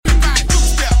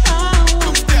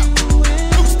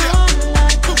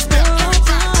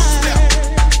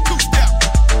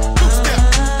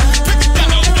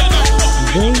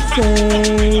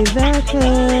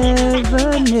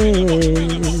Heaven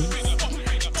is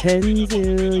 10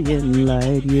 zillion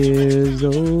light years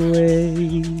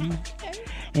away,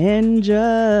 and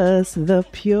just the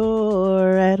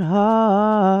pure at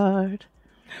heart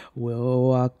will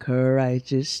walk a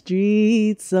righteous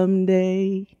street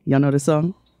someday. Y'all know the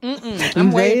song?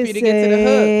 I'm waiting for you to get to the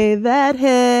hook. That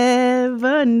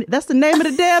heaven, that's the name of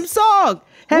the damn song.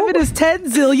 Heaven is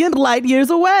 10 zillion light years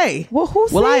away. Well, who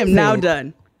sings I am now it?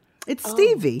 done. It's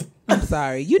Stevie. I'm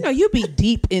sorry. You know, you be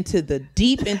deep into the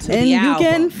And album. you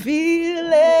can feel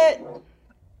it.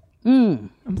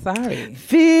 I'm sorry.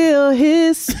 Feel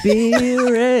his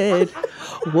spirit.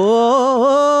 Whoa.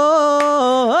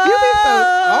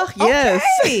 Yes.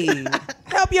 Okay.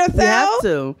 Help yourself. You have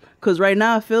to. Because right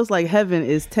now it feels like heaven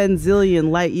is 10 zillion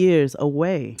light years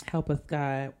away. Help us,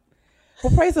 God.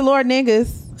 Well, praise the Lord,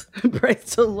 niggas.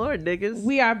 Praise the Lord, niggas.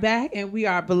 We are back and we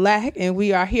are black and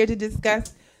we are here to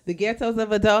discuss the ghettos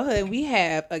of adulthood. And we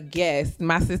have a guest.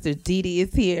 My sister Dee Dee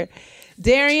is here.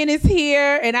 Darian is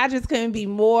here, and I just couldn't be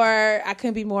more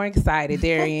excited.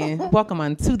 Darian, welcome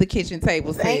on to the kitchen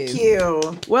table. Thank you.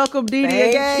 Welcome, Dee Dee,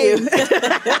 again.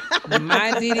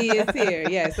 My Dee Dee is here.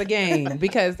 Yes, again,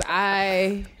 because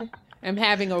I am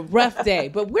having a rough day,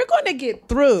 but we're going to get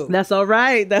through. That's all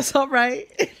right. That's all right.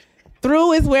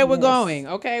 Through is where we're going,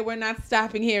 okay? We're not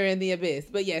stopping here in the abyss.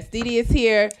 But yes, Dee Dee is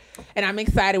here, and I'm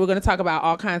excited. We're going to talk about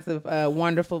all kinds of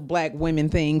wonderful black women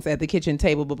things at the kitchen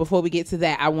table. But before we get to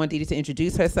that, I want Dee Dee to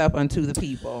introduce herself unto the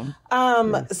people.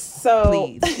 So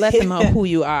Please, let them know who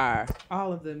you are.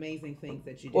 All of the amazing things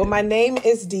that you do. Well, my name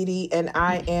is Dee Dee, and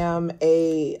I am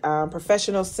a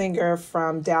professional singer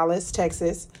from Dallas,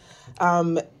 Texas.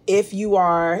 If you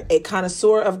are a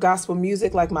connoisseur of gospel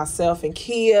music like myself and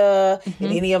Kia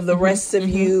and any of the rest of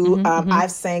you,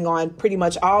 I've sang on pretty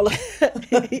much all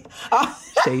Shady.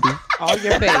 all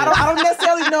your faves. I don't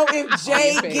necessarily know if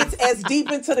Jay gets as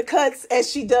deep into the cuts as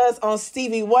she does on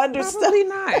Stevie Wonder Probably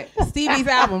stuff. not. Stevie's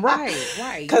album, right.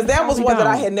 Because that was Probably one that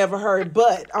I don't. had never heard,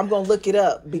 but I'm going to look it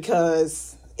up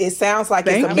because it sounds like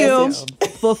it's a Thank you. message.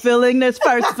 Fulfilling this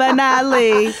first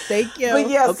finale. Thank you. But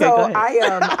yeah, Okay, go so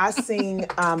ahead. I sing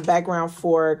background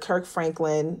for Kirk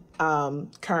Franklin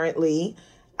currently.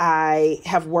 I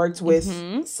have worked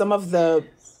with some of the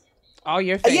All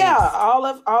your faves. all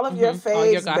of your faves. All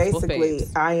your gospel Basically,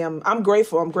 faves. I'm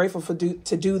grateful. I'm grateful to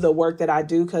do the work that I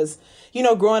do because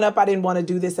growing up I didn't want to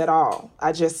do this at all.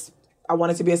 I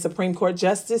wanted to be a Supreme Court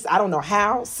justice. I don't know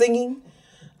how singing.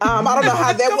 I don't know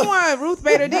how that Come on, Ruth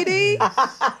Bader Dee Dee.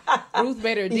 Ruth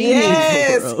Bader Dee Dee.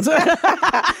 Yes.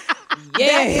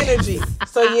 Yes. That energy.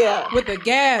 So yeah. With the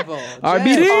gavel.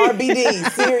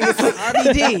 RBD, seriously.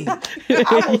 RBD.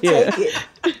 I will take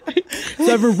it.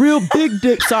 Seven real big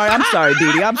dick. Sorry, I'm sorry,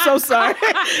 Dee Dee. I'm so sorry.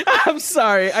 I'm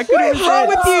sorry. I couldn't What's wrong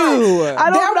with you? I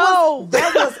don't know.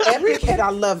 That was epic and I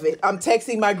love it. I'm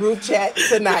texting my group chat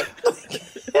tonight.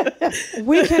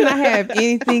 We cannot have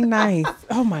anything nice.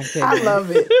 Oh my goodness. I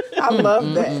love it. I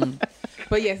love that.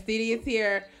 But yes, Dee Dee is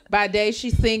here. By day,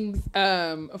 she sings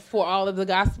for all of the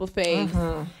gospel faiths.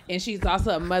 And she's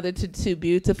also a mother to two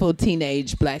beautiful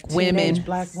teenage black women. Teenage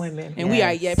black women. And we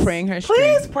are yet praying her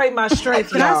Please strength. pray my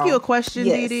strength, Can I ask y'all. you a question,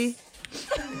 Yes. Dee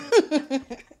Dee?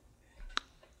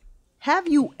 Have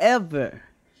you ever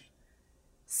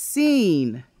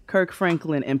seen Kirk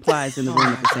Franklin and Plies in the room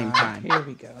at the same time? Here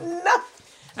we go. No.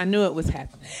 I knew it was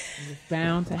happening. It was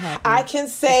bound to happen. I can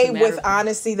say It's a matter with of-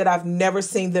 honesty that I've never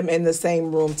seen them in the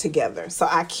same room together. So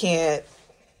I can't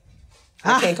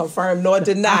confirm nor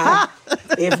deny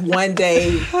if one day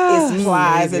it's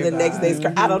Plies and the next day it's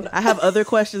Kirk. I don't know. I have other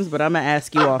questions, but I'm going to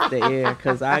ask you off the air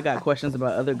because I got questions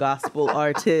about other gospel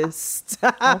artists.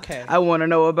 Okay. I want to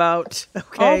know about,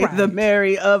 All right. the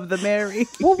Mary of the Mary.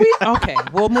 Well,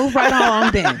 we'll move right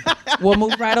along then. We'll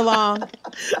move right along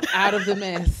out of the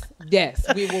mess. Yes,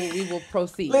 we will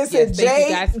proceed. Listen, Yes, thank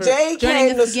you guys for Jay joining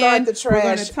came to us again. start the We're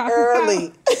gonna trash talk early.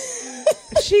 about-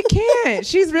 She can't.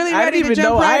 She's really I ready didn't to even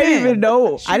jump know. right I didn't in. even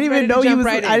know. She's I didn't ready even to know you jump was.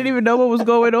 right I in. didn't even know what was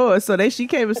going on. So she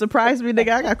came and surprised me, nigga.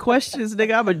 I got questions,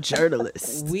 nigga. I'm a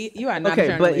journalist. You are not Okay,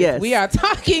 a but journalist. yes. We are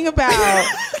talking about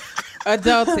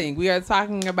adulting. We are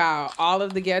talking about all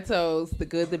of the ghettos, the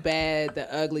good, the bad,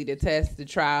 the ugly, the tests, the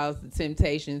trials, the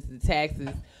temptations, the taxes,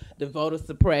 the voter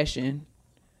suppression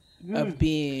of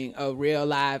being a real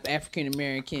live African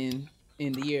American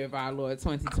in the year of our Lord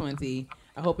 2020.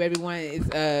 I hope everyone is,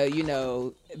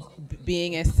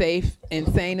 being as safe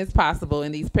and sane as possible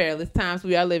in these perilous times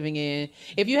we are living in.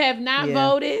 If you have not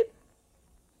voted,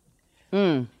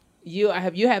 you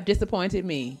have disappointed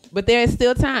me. But there is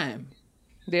still time.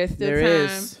 There's still There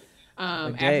time. is.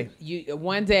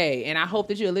 One day, and I hope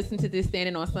that you'll listen to this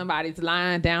standing on somebody's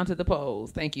line down to the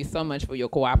polls. Thank you so much for your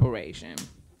cooperation.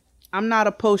 I'm not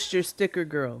a poster sticker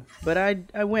girl, but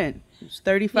I went. It's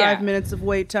 35 minutes of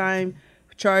wait time.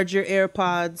 Charge your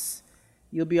AirPods.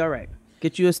 You'll be all right.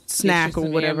 Get you a snack or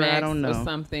whatever. I don't know. Or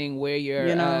something where you're,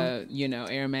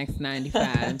 Air Max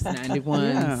 95s,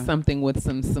 91s, something with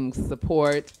some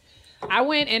support. I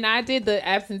went and I did the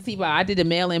absentee ballot. I did the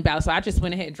mail-in ballot, so I just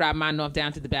went ahead and dropped mine off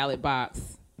down to the ballot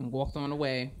box and walked on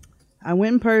away. I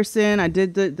went in person. I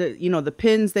did the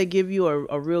pins they give you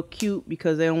are real cute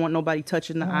because they don't want nobody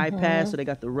touching the iPad, so they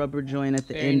got the rubber joint at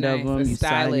the end of them. You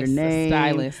sign your name.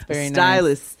 Stylist. Very nice.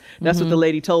 Stylist. That's what the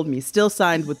lady told me. Still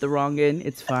signed with the wrong end.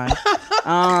 It's fine.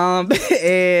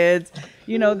 And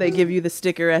they give you the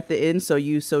sticker at the end, so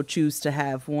you choose to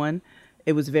have one.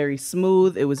 It was very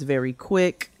smooth. It was very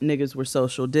quick. Niggas were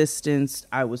social distanced.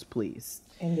 I was pleased.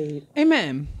 Indeed.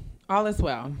 Amen. All is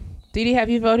well. Dee Dee, have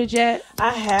you voted yet?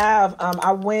 I have.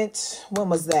 I went, when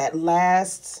was that?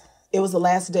 It was the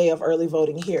last day of early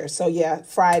voting here. So yeah,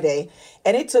 Friday.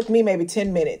 And it took me maybe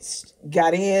 10 minutes.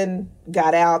 Got in,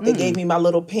 got out. They gave me my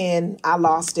little pin. I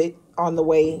lost it on the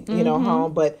way,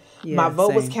 home. But my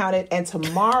vote was counted. And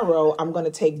tomorrow I'm going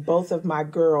to take both of my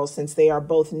girls, since they are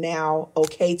both now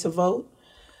okay to vote.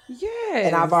 Yes.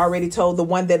 And I've already told the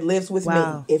one that lives with me,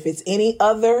 if it's any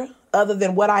other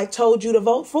than what I told you to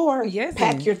vote for,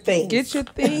 pack your things. Get your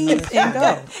things and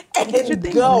go.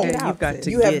 Go.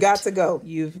 You have got to go.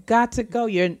 You've got to go.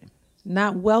 You're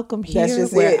not welcome here. That's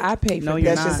just where I pay for. No,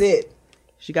 you're not. That's just it.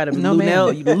 She got a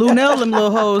Lunel. You Lunel them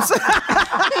little hoes.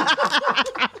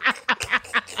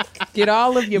 Get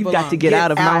all of your belongings. You got to get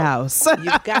out of my house.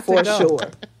 You've got for to go.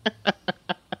 Sure.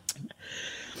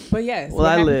 But yes,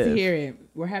 well, we're happy to hear it.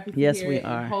 We're happy to hear it. Yes, we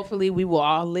are. And hopefully we will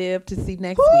all live to see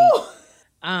next week.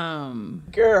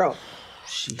 Girl.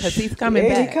 Because he's coming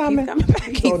back. He's coming back.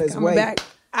 He's on his way. back.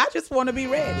 I just want to be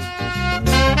ready.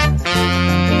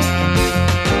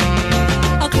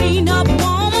 A clean-up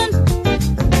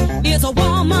woman is a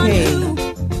woman who...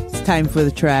 It's time for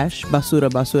the trash. Basura,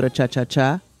 basura,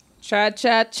 cha-cha-cha.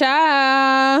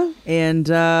 Cha-cha-cha. And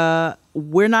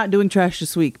we're not doing trash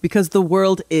this week because the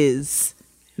world is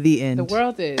the end. The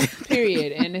world is,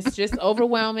 period. And it's just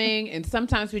overwhelming. And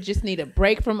sometimes we just need a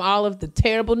break from all of the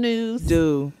terrible news.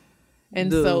 So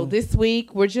this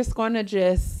week, we're just going to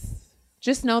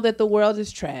just know that the world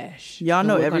is trash. Y'all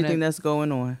know everything that's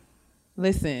going on.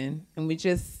 Listen, and we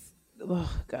just...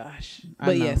 Oh, gosh.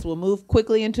 But yes, we'll move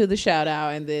quickly into the shout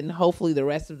out, and then hopefully the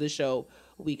rest of the show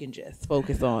we can just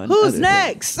focus on. Who's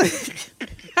next?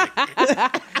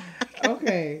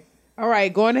 Okay. All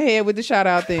right, going ahead with the shout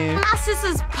out then. My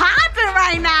sister's popping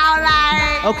right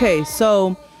now, like. Okay,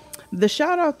 so the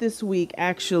shout out this week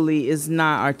actually is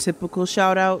not our typical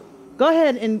shout out. Go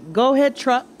ahead,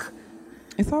 truck.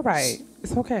 It's all right.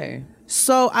 It's okay.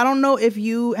 So I don't know if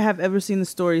you have ever seen the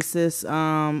story, sis,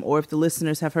 or if the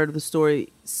listeners have heard of the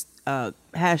story,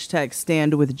 hashtag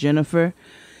Stand With Jennifer.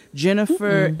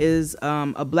 Jennifer is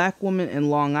a black woman in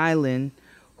Long Island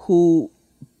who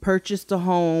purchased a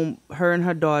home, her and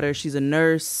her daughter. She's a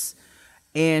nurse,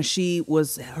 and she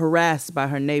was harassed by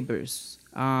her neighbors.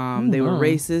 They were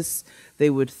racist.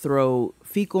 They would throw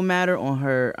fecal matter on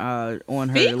her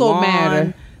lawn.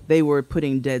 Matter. They were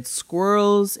putting dead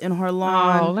squirrels in her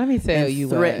lawn. Oh, let me tell you,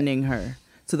 threatening her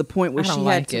to the point where she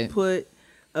had to put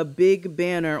a big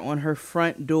banner on her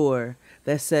front door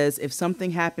that says, "If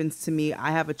something happens to me,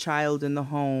 I have a child in the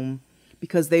home."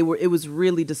 Because it was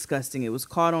really disgusting. It was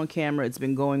caught on camera. It's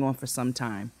been going on for some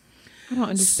time. I don't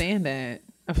understand that.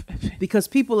 Because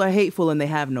people are hateful and they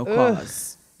have no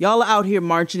cause. Y'all are out here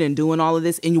marching and doing all of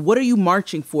this. And what are you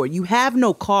marching for? You have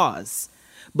no cause.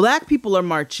 Black people are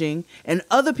marching and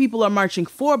other people are marching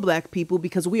for black people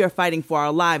because we are fighting for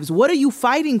our lives. What are you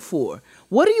fighting for?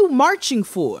 What are you marching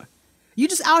for? You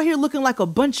just out here looking like a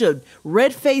bunch of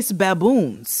red-faced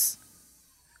baboons.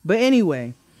 But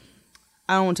anyway,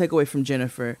 I don't want to take away from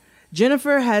Jennifer.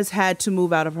 Jennifer has had to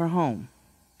move out of her home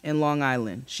in Long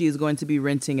Island. She is going to be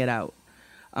renting it out.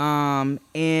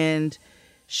 And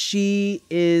she's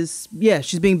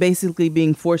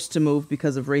being forced to move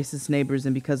because of racist neighbors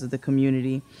and because of the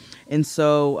community. And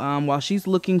so while she's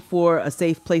looking for a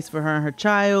safe place for her and her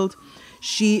child,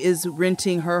 she is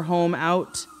renting her home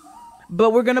out.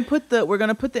 But we're gonna put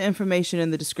the information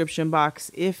in the description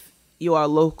box. If you are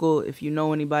local, if you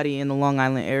know anybody in the Long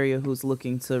Island area who's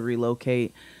looking to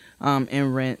relocate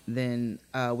and rent, then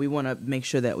we want to make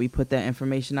sure that we put that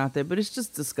information out there. But it's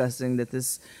just disgusting that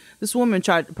this woman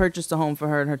tried to purchase a home for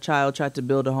her and her child, tried to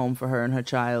build a home for her and her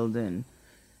child, and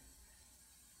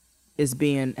has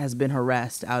been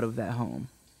harassed out of that home.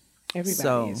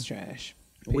 Everybody is trash.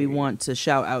 We want to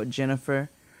shout out Jennifer.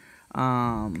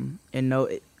 And no,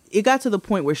 it got to the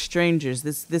point where strangers,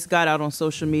 this got out on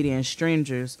social media, and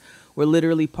strangers were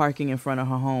literally parking in front of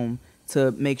her home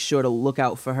to make sure to look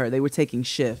out for her. They were taking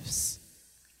shifts.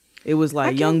 It was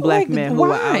like young black men who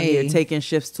were out here taking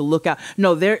shifts to look out.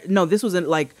 This wasn't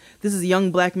like, this is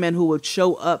young black men who would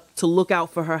show up to look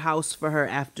out for her house for her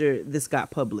after this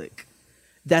got public.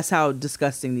 That's how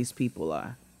disgusting these people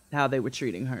are, how they were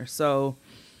treating her. So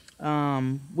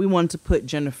we wanted to put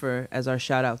Jennifer as our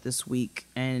shout out this week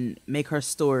and make her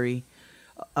story,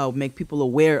 make people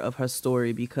aware of her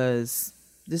story, because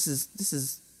this is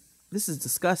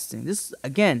disgusting.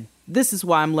 This is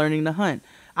why I'm learning to hunt.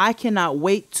 I cannot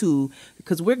wait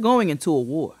because we're going into a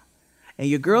war, and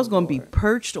your girl's going to be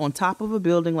perched on top of a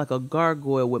building like a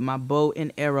gargoyle with my bow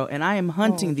and arrow, and I am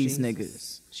hunting these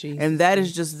niggas. And that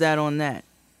is just that on that.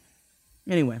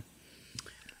 Anyway,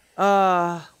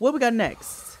 what we got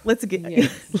next? Let's get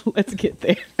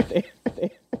there.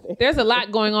 There's a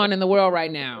lot going on in the world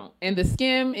right now, and the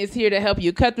Skim is here to help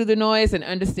you cut through the noise and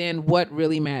understand what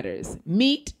really matters.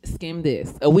 Meet Skim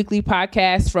This, a weekly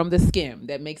podcast from the Skim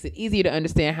that makes it easier to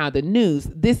understand how the news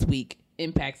this week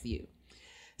impacts you.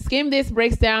 Skim This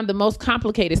breaks down the most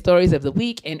complicated stories of the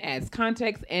week and adds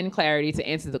context and clarity to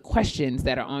answer the questions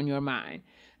that are on your mind.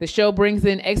 The show brings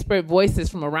in expert voices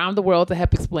from around the world to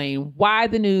help explain why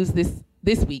the news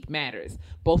this week matters,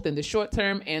 both in the short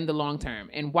term and the long term,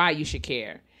 and why you should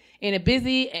care. In a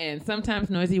busy and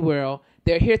sometimes noisy world,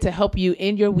 they're here to help you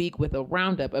end your week with a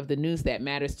roundup of the news that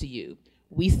matters to you.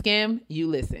 We skim, you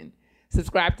listen.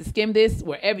 Subscribe to Skim This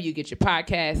wherever you get your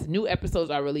podcasts. New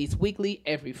episodes are released weekly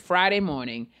every Friday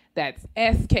morning. That's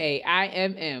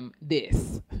SKIMM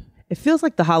This. It feels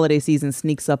like the holiday season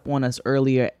sneaks up on us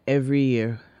earlier every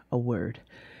year. A word.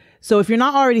 So if you're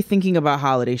not already thinking about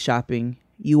holiday shopping,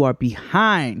 you are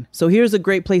behind. So here's a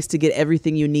great place to get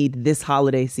everything you need this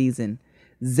holiday season.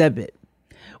 Zebit.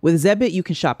 With Zebit, you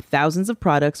can shop thousands of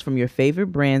products from your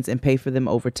favorite brands and pay for them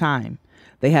over time.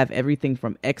 They have everything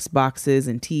from Xboxes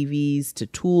and TVs to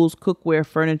tools, cookware,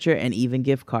 furniture, and even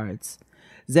gift cards.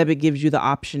 Zebit gives you the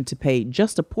option to pay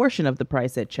just a portion of the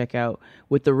price at checkout,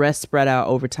 with the rest spread out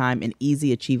over time in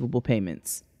easy, achievable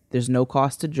payments. There's no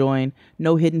cost to join,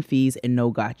 no hidden fees, and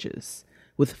no gotchas.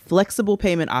 With flexible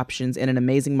payment options and an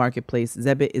amazing marketplace,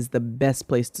 Zebit is the best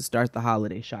place to start the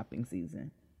holiday shopping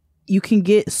season. You can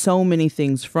get so many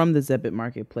things from the Zebit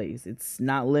marketplace. It's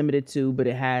not limited to, but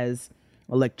it has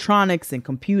electronics and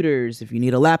computers. If you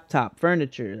need a laptop,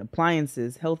 furniture,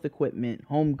 appliances, health equipment,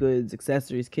 home goods,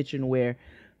 accessories, kitchenware,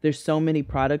 there's so many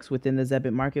products within the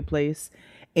Zebit marketplace.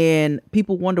 And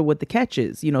people wonder what the catch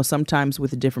is. You know, sometimes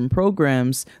with different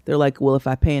programs, they're like, well, if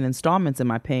I pay in installments, am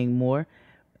I paying more?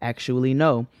 Actually,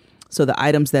 no. So the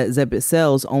items that Zebit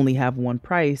sells only have one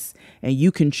price, and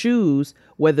you can choose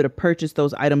whether to purchase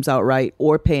those items outright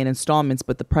or pay in installments,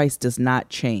 but the price does not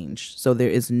change. So there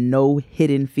is no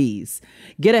hidden fees.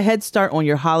 Get a head start on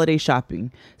your holiday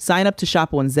shopping. Sign up to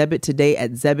shop on Zebit today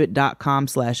at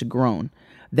zebit.com/grown.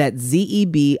 That's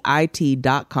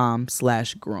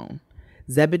zebit.com/grown.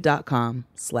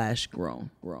 Zebit.com/grown.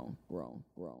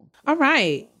 All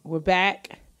right, we're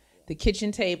back. The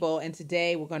kitchen table, and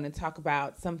today we're going to talk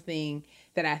about something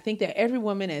that I think that every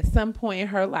woman at some point in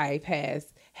her life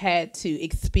has had to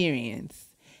experience,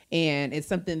 and it's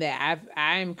something that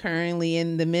I'm currently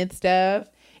in the midst of,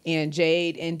 and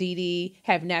Jade and Dee Dee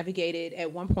have navigated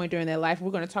at one point during their life.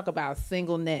 We're going to talk about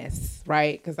singleness,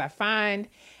 right? Because I find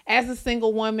as a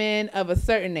single woman of a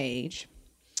certain age,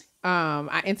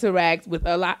 I interact with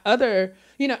a lot other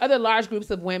large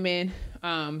groups of women.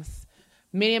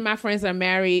 Many of my friends are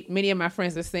married. Many of my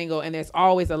friends are single. And there's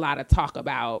always a lot of talk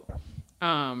about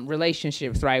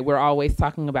relationships, right? We're always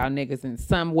talking about niggas in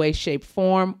some way, shape,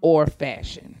 form, or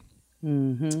fashion.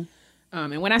 Mm-hmm.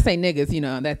 And when I say niggas,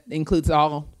 that includes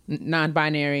all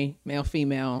non-binary, male,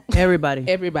 female. Everybody.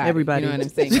 You know what I'm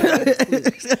saying?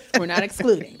 We're not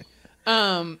excluding.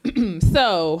 And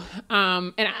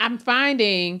I'm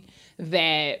finding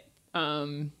that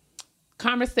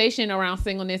conversation around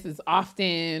singleness is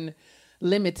often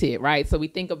limited, right? So we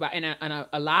think about, and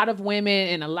a lot of women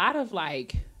and a lot of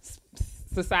like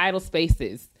societal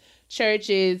spaces,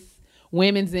 churches,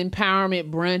 women's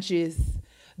empowerment brunches,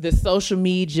 the social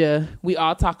media, we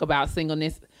all talk about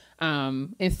singleness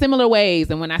in similar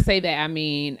ways. And when I say that, I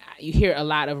mean, you hear a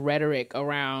lot of rhetoric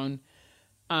around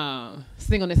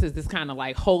singleness is this kind of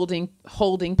like holding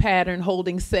pattern,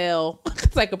 holding cell.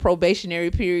 It's like a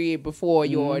probationary period before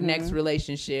your next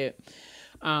relationship.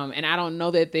 And I don't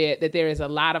know that there is a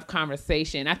lot of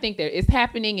conversation. I think it's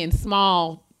happening in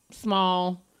small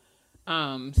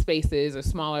spaces or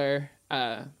smaller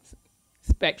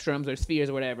spectrums or spheres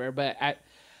or whatever, but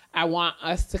I want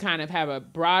us to kind of have a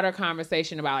broader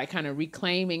conversation about like kind of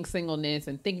reclaiming singleness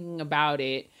and thinking about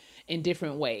it in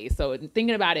different ways. So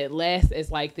thinking about it less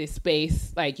as like this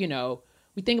space, like, you know,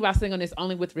 we think about singleness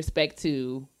only with respect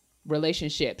to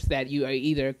relationships that you are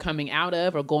either coming out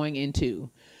of or going into.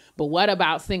 But what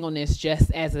about singleness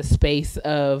just as a space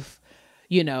of,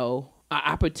 you know, an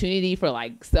opportunity for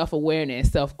like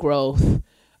self-awareness, self-growth,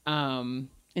 and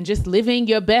just living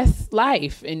your best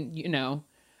life? And, you know,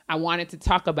 I wanted to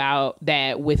talk about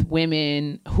that with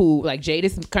women who, like Jade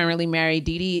is currently married,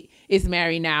 Dee Dee is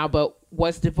married now, but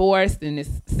was divorced and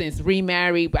is since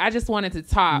remarried. But I just wanted to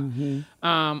talk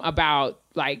about,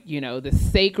 like, you know, the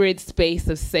sacred space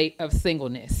of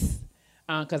singleness,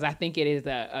 because I think it is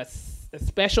a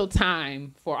special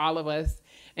time for all of us,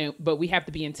 but we have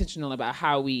to be intentional about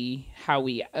how we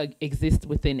exist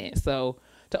within it. So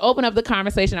to open up the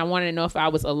conversation, I wanted to know if I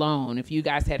was alone, if you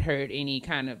guys had heard any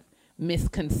kind of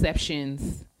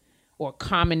misconceptions or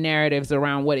common narratives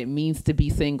around what it means to be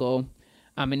single,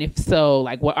 and if so,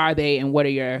 like, what are they and what are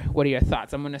your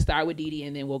thoughts? I'm going to start with Dee Dee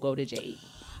and then we'll go to Jade.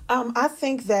 I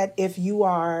think that if you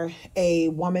are a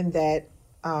woman that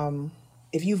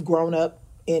if you've grown up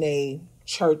in a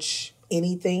church,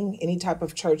 any type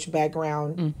of church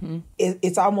background,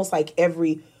 it's almost like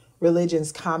every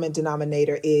religion's common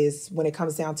denominator is, when it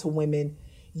comes down to women,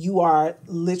 you are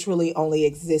literally only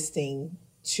existing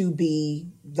to be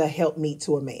the helpmeet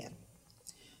to a man.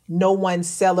 No one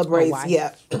celebrates,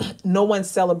 no one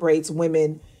celebrates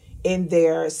women in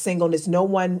their singleness. No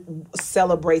one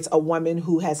celebrates a woman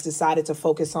who has decided to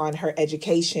focus on her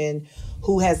education,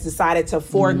 who has decided to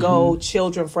forego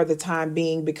children for the time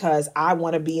being, because I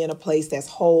want to be in a place that's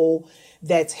whole,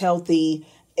 that's healthy,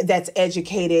 that's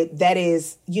educated, that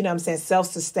is, you know what I'm saying,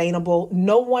 self-sustainable.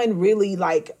 No one really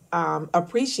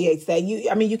appreciates that.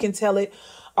 You can tell it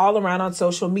all around on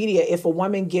social media. If a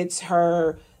woman gets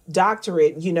her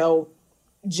doctorate, you know,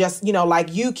 just, you know,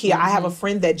 like you, Kia, I have a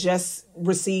friend that just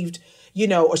received, you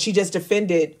know, or she just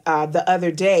defended the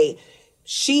other day.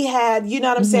 She had, you know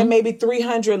what I'm saying, maybe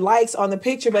 300 likes on the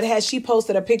picture, but had she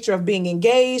posted a picture of being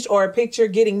engaged or a picture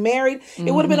getting married,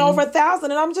 it would have been over 1,000.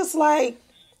 And I'm just like,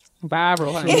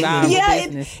 viral, honey.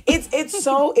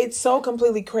 Viral it's so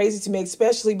completely crazy to me,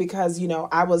 especially because, you know,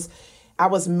 I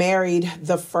was married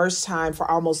the first time for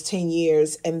almost 10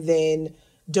 years and then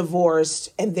divorced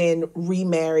and then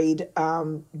remarried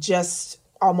just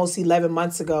almost 11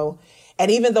 months ago. And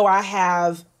even though I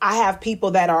have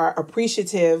people that are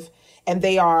appreciative and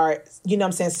they are, you know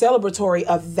what I'm saying, celebratory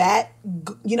of that,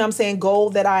 you know what I'm saying,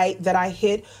 goal that I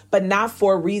hit, but not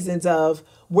for reasons of,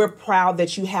 we're proud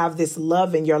that you have this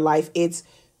love in your life. It's,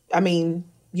 I mean,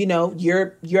 you know,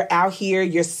 you're out here,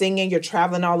 you're singing, you're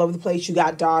traveling all over the place, you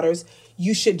got daughters,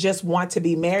 you should just want to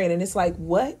be married. And it's like,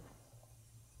 what?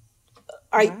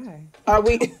 Are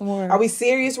we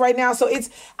serious right now? So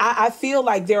I feel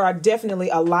like there are definitely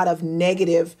a lot of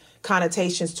negative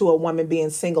connotations to a woman being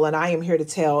single. And I am here to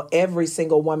tell every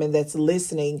single woman that's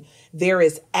listening, there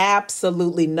is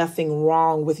absolutely nothing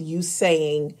wrong with you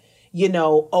saying, you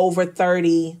know, over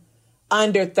 30,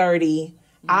 under 30,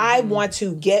 I want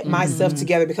to get myself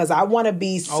together because I want to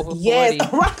be, over 40.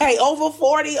 Right, over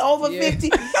 40, over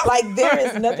 50. Like, there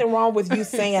is nothing wrong with you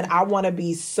saying, I want to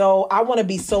be so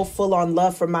full on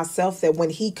love for myself that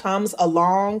when he comes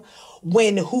along,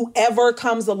 when whoever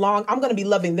comes along, I'm going to be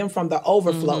loving them from the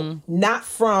overflow, not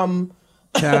from,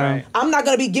 I'm not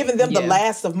going to be giving them the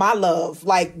last of my love.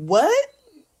 Like, what?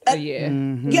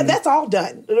 Yeah, that's all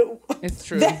done. It's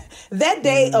true. That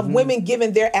day of women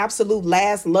giving their absolute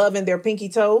last love and their pinky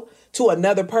toe to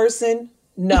another person,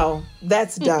 no,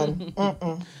 that's done.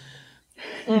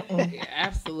 Yeah,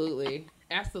 absolutely.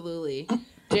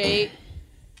 Jade?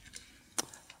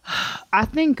 I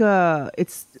think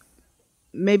it's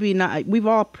maybe not. We've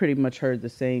all pretty much heard the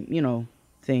same, you know,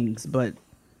 things, but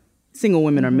single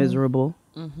women are miserable.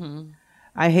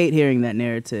 I hate hearing that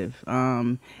narrative.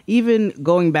 Even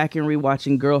going back and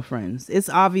rewatching Girlfriends, it's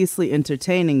obviously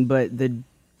entertaining, but the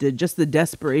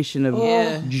desperation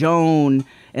of Joan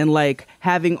and like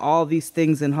having all these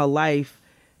things in her life,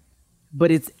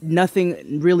 but it's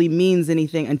nothing really means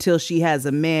anything until she has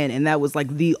a man, and that was like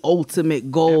the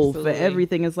ultimate goal for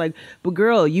everything. It's like, but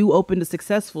girl, you opened a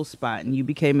successful spot and you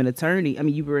became an attorney. I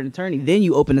mean, you were an attorney, then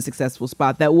you opened a successful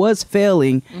spot that was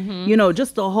failing. You know,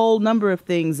 just a whole number of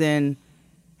things, and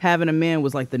having a man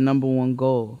was like the number one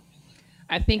goal.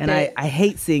 I think, and I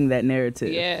hate seeing that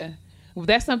narrative. Yeah. Well,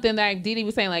 that's something that Dee Dee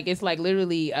was saying, like, it's like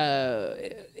literally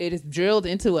it is drilled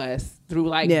into us through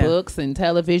like books and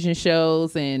television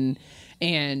shows and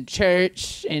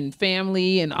church and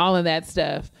family and all of that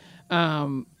stuff.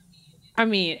 I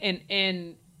mean,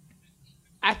 and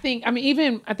I think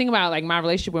about like my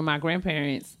relationship with my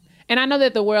grandparents, and I know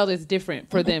that the world is different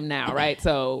for them now, right?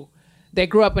 So they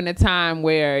grew up in a time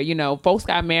where, you know, folks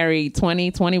got married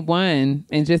 20, 21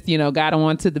 and just, you know, got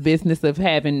on to the business of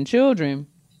having children.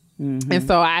 Mm-hmm. And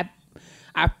so I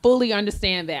fully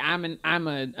understand that I'm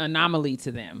an anomaly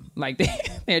to them. Like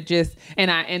they're just,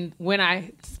 and when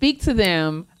I speak to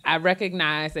them, I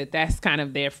recognize that that's kind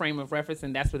of their frame of reference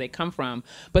and that's where they come from.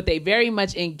 But they very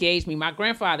much engage me. My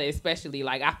grandfather especially,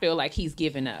 like I feel like he's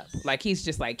given up. Like he's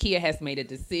just like, Kia has made a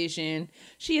decision.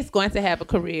 She is going to have a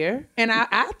career. And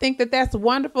I think that that's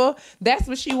wonderful. That's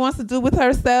what she wants to do with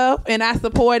herself. And I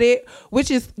support it, which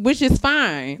is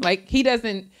fine. Like he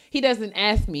doesn't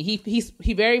ask me.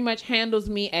 He very much handles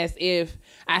me as if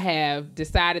I have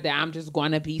decided that I'm just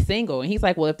going to be single. And he's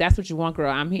like, well, if that's what you want,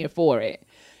 girl, I'm here for it.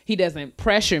 He doesn't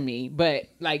pressure me, but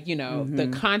like, you know, the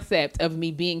concept of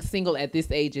me being single at this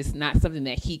age is not something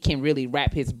that he can really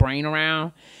wrap his brain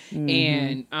around.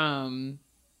 And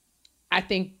I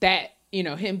think that, you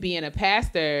know, him being a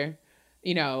pastor,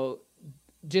 you know,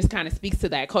 just kind of speaks to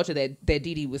that culture that Dee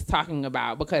Dee was talking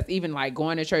about, because even like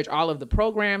going to church, all of the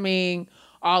programming,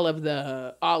 even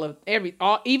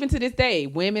to this day,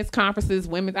 women's conferences,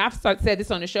 I've said this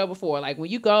on the show before, like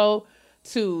when you go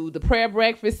to the prayer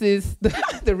breakfasts,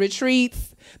 the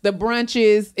retreats, the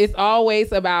brunches, it's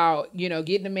always about, you know,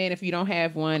 getting a man if you don't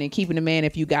have one and keeping a man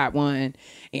if you got one.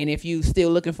 And if you still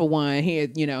looking for one, here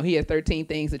are 13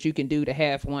 things that you can do to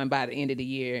have one by the end of the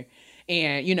year.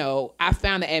 And, you know, I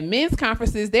found that at men's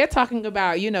conferences, they're talking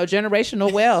about, you know,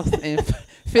 generational wealth and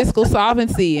fiscal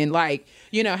solvency and like,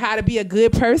 you know, how to be a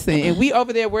good person. And we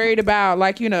over there worried about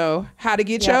like, you know, how to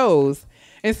get chose.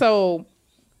 And so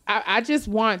I just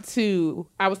want to,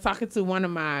 I was talking to one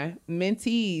of my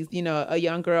mentees, you know, a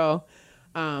young girl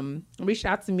reached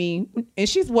out to me, and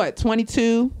she's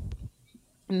 22,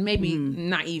 maybe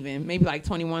not even, maybe like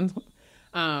 21.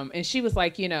 And she was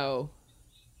like, you know,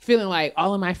 feeling like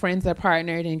all of my friends are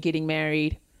partnered and getting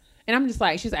married. And I'm just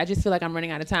like, I just feel like I'm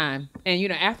running out of time. And, you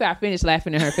know, after I finished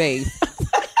laughing in her face.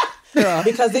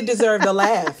 Because it deserved a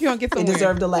laugh. You don't get somewhere. It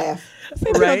deserved a laugh. So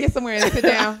you don't get somewhere and sit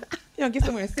down. You don't get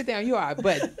somewhere and sit down. You are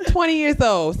but 20 years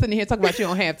old sitting here talking about you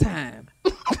don't have time.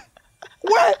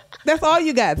 What? That's all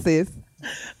you got, sis.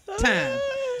 Time.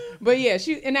 But yeah,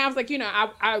 and I was like, you know,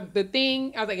 I was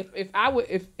like,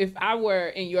 if I were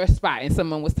in your spot and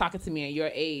someone was talking to me at your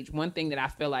age, one thing that I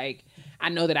feel like I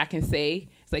know that I can say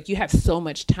is like, you have so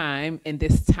much time, and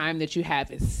this time that you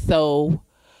have is so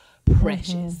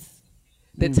precious.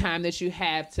 The time that you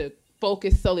have to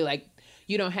focus solely, like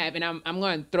you don't have, and I'm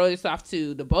going to throw this off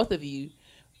to the both of you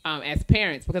as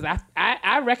parents, because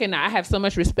I recognize I have so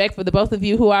much respect for the both of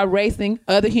you who are raising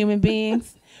other human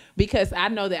beings, because I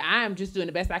know that I am just doing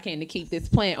the best I can to keep this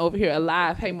plant over here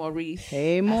alive. Hey, Maurice.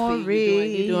 Hey,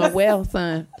 Maurice. You're doing well,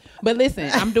 son. But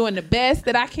listen, I'm doing the best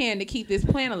that I can to keep this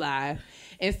plant alive.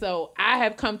 And so I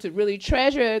have come to really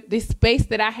treasure this space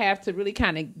that I have to really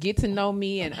kind of get to know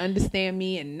me and understand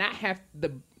me and not have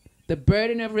the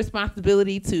burden of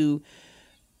responsibility to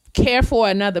care for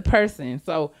another person.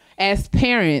 So as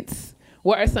parents,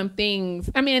 what are some things,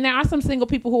 I mean, and there are some single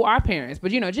people who are parents,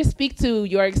 but, you know, just speak to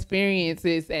your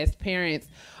experiences as parents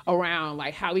around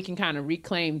like how we can kind of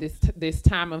reclaim this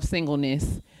time of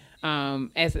singleness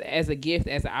as a gift,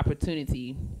 as an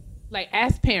opportunity. Like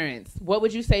as parents, what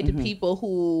would you say to people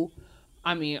who,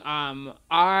 I mean,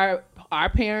 are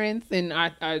parents and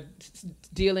are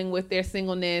dealing with their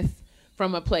singleness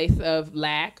from a place of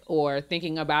lack, or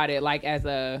thinking about it like as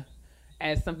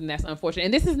something that's unfortunate?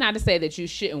 And this is not to say that you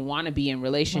shouldn't want to be in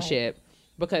relationship,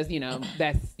 because, you know,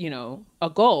 that's, you know, a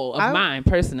goal of mine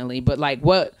personally. But like,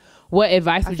 what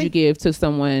advice would you give to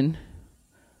someone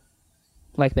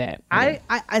like that?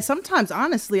 I sometimes,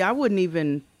 honestly, they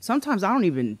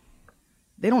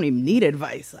don't even need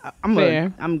advice.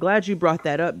 I'm glad you brought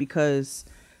that up, because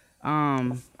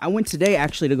I went today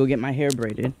actually to go get my hair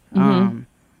braided.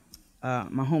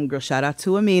 My homegirl, shout out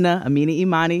to Amina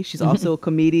Imani. She's also a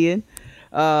comedian.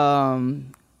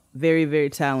 Very, very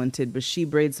talented, but she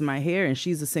braids my hair, and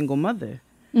she's a single mother.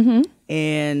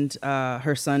 And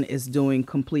her son is doing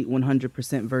complete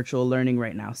 100% virtual learning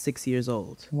right now, 6 years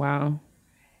old. Wow.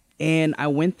 And I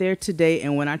went there today,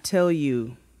 and when I tell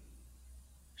you,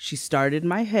 she started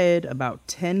my head about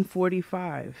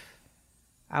 10:45.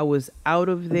 I was out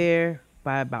of there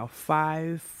by about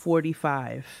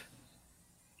 5:45.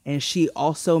 And she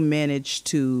also managed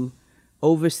to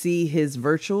oversee his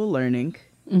virtual learning,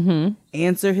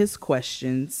 answer his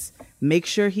questions, make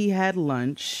sure he had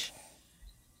lunch.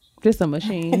 Just a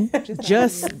machine.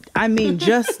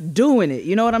 just doing it.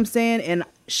 You know what I'm saying? And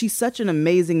she's such an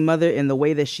amazing mother in the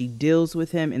way that she deals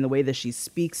with him, in the way that she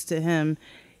speaks to him.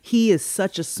 He is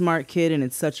such a smart kid, and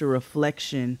it's such a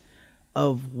reflection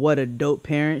of what a dope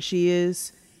parent she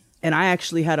is. And I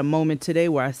actually had a moment today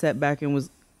where I sat back and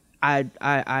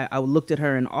I looked at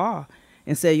her in awe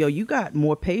and said, yo, you got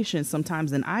more patience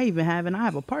sometimes than I even have, and I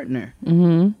have a partner.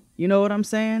 Mm-hmm. You know what I'm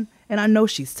saying? And I know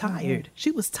she's tired. Mm-hmm.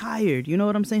 She was tired. You know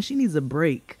what I'm saying? She needs a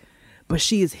break. But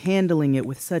she is handling it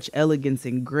with such elegance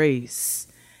and grace.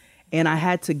 And I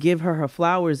had to give her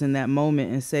flowers in that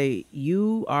moment and say,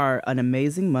 you are an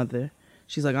amazing mother.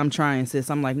 She's like, I'm trying, sis.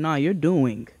 I'm like, nah, you're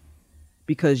doing.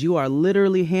 Because you are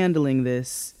literally handling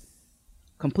this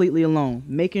completely alone.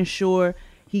 Making sure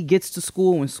he gets to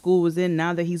school when school was in.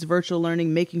 Now that he's virtual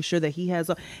learning, making sure that he has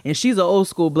and she's an old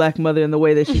school black mother in the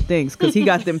way that she thinks, because he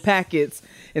got them packets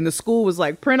and the school was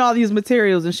like, print all these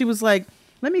materials. And she was like,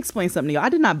 let me explain something to you. I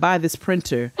did not buy this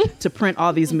printer to print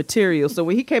all these materials. So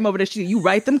when he came over there, she said, you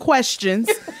write them questions.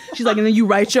 She's like, and then you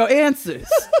write your answers.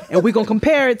 And we're going to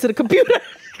compare it to the computer.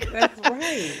 That's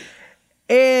right.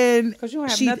 And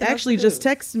she actually just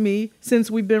texted me since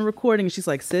we've been recording. She's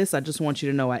like, sis, I just want you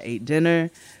to know I ate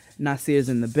dinner. Nasir's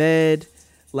in the bed.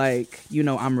 Like, you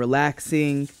know, I'm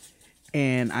relaxing.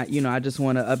 And I just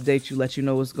want to update you, let you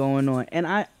know what's going on. And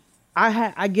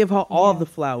I give her all the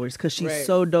flowers because she's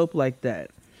so dope like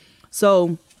that.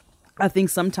 So I think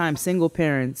sometimes a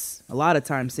lot of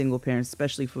times single parents,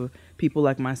 especially for people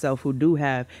like myself who do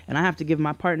have, and I have to give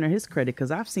my partner his credit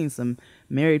because I've seen some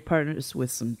married partners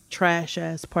with some trash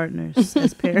ass partners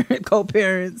as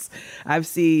co-parents. I've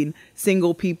seen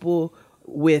single people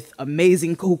with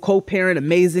who co-parent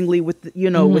amazingly with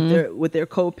with their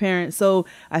co-parent. So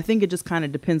I think it just kind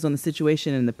of depends on the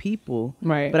situation and the people.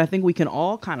 Right. But I think we can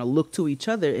all kind of look to each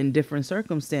other in different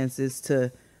circumstances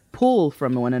to pull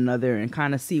from one another and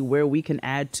kind of see where we can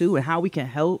add to and how we can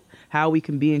help, how we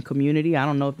can be in community. I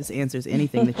don't know if this answers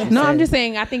anything that you said. No, I'm just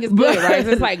saying I think it's good, right?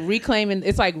 It's like reclaiming.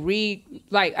 It's like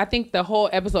I think the whole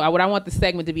episode. What I want the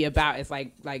segment to be about is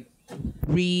like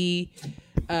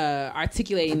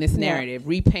articulating this narrative,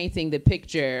 repainting the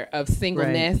picture of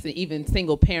singleness and even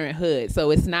single parenthood.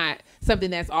 So it's not something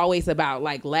that's always about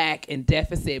like lack and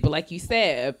deficit, but like you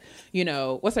said,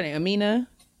 what's her name?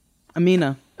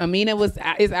 Amina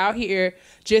is out here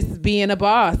just being a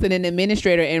boss and an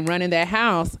administrator and running that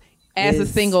house as a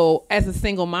single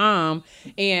mom.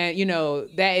 And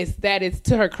that is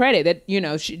to her credit that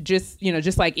she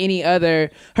just like any other,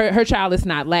 her child is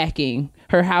not lacking,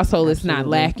 her household is not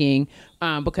lacking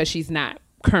because she's not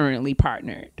currently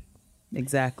partnered.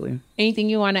 Exactly. Anything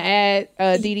you want to add,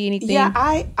 Dee? Anything? Yeah,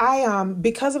 I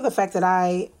because of the fact that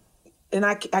I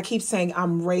keep saying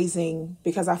I'm raising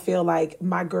because I feel like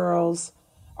my girls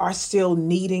are still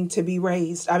needing to be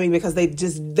raised. I mean, because they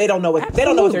don't know what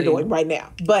they're doing right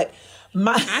now. But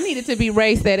I needed to be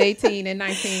raised at 18 and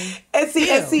 19. And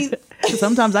see.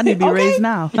 Sometimes I need to be raised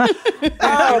now.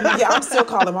 I'm still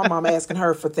calling my mom asking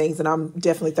her for things, and I'm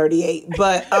definitely 38.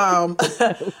 But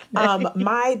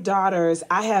my daughters,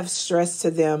 I have stressed to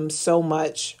them so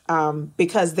much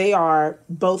because they are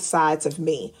both sides of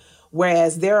me.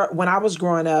 Whereas when I was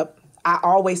growing up, I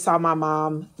always saw my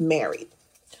mom married.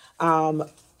 My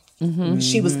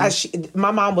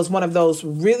mom was one of those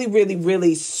really, really,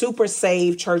 really super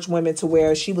saved church women to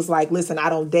where she was like, listen, I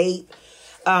don't date.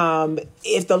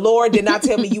 If the Lord did not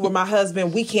tell me you were my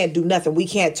husband, we can't do nothing. We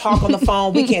can't talk on the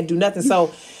phone. We can't do nothing. So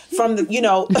from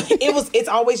it's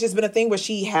always just been a thing where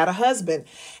she had a husband.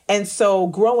 And so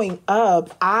growing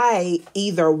up, I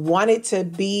either wanted to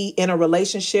be in a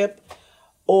relationship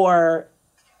or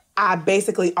I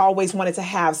basically always wanted to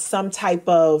have some type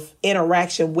of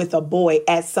interaction with a boy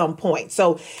at some point.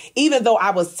 So even though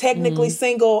I was technically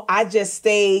single, I just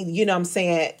stayed,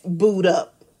 booed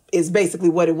up is basically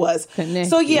what it was. Connected.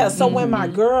 So when my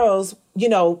girls,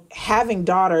 having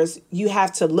daughters, you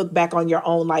have to look back on your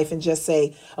own life and just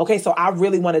say, okay, so I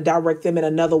really want to direct them in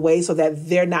another way so that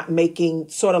they're not making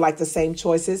sort of like the same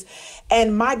choices.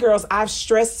 And my girls, I've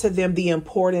stressed to them the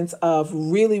importance of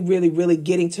really, really, really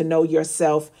getting to know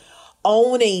yourself,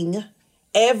 owning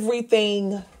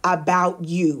everything about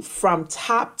you from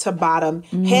top to bottom,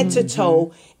 head to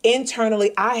toe,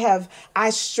 internally. I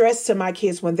stressed to my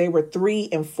kids when they were 3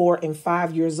 and 4 and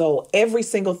 5 years old, every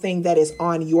single thing that is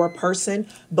on your person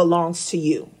belongs to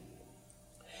you.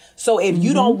 So if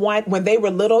you don't want, when they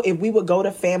were little, if we would go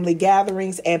to family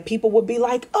gatherings and people would be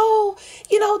like, oh,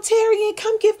 Darian,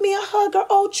 come give me a hug, or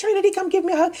oh, Trinity, come give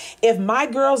me a hug. If my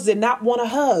girls did not want a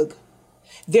hug,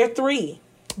 they're 3.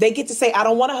 They get to say, I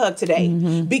don't want a hug today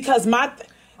because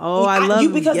Oh, I love you.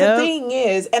 Because the thing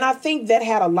is, and I think that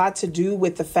had a lot to do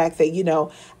with the fact that, you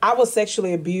know, I was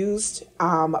sexually abused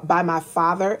by my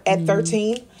father at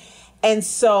 13. And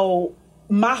so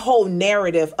my whole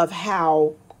narrative of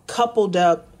how coupled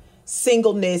up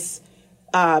singleness,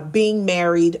 being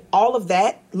married, all of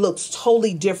that looks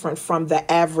totally different from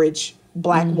the average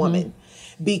Black woman.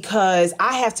 Because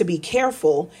I have to be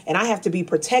careful and I have to be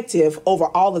protective over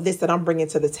all of this that I'm bringing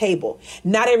to the table.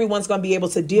 Not everyone's going to be able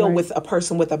to deal with a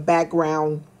person with a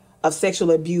background of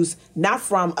sexual abuse, not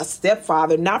from a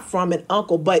stepfather, not from an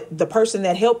uncle, but the person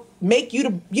that helped make you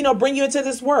to, you know, bring you into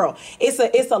this world.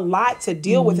 It's a lot to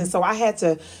deal with. And so I had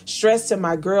to stress to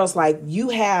my girls, like, you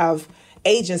have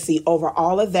agency over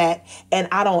all of that. And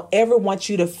I don't ever want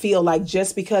you to feel like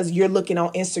just because you're looking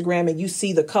on Instagram and you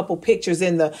see the couple pictures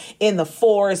in the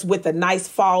forest with the nice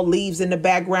fall leaves in the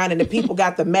background and the people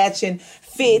got the matching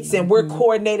fits and we're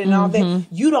coordinated and all that,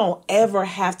 you don't ever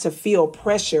have to feel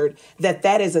pressured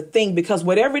that is a thing, because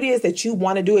whatever it is that you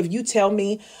want to do, if you tell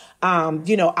me,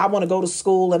 you know, I want to go to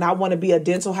school and I want to be a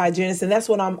dental hygienist, and that's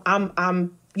what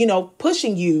I'm you know,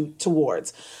 pushing you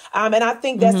towards. And I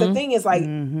think that's the thing is, like,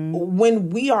 when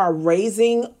we are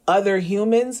raising other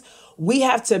humans, we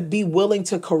have to be willing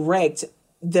to correct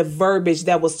the verbiage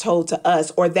that was told to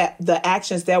us, or that the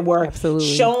actions that were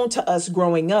shown to us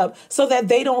growing up, so that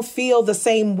they don't feel the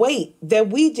same weight that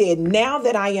we did. Now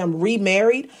that I am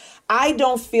remarried, I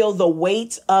don't feel the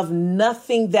weight of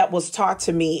nothing that was taught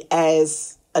to me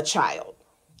as a child.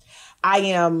 I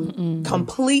am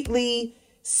completely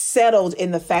settled in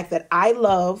the fact that I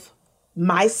love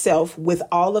myself with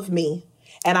all of me,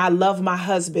 and I love my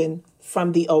husband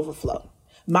from the overflow.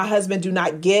 My husband do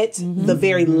not get the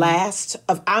very last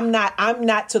of, I'm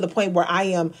not to the point where I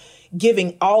am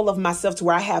giving all of myself to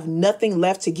where I have nothing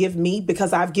left to give me,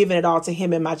 because I've given it all to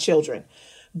him and my children.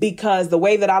 Because the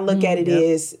way that I look at it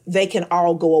is, they can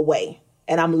all go away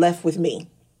and I'm left with me.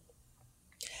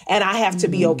 And I have to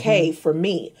be okay for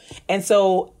me. And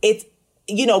so it's,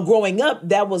 you know, growing up,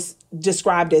 that was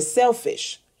described as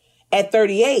selfish. At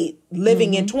 38,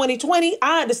 living in 2020,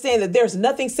 I understand that there's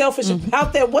nothing selfish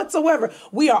about that whatsoever.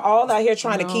 We are all out here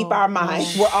trying to keep our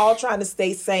minds. We're all trying to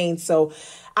stay sane. So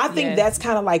I think that's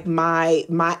kind of like my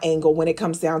angle when it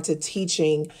comes down to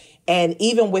teaching. And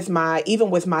even with my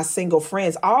single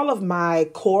friends, all of my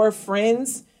core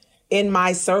friends in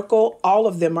my circle, all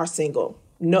of them are single.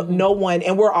 No one.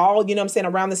 And we're all, you know what I'm saying,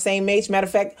 around the same age. Matter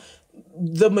of fact,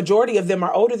 the majority of them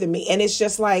are older than me. And it's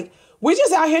just like, we're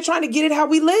just out here trying to get it how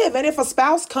we live. And if a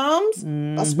spouse comes,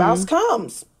 a spouse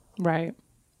comes. Right.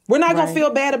 We're not going to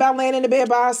feel bad about laying in the bed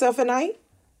by ourselves at night.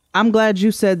 I'm glad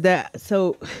you said that.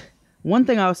 So one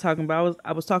thing I was talking about,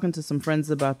 I was talking to some friends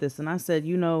about this, and I said,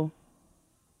 you know,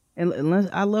 unless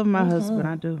I love my husband,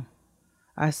 I do.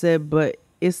 I said, but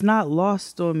it's not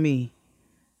lost on me.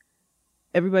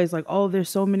 Everybody's like, oh, there's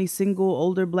so many single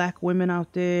older Black women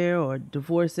out there, or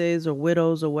divorcees or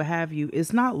widows or what have you.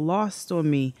 It's not lost on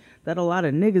me that a lot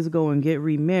of niggas go and get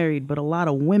remarried, but a lot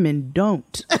of women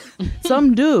don't.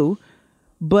 Some do,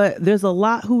 but there's a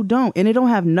lot who don't. And it don't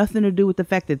have nothing to do with the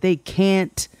fact that they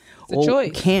can't or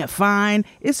can't find.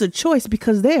 It's a choice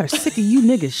because they are sick of you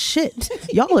niggas shit.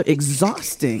 Y'all are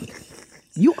exhausting.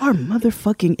 You are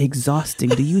motherfucking exhausting.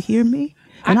 Do you hear me?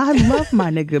 And I love my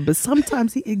nigga, but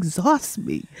sometimes he exhausts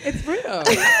me. It's real.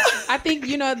 I think,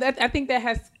 you know, I think that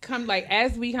has come, like,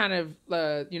 as we kind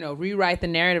of, you know, rewrite the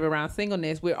narrative around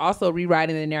singleness, we're also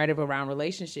rewriting the narrative around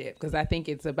relationship, because I think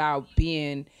it's about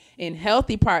being in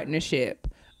healthy partnership.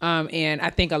 And I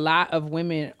think a lot of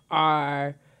women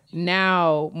are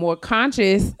now more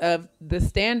conscious of the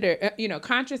standard, you know,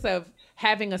 conscious of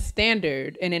having a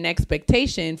standard and an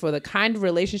expectation for the kind of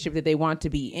relationship that they want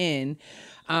to be in.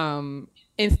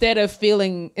 Instead of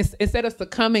succumbing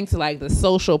to like the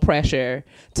social pressure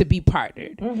to be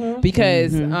partnered,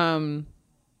 because when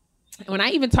I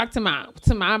even talked to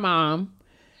my mom,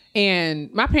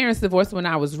 and my parents divorced when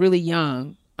I was really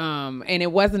young, and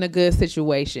it wasn't a good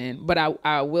situation. But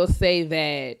I will say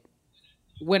that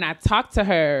when I talked to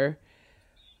her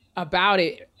about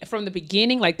it from the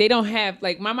beginning, like, they don't have,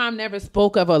 like, my mom never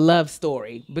spoke of a love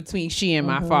story between she and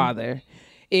my father.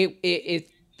 It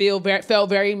felt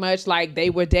very much like they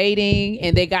were dating,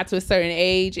 and they got to a certain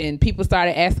age and people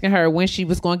started asking her when she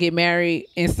was going to get married.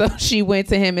 And so she went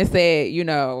to him and said, you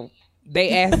know,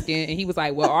 they asking, and he was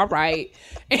like, well, all right.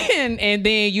 And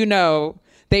then, you know,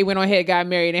 they went on ahead, got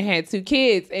married, and had 2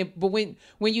 kids. But when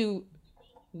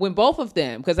both of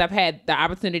them, because I've had the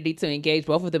opportunity to engage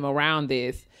both of them around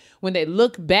this, when they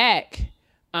look back,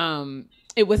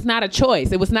 it was not a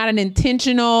choice. It was not an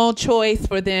intentional choice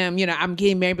for them. You know, I'm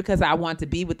getting married because I want to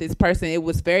be with this person. It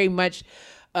was very much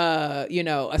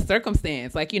a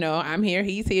circumstance. Like, I'm here,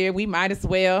 he's here. We might as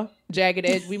well, jagged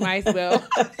edge, we might as well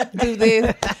do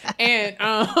this. And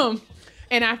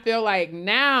I feel like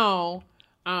now,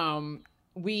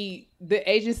 the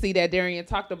agency that Darian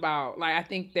talked about, like, I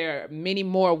think there are many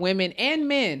more women and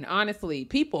men, honestly,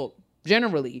 people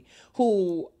generally,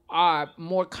 who are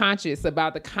more conscious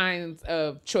about the kinds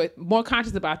of choice, more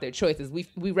conscious about their choices.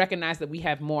 We recognize that we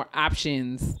have more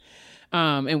options,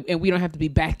 and we don't have to be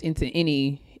backed into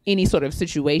any sort of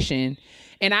situation.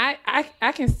 And I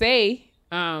can say,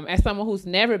 as someone who's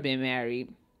never been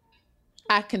married,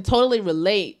 I can totally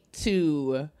relate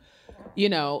to,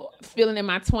 feeling in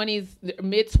my 20s,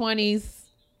 mid 20s,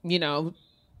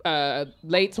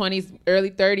 late 20s,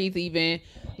 early 30s even,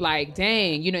 like,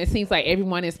 dang, it seems like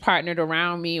everyone is partnered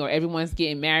around me or everyone's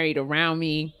getting married around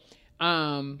me,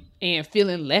 and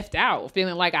feeling left out,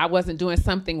 feeling like I wasn't doing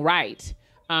something right,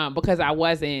 because I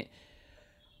wasn't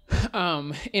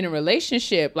in a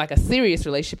relationship, like a serious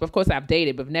relationship. Of course, I've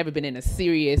dated, but I've never been in a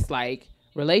serious, like,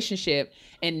 relationship.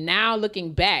 And now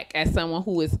looking back as someone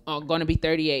who is going to be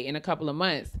 38 in a couple of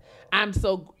months, I'm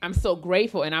so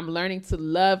grateful, and I'm learning to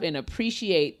love and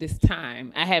appreciate this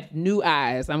time. I have new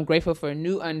eyes. I'm grateful for a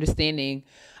new understanding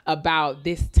about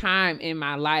this time in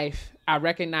my life. I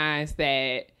recognize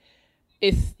that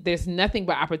there's nothing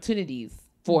but opportunities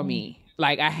for me.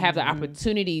 Like, I have the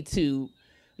opportunity to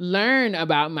learn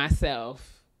about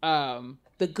myself,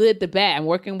 the good, the bad. I'm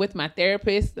working with my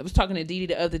therapist. I was talking to Didi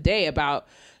the other day about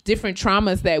different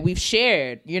traumas that we've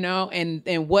shared,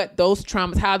 and what those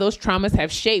traumas, how those traumas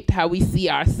have shaped how we see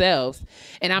ourselves.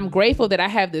 And I'm grateful that I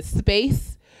have the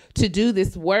space to do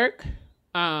this work,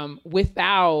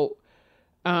 without,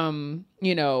 I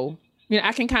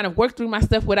can kind of work through my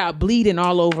stuff without bleeding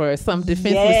all over some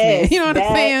defenselessness. You know what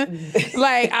I'm saying?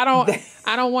 Like, I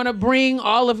don't want to bring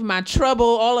all of my trouble,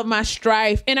 all of my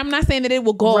strife. And I'm not saying that it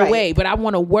will go away, but I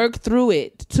want to work through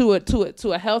it to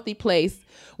a healthy place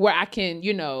where I can,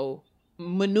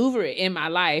 maneuver it in my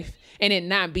life and it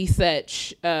not be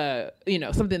such,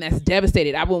 something that's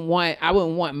devastated. I wouldn't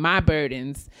want my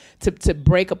burdens to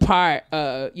break apart,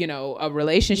 a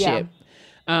relationship.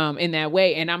 In that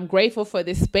way. And I'm grateful for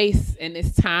this space and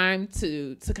this time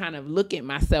to kind of look at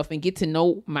myself and get to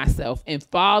know myself and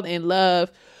fall in love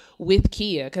with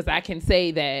Kia. Because I can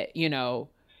say that,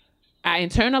 I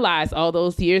internalized all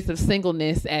those years of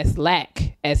singleness as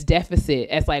lack, as deficit,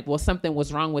 as like, well, something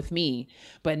was wrong with me.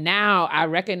 But now I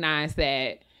recognize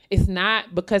that it's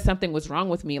not because something was wrong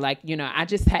with me. Like, I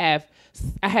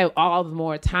have all the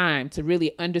more time to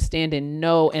really understand and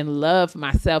know and love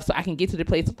myself, so I can get to the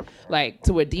place, like,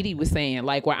 to what Didi was saying,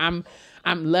 like, where I'm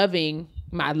loving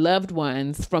my loved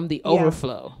ones from the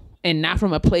overflow and not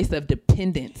from a place of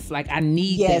dependence. Like, I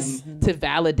need them to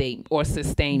validate or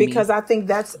sustain me. Because I think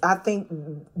that's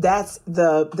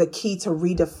the key to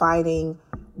redefining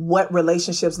what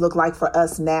relationships look like for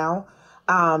us now.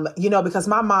 Because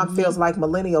my mom feels like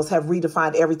millennials have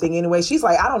redefined everything anyway. She's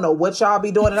like, I don't know what y'all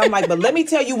be doing. And I'm like, but let me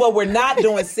tell you what we're not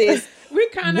doing, sis.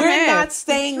 We're not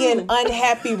staying in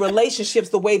unhappy relationships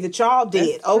the way that y'all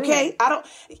did. Okay.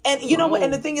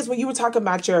 And the thing is, when you were talking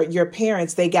about your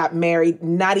parents, they got married,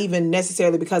 not even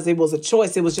necessarily because it was a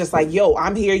choice. It was just like, yo,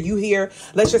 I'm here, you here.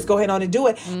 Let's just go ahead on and do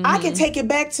it. I can take it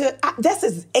back to,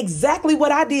 that's exactly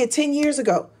what I did 10 years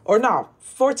ago. Or no,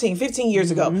 14, 15 years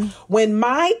ago. When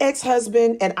my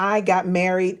ex-husband and I got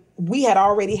married, we had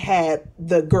already had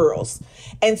the girls.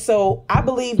 And so I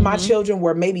believe my children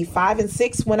were maybe 5 and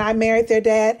 6 when I married their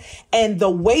dad. And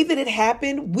the way that it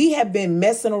happened, we have been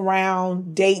messing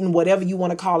around, dating, whatever you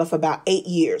want to call it, for about 8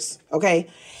 years. Okay.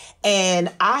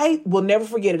 And I will never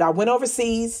forget it. I went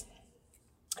overseas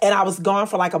and I was gone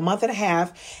for like a month and a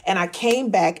half. And I came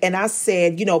back and I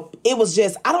said, it was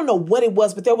just, I don't know what it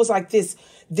was, but there was like this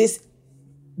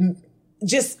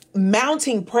just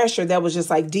mounting pressure that was just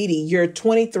like, Didi, you're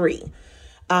 23.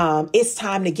 It's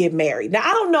time to get married. Now,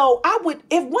 I don't know.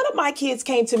 If one of my kids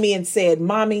came to me and said,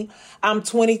 Mommy, I'm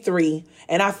 23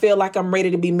 and I feel like I'm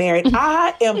ready to be married,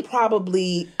 I'm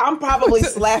probably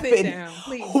slapping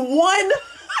one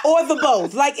or the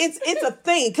both. Like, it's a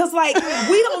thing. Cause like,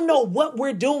 we don't know what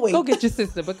we're doing. Go get your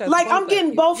sister, because like, I'm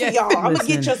getting both of y'all. I'm gonna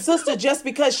get your sister just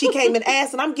because she came and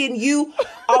asked, and I'm getting you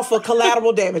off of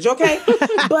collateral damage. Okay.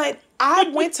 But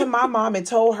I went to my mom and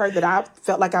told her that I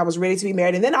felt like I was ready to be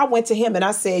married. And then I went to him and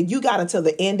I said, you got until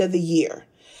the end of the year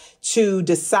to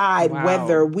decide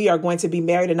whether we are going to be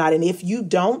married or not. And if you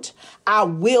don't, I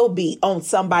will be on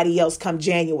somebody else come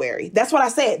January. That's what I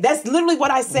said. That's literally what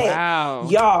I said.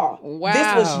 Y'all,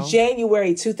 this was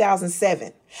January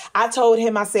 2007. I told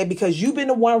him, I said, because you've been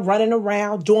the one running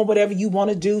around, doing whatever you want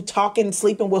to do, talking,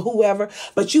 sleeping with whoever,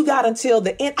 but you got until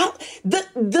the end.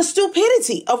 The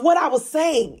stupidity of what I was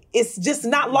saying is just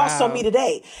not lost on me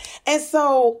today. And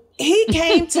so he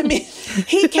came to me,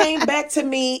 he came back to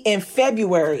me in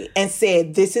February and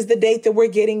said, this is the date that we're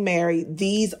getting married.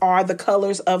 These are the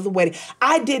colors of the wedding.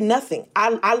 I did nothing.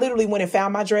 I literally went and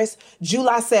found my dress.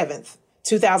 July 7th.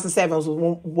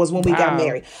 2007 was when we got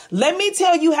married. Let me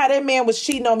tell you how that man was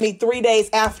cheating on me 3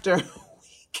 days after we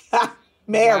got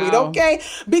married, okay?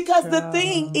 Because the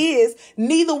thing is,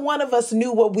 neither one of us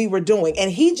knew what we were doing. And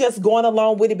he just going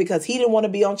along with it because he didn't want to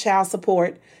be on child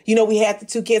support. You know, we had the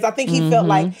 2 kids. I think he felt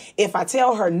like if I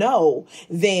tell her no,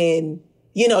 then,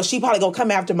 you know, she probably gonna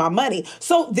come after my money.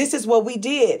 So this is what we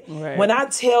did. Right. When I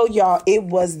tell y'all, it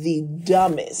was the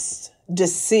dumbest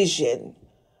decision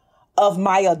of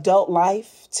my adult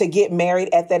life to get married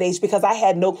at that age because I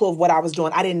had no clue of what I was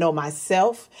doing. I didn't know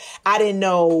myself. I didn't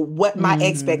know what my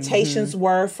expectations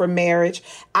were for marriage.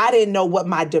 I didn't know what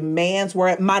my demands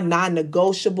were, my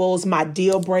non-negotiables, my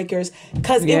deal breakers.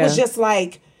 Because it was just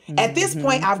like, at this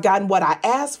point, I've gotten what I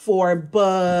asked for,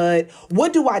 but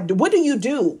what do I do? What do you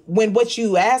do when what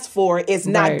you asked for is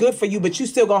not good for you, but you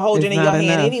still gonna hold it in your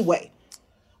hand anyway?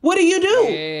 What do you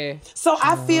do? Yeah. So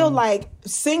I feel like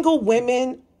single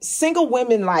women,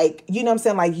 like, you know what I'm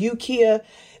saying? Like you, Kia,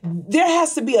 there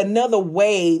has to be another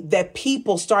way that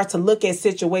people start to look at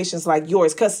situations like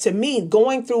yours. Because to me,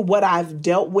 going through what I've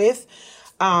dealt with,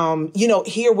 you know,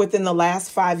 here within the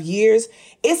last 5 years,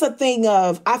 it's a thing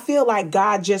of, I feel like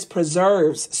God just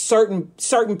preserves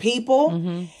certain people.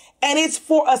 And it's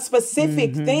for a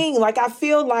specific thing. Like, I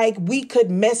feel like we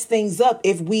could mess things up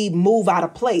if we move out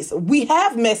of place. We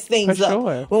have messed things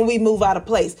up when we move out of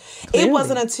place. Clearly. It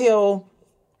wasn't until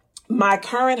my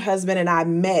current husband and I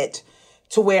met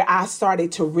to where I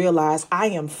started to realize I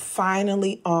am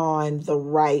finally on the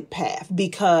right path.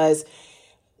 Because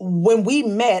when we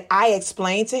met, I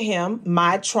explained to him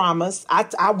my traumas.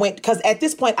 I went, because at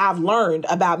this point I've learned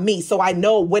about me. So I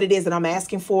know what it is that I'm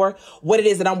asking for, what it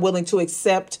is that I'm willing to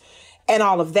accept, and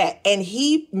all of that. And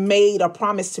he made a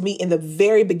promise to me in the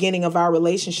very beginning of our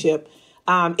relationship.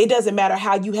 It doesn't matter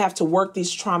how you have to work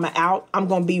this trauma out. I'm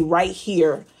going to be right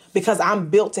here because I'm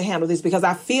built to handle this, because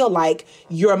I feel like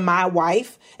you're my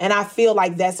wife and I feel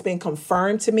like that's been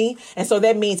confirmed to me. And so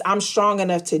that means I'm strong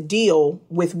enough to deal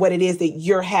with what it is that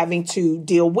you're having to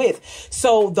deal with.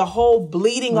 So the whole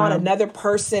bleeding on another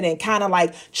person and kind of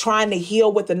like trying to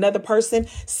heal with another person,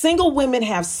 single women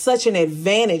have such an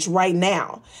advantage right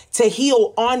now to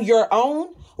heal on your own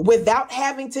without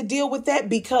having to deal with that,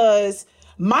 because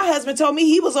my husband told me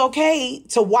he was okay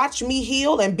to watch me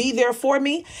heal and be there for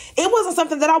me. It wasn't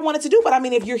something that I wanted to do, but I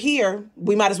mean, if you're here,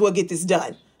 we might as well get this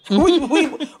done.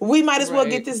 we might as well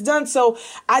get this done. So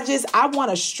I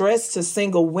want to stress to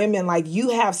single women, like,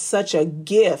 you have such a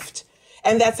gift,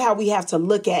 and that's how we have to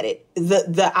look at it.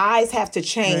 The eyes have to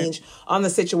change on the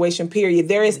situation, period.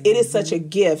 It is such a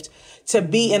gift to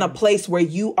be in a place where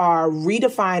you are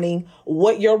redefining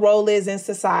what your role is in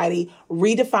society,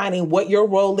 redefining what your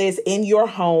role is in your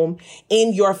home,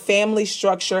 in your family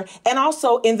structure, and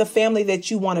also in the family that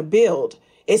you want to build.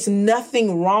 It's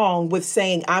nothing wrong with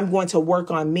saying, I'm going to work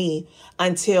on me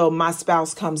until my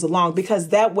spouse comes along, because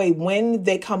that way, when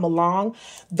they come along,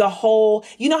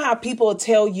 you know how people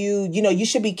tell you, you know, you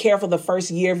should be careful the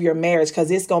first year of your marriage because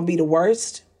it's going to be the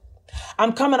worst.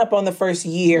 I'm coming up on the first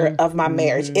year of my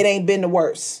marriage. It ain't been the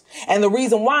worst. And the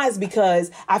reason why is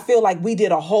because I feel like we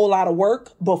did a whole lot of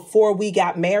work before we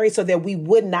got married so that we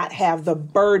would not have the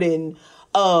burden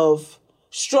of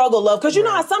struggle love. Because you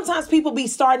know how sometimes people be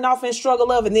starting off in struggle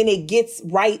love and then it gets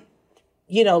right,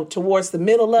 you know, towards the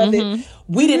middle of it.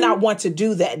 We did not want to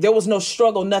do that. There was no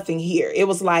struggle, nothing here. It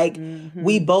was like,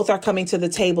 we both are coming to the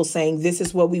table saying, this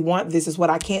is what we want. This is what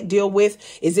I can't deal with.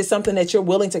 Is this something that you're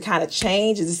willing to kind of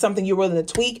change? Is this something you're willing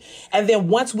to tweak? And then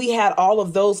once we had all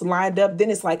of those lined up, then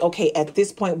it's like, okay, at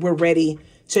this point, we're ready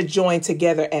to join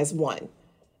together as one.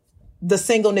 The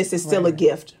singleness is still a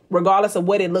gift, regardless of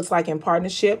what it looks like in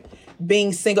partnership.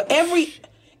 Being single,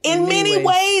 in many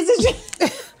ways, it's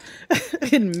just...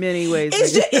 In many ways.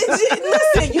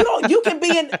 Listen, you can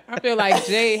be in. I feel like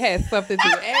Jay has something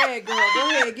to add, girl. Go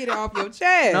ahead, get it off your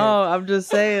chest. No, I'm just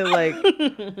saying, like,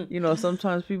 you know,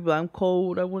 sometimes people, I'm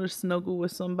cold, I want to snuggle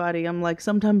with somebody. I'm like,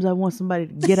 sometimes I want somebody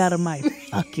to get out of my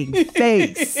fucking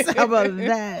face. How about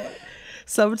that?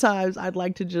 Sometimes I'd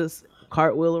like to just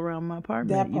cartwheel around my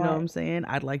apartment. You know what I'm saying?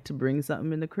 I'd like to bring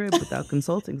something in the crib without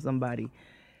consulting somebody.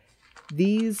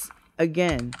 These,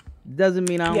 again, Doesn't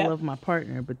mean I don't love my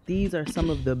partner, but these are some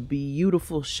of the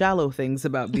beautiful, shallow things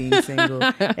about being single.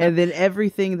 And then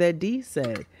everything that Dee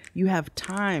said, you have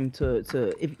time to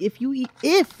if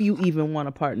you even want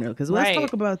a partner, because let's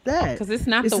talk about that. Because it's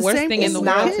not the worst thing in the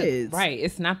world.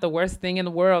 It's not the worst thing in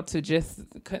the world to just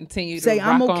continue to rock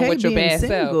I'm okay on with your bad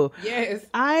single. Self. Yes,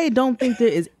 I don't think there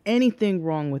is anything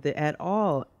wrong with it at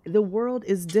all. The world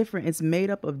is different. It's made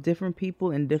up of different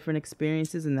people and different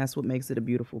experiences, and that's what makes it a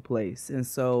beautiful place. And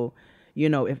so,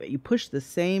 if you push the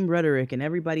same rhetoric and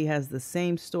everybody has the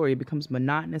same story, it becomes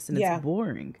monotonous and it's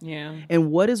boring. Yeah.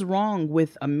 And what is wrong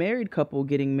with a married couple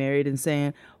getting married and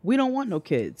saying, we don't want no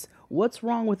kids? What's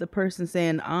wrong with a person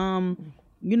saying, I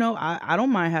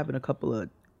don't mind having a couple of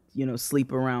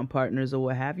sleep around partners or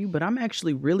what have you, but I'm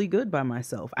actually really good by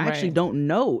myself. I actually don't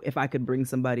know if I could bring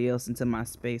somebody else into my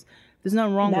space. There's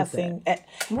nothing wrong with that.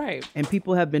 Right. And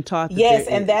people have been taught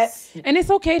that. And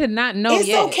it's okay to not know It's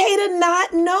okay to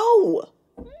not know.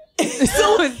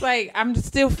 So it's like, I'm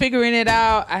still figuring it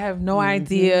out. I have no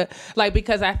idea. Like,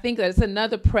 because I think that it's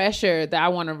another pressure that I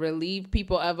want to relieve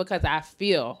people of, because I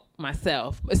feel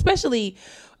myself, especially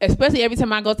every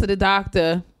time I go to the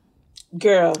doctor.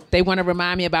 Girl, they want to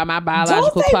remind me about my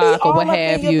biological clock or what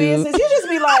have you. Business. You just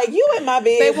be like, you in my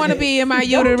business. They want to be in my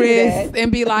uterus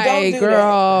and be like,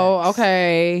 girl,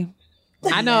 okay.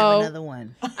 I know. Another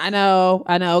one. I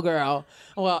know, girl.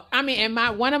 Well, I mean,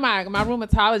 and one of my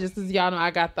rheumatologists, as y'all know,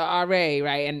 I got the RA,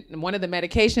 right? And one of the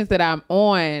medications that I'm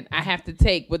on, I have to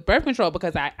take with birth control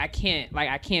because I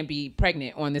can't be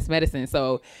pregnant on this medicine.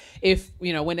 So if,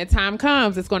 when the time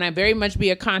comes, it's going to very much be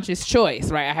a conscious choice,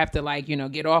 right? I have to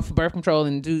get off birth control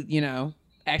and do,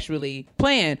 actually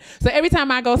plan. So every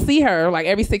time I go see her, like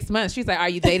every 6 months, she's like, are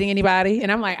you dating anybody?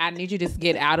 And I'm like, I need you to just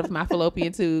get out of my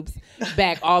fallopian tubes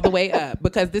back all the way up,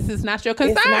 because this is not your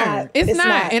concern. It's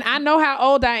not. And I know how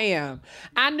old I am.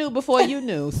 I knew before you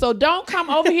knew. So don't come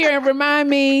over here and remind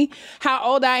me how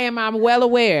old I am. I'm well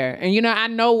aware. And I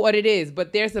know what it is,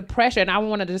 but there's a pressure, and I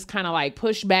want to just kind of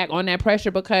push back on that pressure,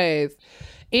 because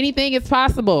anything is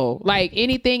possible.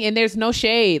 Anything, and there's no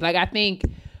shade. I think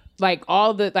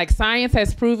science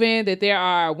has proven that there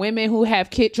are women who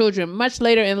have children much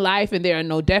later in life, and there are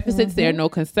no deficits, there are no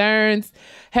concerns.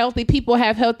 Healthy people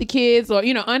have healthy kids, or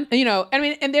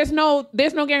and there's no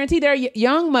guarantee. There are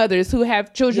young mothers who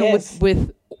have children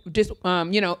with just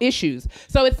issues.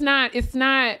 So it's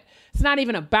not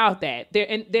even about that.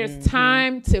 There's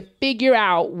time to figure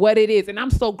out what it is. And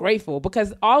I'm so grateful,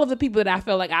 because all of the people that I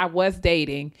felt like I was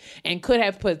dating and could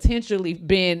have potentially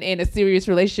been in a serious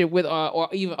relationship with, or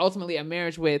even ultimately a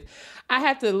marriage with, I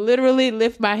had to literally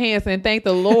lift my hands and thank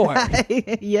the Lord.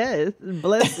 Yes,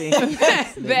 blessing.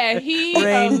 that he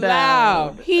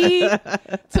allowed. He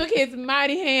took his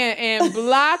mighty hand and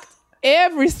blocked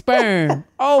every sperm.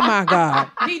 Oh my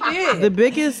God. He did. The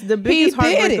biggest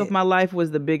heartbreak of my life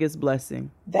was the biggest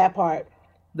blessing. That part.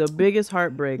 The biggest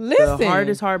heartbreak. Listen. The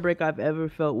hardest heartbreak I've ever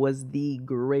felt was the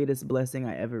greatest blessing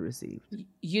I ever received.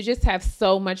 You just have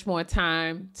so much more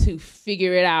time to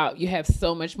figure it out. You have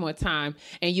so much more time,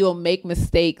 and you'll make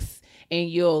mistakes and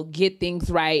you'll get things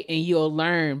right and you'll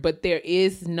learn. But there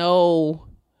is no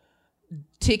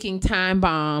ticking time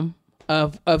bomb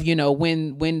of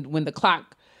when the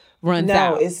clock runs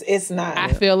out. No, it's not.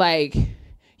 I feel like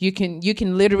you can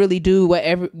literally do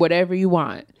whatever you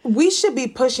want. We should be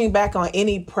pushing back on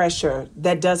any pressure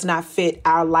that does not fit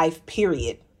our life,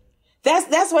 period.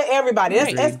 That's what everybody,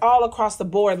 that's all across the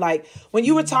board. Like when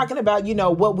you were talking about,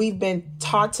 what we've been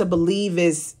taught to believe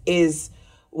is,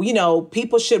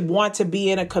 people should want to be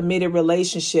in a committed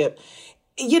relationship.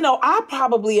 I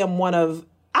probably am one of,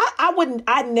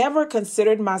 I never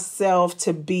considered myself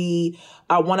to be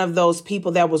one of those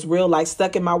people that was real,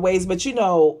 stuck in my ways. But,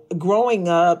 growing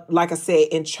up, like I said,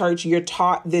 in church, you're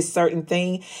taught this certain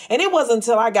thing. And it wasn't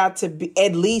until I got to be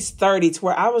at least 30 to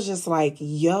where I was just like,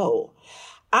 yo,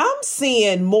 I'm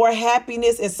seeing more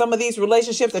happiness in some of these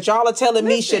relationships that y'all are telling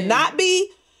me should not be.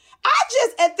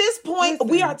 At this point,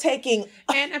 we are taking.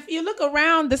 And if you look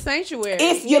around the sanctuary,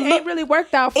 it ain't really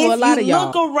worked out for a lot of y'all.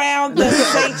 If you look around the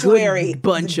sanctuary,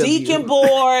 bunch the of deacon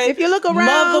board, if you look around,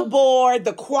 mother board,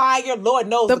 the choir, Lord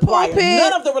knows the choir. Pulpit.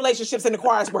 None of the relationships in the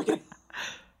choir is working.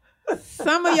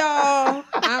 Some of y'all,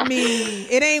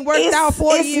 it ain't worked out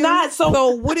for you. It's not. So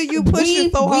what are you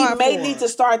pushing so hard for? We may need to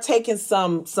start taking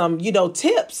some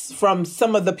tips from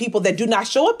some of the people that do not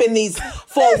show up in these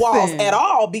four walls at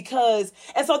all,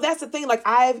 and so that's the thing.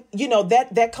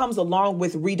 That comes along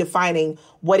with redefining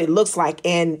what it looks like,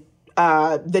 and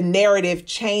the narrative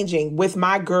changing with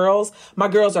my girls. My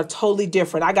girls are totally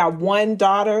different. I got one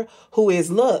daughter who is,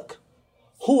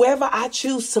 whoever I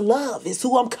choose to love is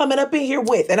who I'm coming up in here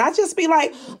with. And I just be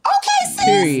like, okay, okay, sis.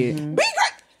 Period. Be great.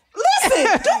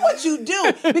 Listen, do what you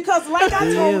do. Because like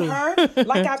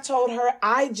I told her,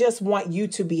 I just want you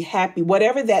to be happy.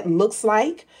 Whatever that looks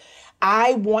like,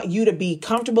 I want you to be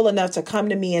comfortable enough to come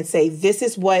to me and say, this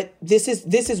is what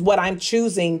I'm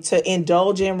choosing to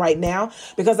indulge in right now.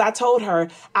 Because I told her,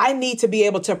 I need to be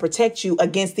able to protect you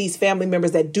against these family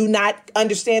members that do not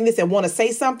understand this and want to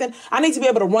say something. I need to be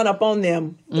able to run up on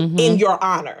them in your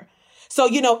honor. So,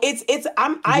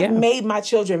 I've made my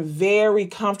children very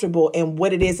comfortable in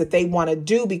what it is that they want to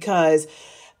do, because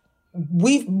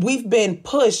we've been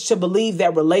pushed to believe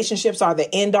that relationships are the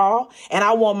end all. And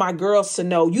I want my girls to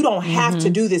know you don't have to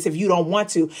do this if you don't want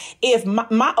to. If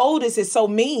my oldest is so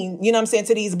mean, you know what I'm saying,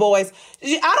 to these boys,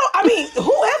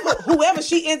 whoever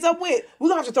she ends up with, we're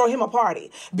going to have to throw him a party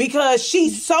because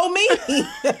she's so mean. He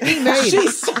made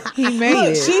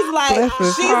it. She's like,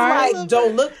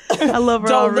 don't look. I love her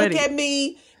don't already. Look at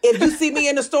me. If you see me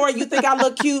in the store, you think I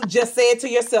look cute, just say it to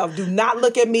yourself. Do not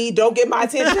look at me. Don't get my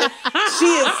attention. She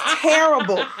is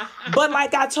terrible. But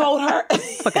like I told her.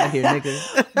 Fuck out here,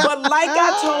 nigga. But like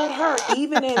I told her,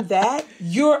 even in that,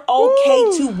 you're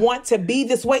okay to want to be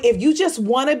this way. If you just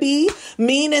want to be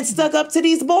mean and stuck up to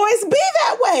these boys, be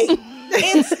that way.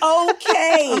 It's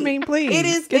okay. I mean, please.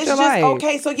 It's just life.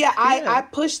 okay. So I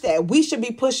push that. We should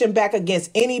be pushing back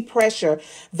against any pressure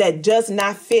that does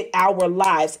not fit our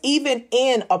lives, even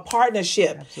in a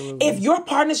partnership. Absolutely. If your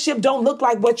partnership don't look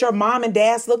like what your mom and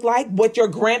dad's look like, what your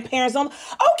grandparents don't,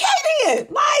 okay then.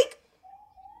 Like,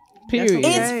 period.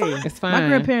 It's fine. My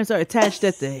grandparents are attached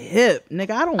at the hip.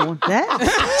 Nigga, I don't want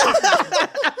that.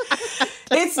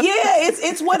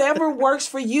 It's whatever works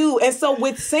for you. And so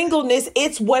with singleness,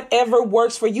 it's whatever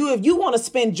works for you. If you want to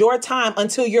spend your time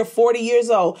until you're 40 years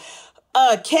old,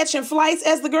 catching flights,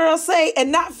 as the girls say,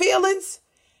 and not feelings,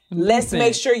 let's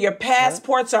make sure your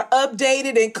passports are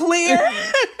updated and clear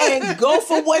and go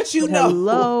for what you know.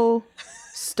 Hello.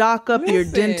 Stock up your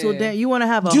dental dam. You want to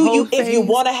have a whole if you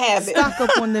want to have it. Stock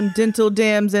up on them dental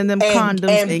dams and them condoms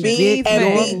and be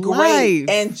great life.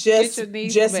 and just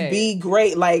be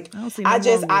great. Like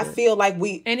I feel like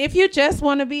and if you just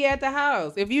want to be at the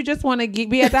house, if you just want to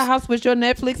be at the house with your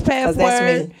Netflix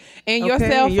password and your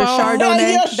cell phone, your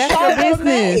Chardonnay, that's your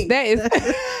business. That is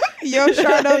your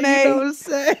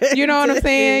Chardonnay. You know what I'm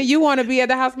saying? You want to be at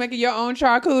the house making your own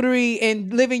charcuterie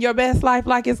and living your best life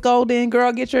like it's golden.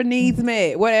 Girl, get your needs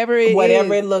met. Whatever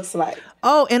it looks like.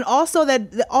 Oh, and also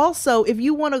if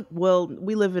you want to, well,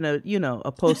 we live in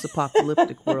a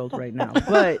post-apocalyptic world right now.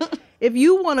 But if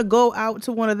you want to go out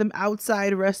to one of them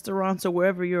outside restaurants or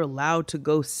wherever you're allowed to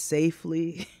go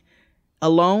safely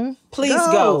alone, please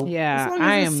go. Yeah, as long as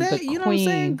I it's am safe, the you know queen.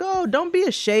 what I'm saying? Go. Don't be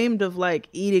ashamed of like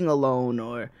eating alone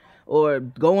or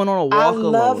going on a walk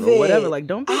alone or whatever. Like,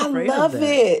 don't be afraid of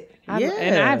that. I love it.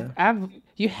 And I've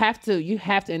you have to,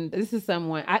 and this is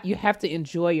you have to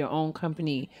enjoy your own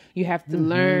company. You have to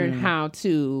learn how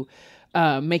to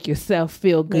make yourself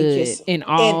feel good in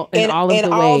all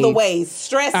the ways.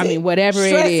 Stress it. I mean, whatever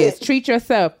it is, treat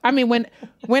yourself. I mean, when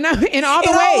I in all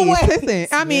the ways. Listen,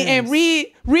 I mean, and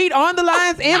read on the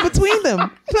lines and between them.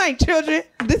 Like, children,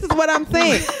 this is what I'm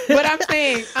saying. But I'm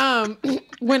saying,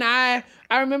 when I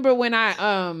remember when I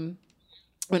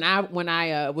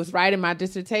was writing my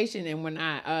dissertation and when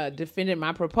I defended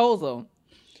my proposal,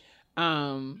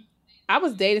 I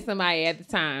was dating somebody at the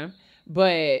time,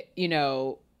 but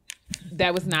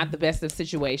that was not the best of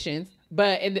situations.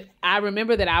 But I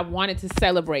remember that I wanted to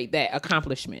celebrate that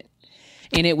accomplishment,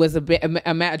 and it was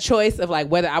a choice of like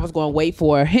whether I was going to wait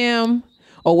for him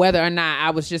or whether or not I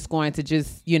was just going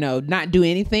to not do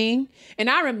anything. And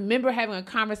I remember having a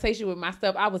conversation with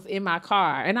myself. I was in my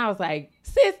car and I was like,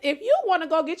 sis, if you want to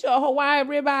go get you a Hawaiian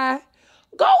ribeye,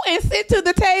 go and sit to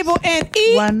the table and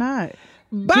eat. Why not?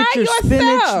 By get your yourself.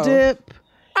 Spinach dip.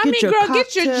 Get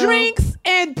your drinks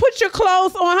and put your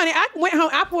clothes on, honey. I went home.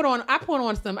 I put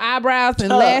on some eyebrows and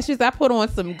lashes. I put on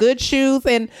some good shoes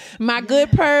and my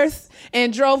good purse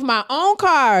and drove my own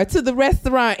car to the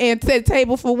restaurant and set a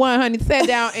table for one, honey. Sat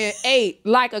down and ate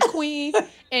like a queen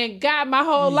and got my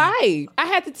whole life. I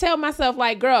had to tell myself,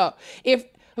 like, girl,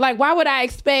 why would I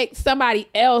expect somebody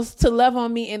else to love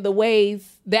on me in the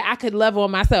ways that I could love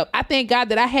on myself? I thank God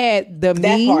that I had the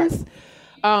means.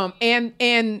 And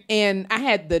I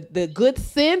had the good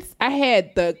sense. I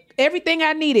had everything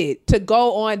I needed to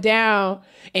go on down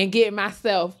and get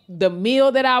myself the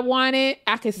meal that I wanted.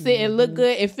 I could sit and look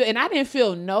good and I didn't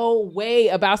feel no way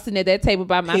about sitting at that table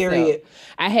by myself. Period.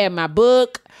 I had my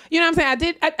book. You know what I'm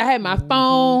saying? I had my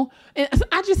phone. And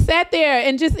I just sat there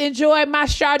and just enjoyed my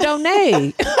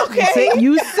Chardonnay. Okay.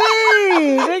 You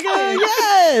sing, nigga.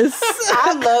 Yes.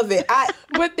 I love it.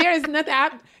 But there is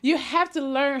nothing. You have to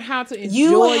learn how to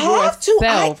enjoy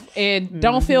yourself and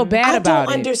don't feel bad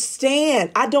about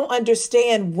it. I don't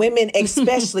understand women,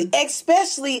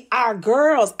 especially our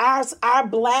girls, our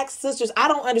black sisters. I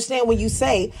don't understand when you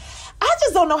say, I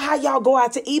just don't know how y'all go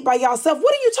out to eat by yourself.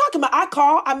 What are you talking about? I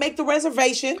call, I make the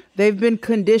reservation. They've been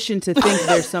conditioned to think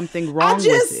there's something wrong with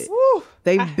it.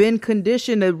 They've been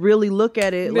conditioned to really look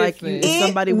at it like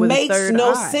somebody with a third eye. It makes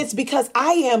no sense because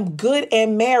I am good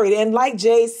and married. And like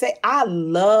Jay said,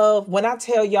 when I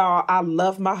tell y'all I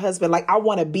love my husband, like I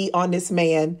want to be on this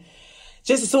man.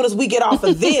 Just as soon as we get off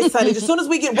of this, honey, as soon as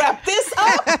we get wrap this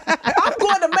up, I'm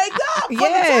going to make up for the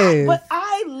time. But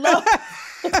I love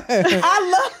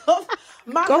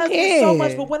my husband so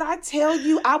much, but when I tell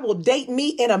you I will date me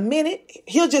in a minute,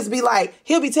 he'll be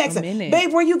texting,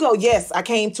 babe, where you go? Yes, I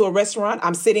came to a restaurant.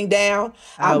 I'm sitting down.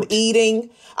 I'm eating.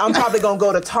 I'm probably going to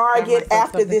go to Target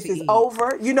after this is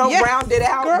over. Round it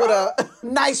out with a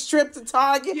nice trip to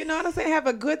Target. You know what I'm saying? Have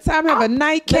a good time. Have a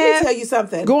nightcap. Let me tell you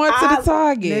something. Going to the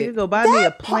Target. Nigga, go buy me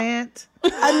a plant.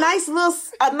 A nice little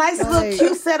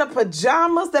cute set of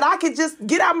pajamas that I could just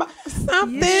get out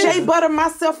shea butter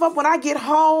myself up when I get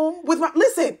home with my.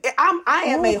 Listen, I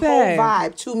am a whole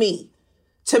vibe to me.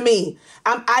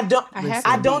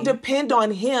 I don't depend on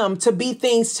him to be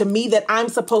things to me that I'm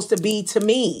supposed to be to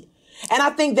me. And I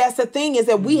think that's the thing is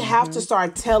that we have to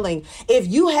start telling. If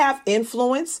you have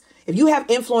influence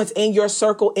in your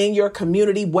circle, in your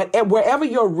community, wherever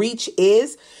your reach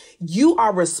is, you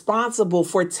are responsible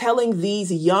for telling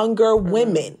these younger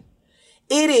women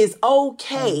it is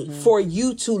okay for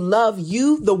you to love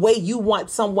you the way you want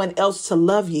someone else to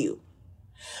love you.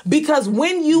 Because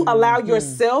when you allow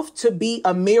yourself to be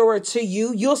a mirror to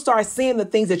you, you'll start seeing the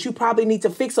things that you probably need to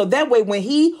fix. So that way, when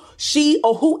he, she,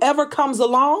 or whoever comes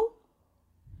along,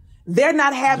 they're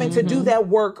not having to do that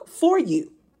work for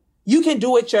you. You can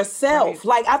do it yourself.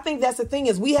 Right. Like, I think that's the thing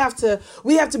is we have to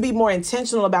be more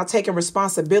intentional about taking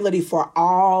responsibility for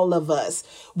all of us.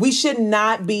 We should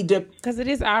not be because it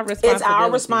is our responsibility. It's our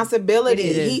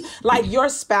responsibility. Your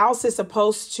spouse is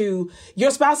supposed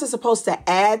to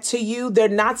add to you. They're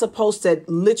not supposed to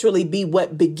literally be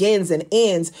what begins and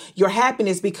ends your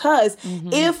happiness. Because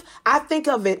if I think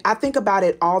about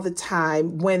it all the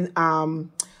time when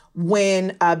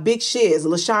Big Shiz,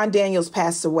 LaShawn Daniels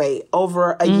passed away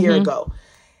over a year ago.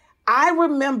 I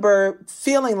remember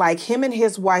feeling like him and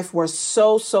his wife were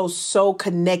so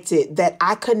connected that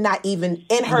I could not even,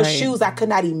 in her shoes, I could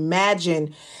not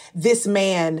imagine this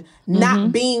man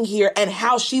not being here and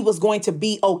how she was going to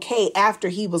be okay after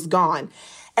he was gone.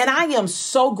 And I am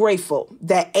so grateful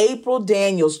that April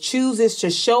Daniels chooses to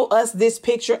show us this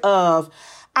picture of,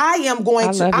 I'm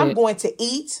going to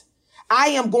eat.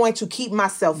 I am going to keep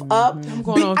myself up. I'm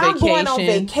going on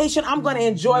vacation. I'm going to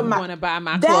enjoy I'm going to buy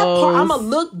my that clothes. Part. I'm going to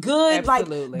look good.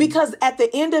 Absolutely. Because at the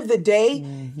end of the day,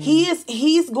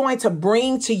 he's going to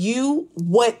bring to you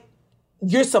what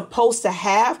you're supposed to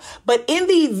have. But in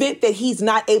the event that he's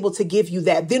not able to give you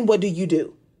that, then what do you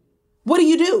do? What do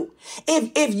you do?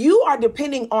 If you are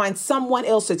depending on someone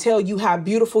else to tell you how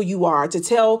beautiful you are, to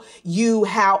tell you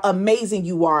how amazing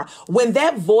you are, when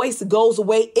that voice goes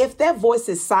away, if that voice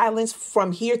is silenced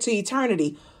from here to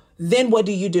eternity, then what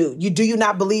do? Do you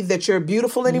not believe that you're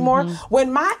beautiful anymore?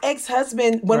 When my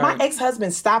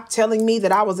ex-husband stopped telling me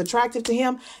that I was attractive to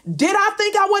him, did I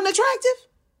think I wasn't attractive?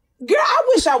 Girl, I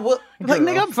wish I would. Like,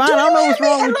 nigga, I'm fine. I don't know what's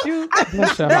wrong with you.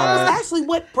 That was actually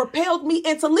what propelled me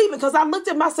into leaving, because I looked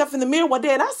at myself in the mirror one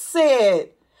day and I said,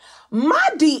 my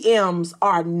DMs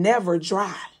are never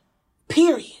dry.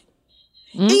 Period.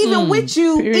 Even with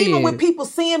you, even with people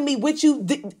seeing me with you,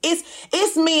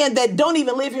 it's men that don't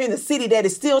even live here in the city that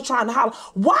is still trying to holler.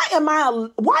 Why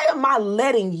am I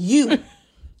letting you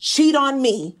cheat on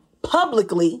me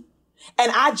publicly?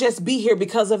 And I just be here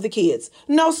because of the kids?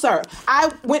 No, sir.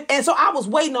 I was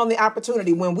waiting on the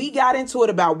opportunity when we got into it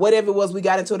about whatever it was we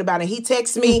got into it about. And he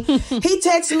texted me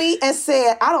and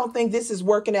said, I don't think this is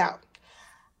working out.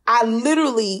 I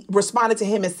literally responded to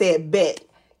him and said, bet.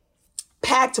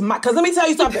 Packed my, because let me tell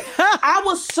you something. I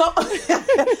was so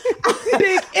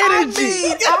big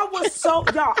energy. I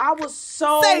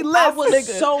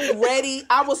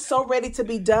was so ready to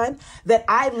be done that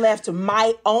I left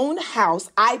my own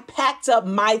house. I packed up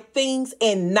my things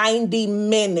in 90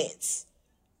 minutes.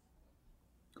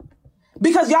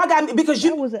 Because y'all got me, because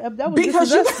you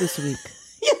this week.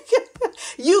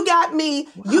 You got me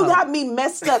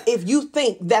messed up if you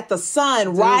think that the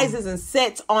sun rises and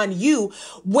sets on you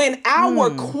when our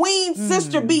queen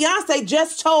sister Beyonce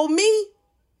just told me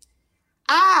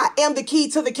I am the key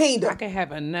to the kingdom. I can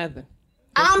have another.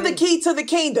 I'm the key to the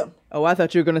kingdom. Oh, I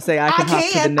thought you were going to say I can hop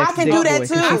to the next I can do that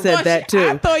too. She said that too.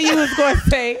 I thought you was going to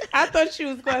say. I thought she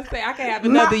was going to say I can have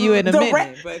another you in a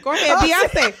minute. But go ahead,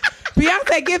 Beyonce.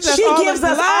 Beyonce gives us. She gives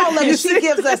us all of it. She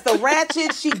gives us the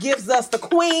ratchet. She gives us the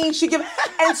queen.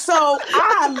 And so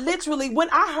I literally, when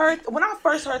I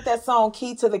first heard that song,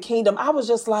 "Key to the Kingdom," I was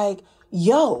just like,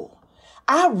 "Yo,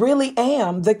 I really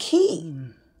am the key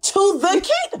to the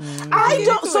kingdom." I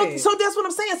don't. So that's what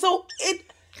I'm saying. So it.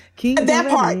 That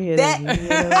part, that's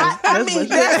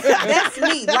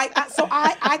me. Like,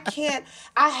 I can't.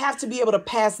 I have to be able to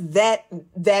pass that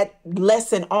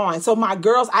lesson on. So my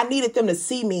girls, I needed them to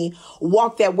see me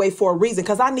walk that way for a reason,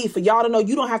 because I need for y'all to know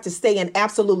you don't have to stay in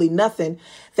absolutely nothing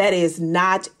that is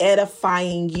not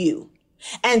edifying you.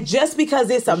 And just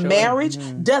because it's a marriage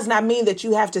does not mean that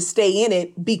you have to stay in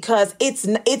it, because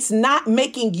it's not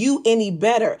making you any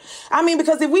better. I mean,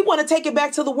 because if we want to take it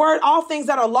back to the word, all things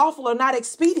that are lawful are not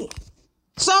expedient.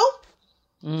 So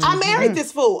I married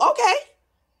this fool. Okay.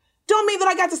 Don't mean that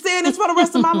I got to stay in this for the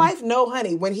rest of my life. No,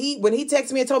 honey. When he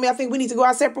texted me and told me I think we need to go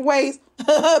our separate ways, bed,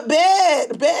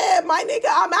 my nigga,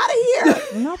 I'm out of here.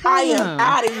 No problem. I am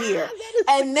out of here.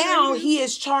 And now he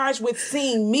is charged with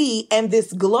seeing me and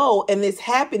this glow and this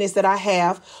happiness that I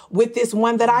have with this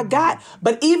one that I got.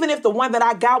 But even if the one that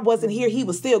I got wasn't here, he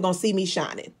was still going to see me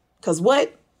shining. Because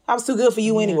what? I was too good for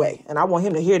you anyway. And I want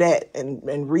him to hear that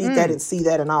and read that and see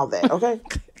that and all that. Okay?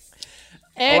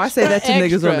 I say that to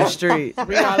niggas on the street.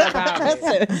 Read all about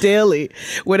it. Daily.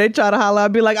 When they try to holler, I'll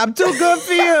be like, I'm too good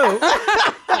for you.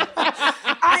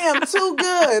 I am too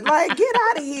good. Like, get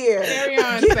out of here. Carry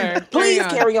on, sir. Please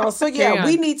carry on. So yeah,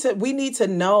 we need to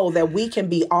know that we can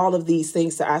be all of these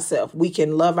things to ourselves. We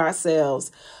can love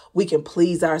ourselves. We can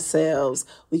please ourselves.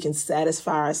 We can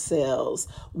satisfy ourselves.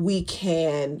 We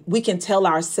can tell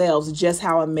ourselves just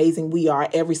how amazing we are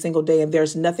every single day. And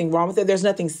there's nothing wrong with it. There's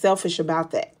nothing selfish about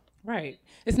that. Right.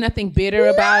 It's nothing bitter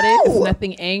about it. It's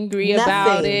nothing angry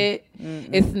about it.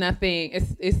 It's nothing.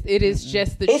 It is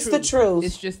just the truth. It's the truth.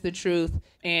 It's just the truth.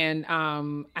 And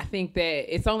I think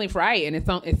that it's only right and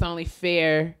it's only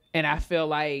fair. And I feel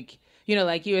like,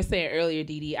 like you were saying earlier,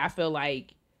 Dee, I feel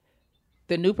like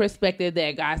the new perspective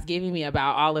that God's giving me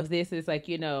about all of this is like,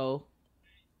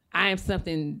 I am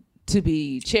something to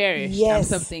be cherished. Yes.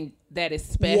 I'm something that is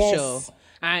special. Yes.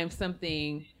 I am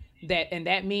something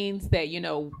that means that,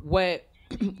 what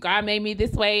God made me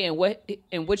this way, and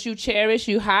what you cherish,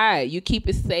 you hide, you keep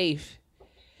it safe.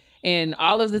 And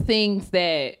all of the things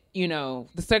that, the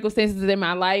circumstances in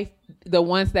my life, the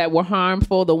ones that were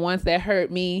harmful, the ones that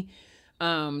hurt me,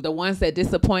 the ones that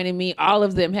disappointed me, all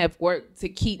of them have worked to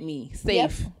keep me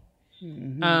safe.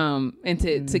 Yep. And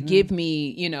to give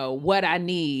me, what I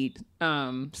need.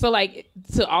 So like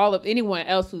to all of anyone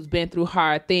else who's been through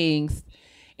hard things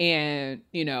and,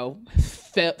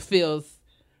 feels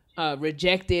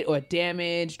rejected or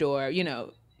damaged or,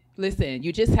 listen,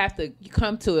 you just have to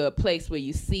come to a place where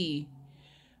you see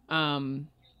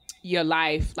your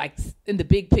life like in the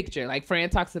big picture. Like Fran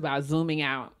talks about zooming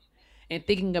out and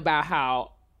thinking about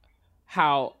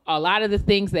how a lot of the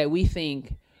things that we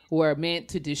think were meant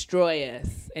to destroy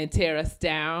us and tear us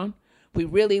down, we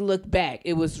really look back.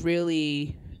 It was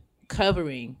really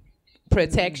covering,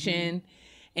 protection,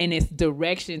 and its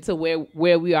direction to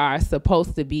where we are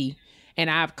supposed to be. And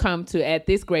I've come to, at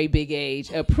this great big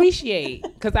age, appreciate,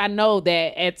 because I know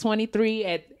that at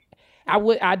 23,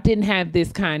 I didn't have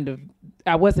this kind of,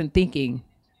 I wasn't thinking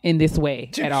in this way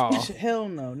at all. Hell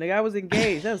no, nigga, I was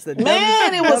engaged. That was the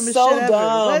man. It was so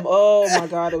dumb. Oh my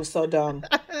God, it was so dumb.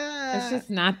 It's just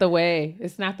not the way.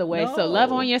 It's not the way. No. So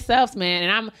love on yourselves,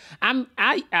 man. And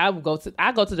I go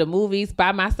to the movies,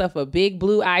 buy myself a big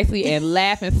blue icy, and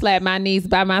laugh and slap my knees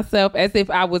by myself as if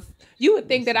I was. You would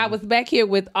think that I was back here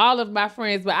with all of my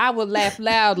friends, but I would laugh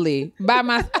loudly by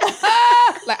myself.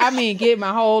 Get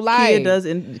my whole life. Kia does,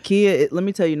 and Kia. Let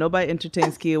me tell you, nobody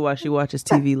entertains Kia while she watches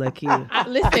TV like Kia.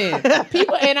 Listen,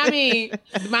 people, and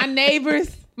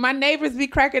my neighbors be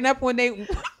cracking up when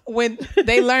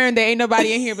they learn there ain't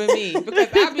nobody in here but me, because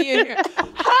I be in here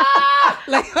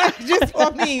like just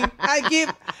for me.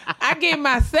 I get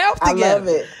myself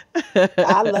together.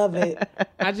 I love it.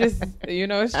 I just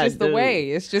it's just the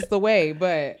way. It's just the way.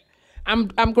 But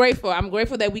I'm grateful. I'm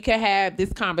grateful that we can have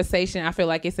this conversation. I feel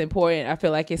like it's important. I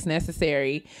feel like it's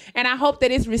necessary. And I hope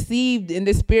that it's received in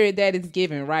the spirit that it's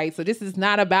given, right? So this is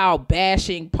not about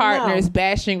bashing partners,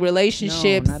 bashing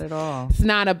relationships. No, not at all. It's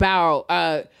not about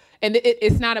and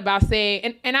it's not about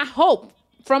saying and I hope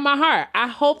from my heart, I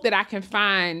hope that I can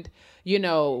find,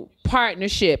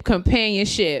 partnership,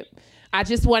 companionship. I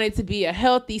just want it to be a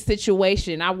healthy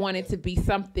situation. I want it to be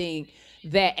something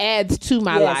that adds to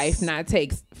my life, not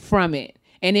takes from it.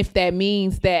 And if that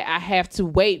means that I have to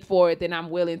wait for it, then I'm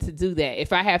willing to do that.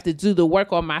 If I have to do the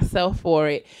work on myself for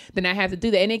it, then I have to do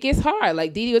that. And it gets hard.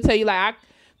 Like Dee Dee will tell you, like, I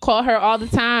call her all the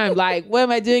time, like, what am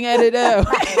I doing?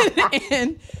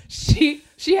 And she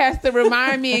has to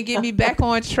remind me and get me back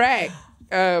on track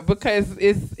because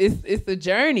it's a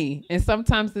journey. And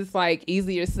sometimes it's like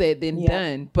easier said than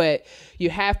done. But you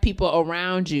have people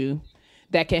around you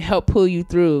that can help pull you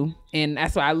through. And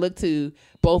that's why I look to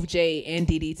both Jay and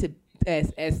Dee Dee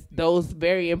as those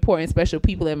very important, special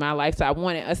people in my life. So I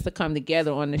wanted us to come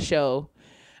together on the show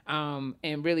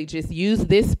and really just use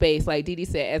this space, like Dee Dee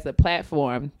said, as a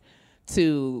platform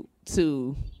to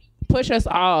push us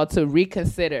all to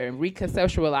reconsider,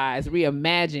 reconceptualize,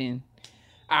 reimagine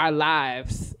our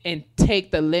lives and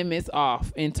take the limits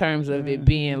off in terms of it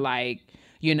being like,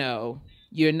 you know,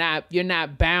 you're not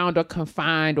bound or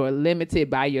confined or limited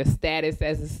by your status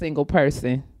as a single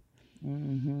person.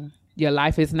 Mm-hmm. Your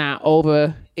life is not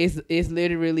over. It's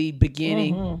literally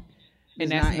beginning. Mm-hmm.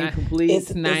 And that's not incomplete.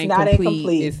 It's not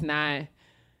incomplete. It's not.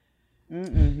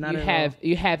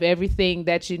 You have everything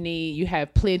that you need. You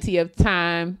have plenty of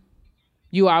time.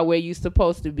 You are where you're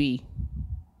supposed to be.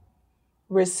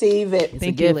 Receive it.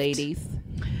 Thank you, ladies.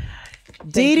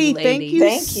 Dee Dee, thank you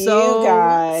guys.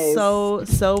 So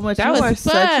much. That you was are fun.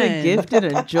 Such a gift and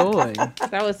a joy.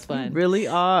 That was fun. You really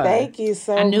are. Thank you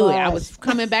so much. I knew it. I was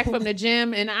coming back from the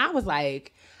gym and I was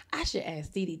like, I should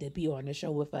ask Dee Dee to be on the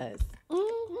show with us.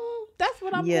 Mm-hmm. That's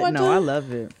what I'm going to do. I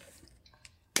love it.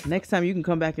 Next time you can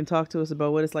come back and talk to us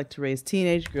about what it's like to raise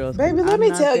teenage girls. Baby, let me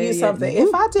tell you something.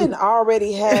 If I didn't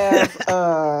already have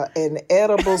an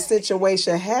edible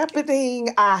situation happening,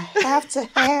 I have to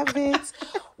have it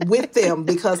with them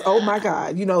because, oh my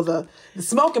God, you know, the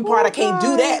smoking part, I can't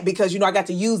do that because, you know, I got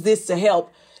to use this to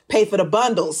help pay for the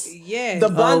bundles. Yeah. The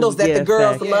bundles that the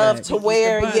girls love to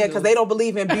wear. Yeah, because they don't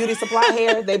believe in beauty supply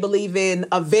hair. They believe in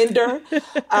a vendor.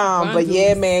 But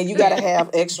yeah, man, you got to have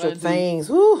extra things.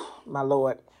 Whew, my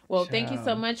Lord. Well, thank you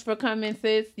so much for coming,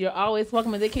 sis. You're always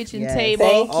welcome at the kitchen table.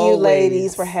 Thank you,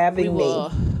 ladies, for having me.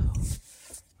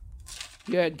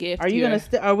 You're a gift. Are you gonna?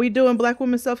 Are we doing Black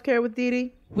Women Self Care with Dee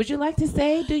Dee? Would you like to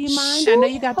say? Do you mind? Sure. I know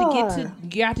you got to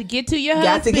get to your husband.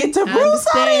 Got to get to Bruce,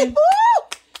 honey.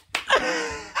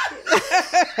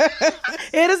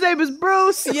 And his name is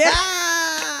Bruce. Yeah.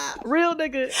 Real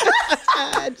nigga.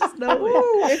 I just know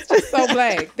it. It's just so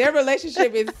black. Their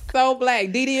relationship is so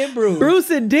black. Dee Dee and Bruce. Bruce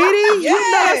and Dee Dee? You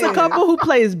know that's a couple who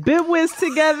plays Bidwiz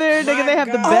together. Nigga, they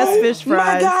have the best fish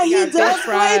fries. My God, he does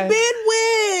play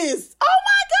Bidwiz. Oh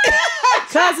my God.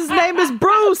 Cause his name is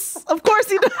Bruce. Of course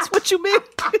he does. What you mean?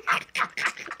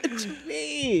 What you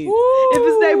mean? Ooh. If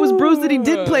his name was Bruce and he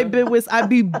did play Bidwiz, I'd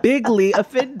be bigly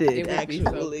offended,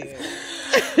 actually.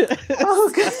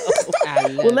 Oh, God.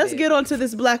 Well, let's get on to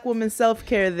this Black woman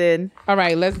self-care then. All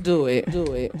right, let's do it.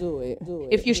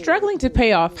 If you're struggling to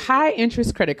pay off high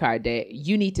interest credit card debt,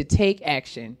 you need to take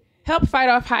action. Help fight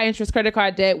off high interest credit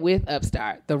card debt with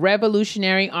Upstart, the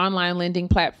revolutionary online lending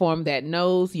platform that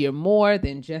knows you're more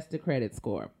than just a credit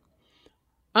score.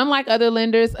 Unlike other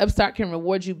lenders, Upstart can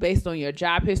reward you based on your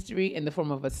job history in the form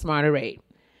of a smarter rate.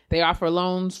 They offer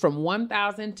loans from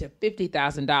 $1,000 to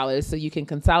 $50,000 so you can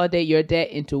consolidate your debt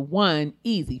into one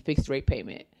easy fixed rate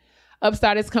payment.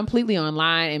 Upstart is completely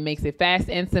online and makes it fast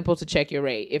and simple to check your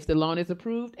rate. If the loan is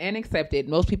approved and accepted,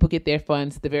 most people get their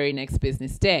funds the very next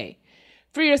business day.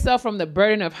 Free yourself from the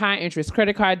burden of high interest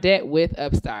credit card debt with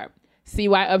Upstart. See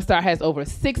why Upstart has over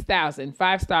 6,000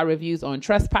 5-star reviews on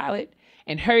Trustpilot,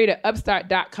 and hurry to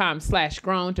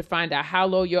upstart.com/grown to find out how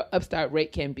low your Upstart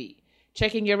rate can be.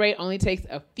 Checking your rate only takes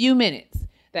a few minutes.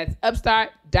 That's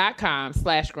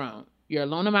upstart.com/grown. Your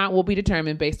loan amount will be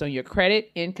determined based on your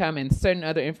credit, income, and certain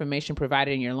other information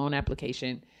provided in your loan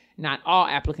application. Not all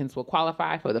applicants will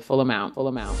qualify for the full amount.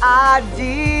 I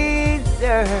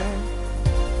deserve.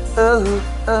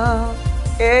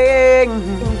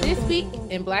 This week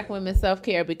in Black Women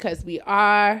Self-Care, because we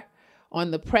are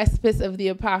on the precipice of the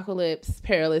apocalypse,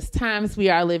 perilous times we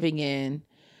are living in,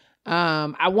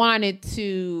 I wanted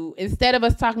to, instead of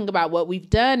us talking about what we've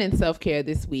done in self-care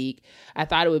this week, I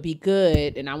thought it would be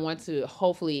good, and I want to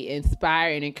hopefully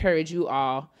inspire and encourage you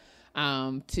all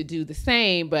to do the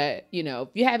same. But, you know, if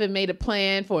you haven't made a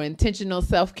plan for intentional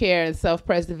self-care and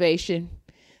self-preservation,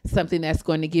 something that's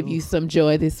going to give you some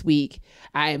joy this week,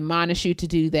 I admonish you to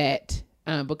do that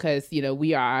because, you know,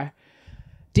 we are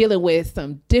dealing with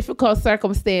some difficult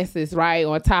circumstances, right?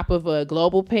 On top of a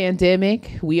global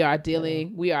pandemic, we are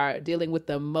dealing with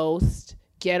the most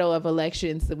ghetto of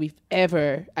elections that we've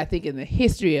ever, I think, in the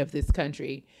history of this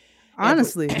country.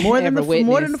 Honestly, more than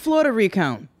the Florida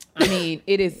recount. I mean,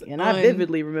 it is, and I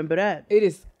vividly remember that. It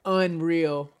is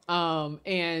unreal. And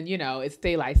it's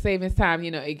daylight savings time.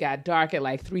 It got dark at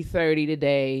like 3:30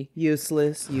 today.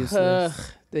 Useless.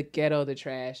 The ghetto, the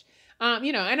trash.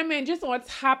 And I mean, just on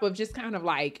top of just kind of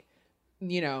like,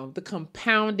 the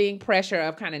compounding pressure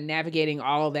of kind of navigating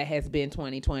all that has been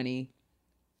 2020.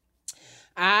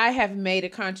 I have made a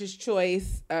conscious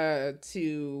choice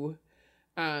to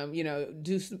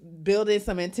build in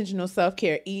some intentional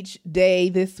self-care each day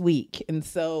this week. And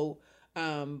so,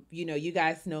 you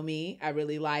guys know me. I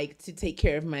really like to take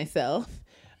care of myself.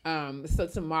 So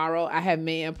tomorrow I have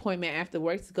made an appointment after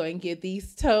work to go and get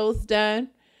these toes done.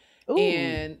 Ooh.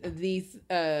 And these,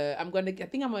 I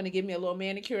think I'm going to give me a little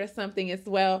manicure or something as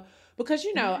well. Because,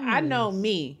 I know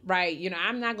me, right?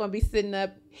 I'm not going to be sitting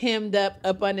up, hemmed up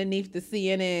underneath the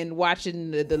CNN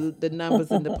watching the numbers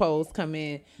and the polls come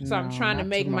in. So I'm trying to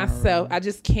make myself, I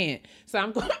just can't. So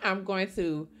I'm going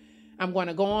to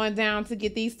go on down to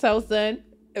get these toes done.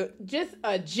 Just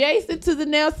adjacent to the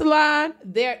nail salon,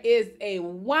 there is a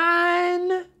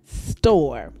wine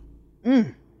store.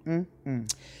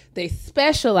 They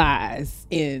specialize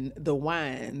in the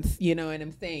wines, you know what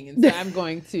I'm saying? And so I'm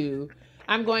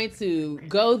going to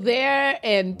go there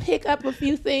and pick up a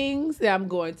few things. I'm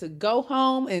going to go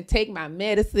home and take my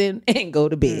medicine and go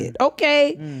to bed.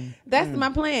 Okay? That's my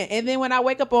plan. And then when I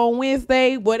wake up on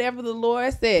Wednesday, whatever the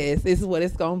Lord says is what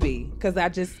it's going to be. Because I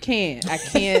just can't. I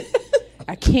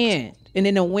can't. And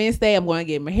then on Wednesday, I'm going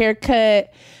to get my hair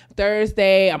cut.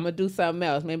 Thursday, I'm going to do something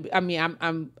else. Maybe,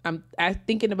 I'm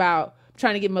thinking about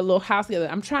trying to get my little house together.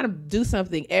 I'm trying to do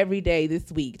something every day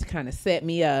this week to kind of set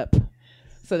me up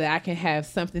so that I can have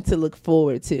something to look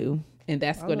forward to. And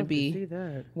that's going to be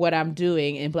what I'm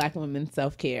doing in Black Women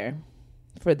Self-Care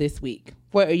for this week.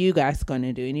 What are you guys going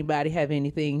to do? Anybody have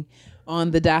anything on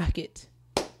the docket?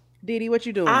 Didi, what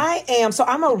you doing? I am. So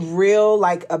I'm a real,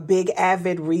 a big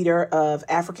avid reader of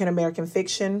African-American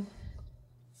fiction.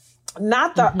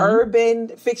 Not the urban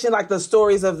fiction, like the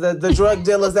stories of the drug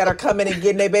dealers that are coming and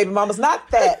getting their baby mamas. Not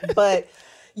that, but,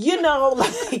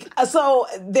 so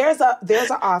there's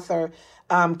an author,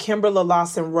 Kimberly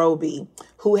Lawson Roby,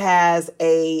 who has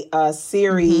a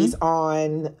series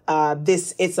on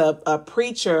this. It's a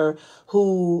preacher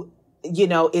who,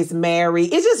 is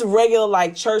married. It's just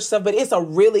regular church stuff, but it's a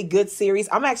really good series.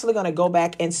 I'm actually going to go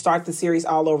back and start the series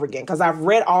all over again because I've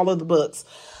read all of the books.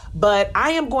 But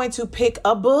I am going to pick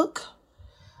a book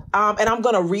and I'm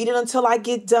going to read it until I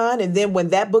get done. And then when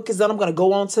that book is done, I'm going to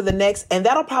go on to the next. And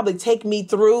that'll probably take me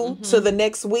through to the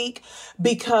next week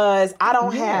because I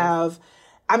don't have...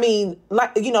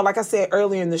 like I said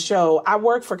earlier in the show, I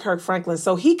work for Kirk Franklin.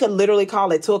 So he could literally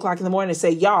call at 2:00 in the morning and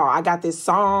say, y'all, I got this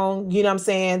song, you know what I'm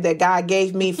saying, that God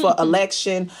gave me for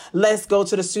election. Let's go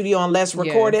to the studio and let's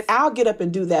record it. I'll get up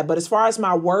and do that. But as far as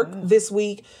my work this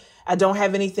week, I don't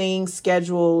have anything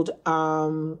scheduled.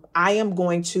 I am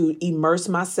going to immerse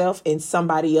myself in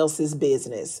somebody else's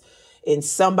business, in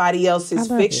somebody else's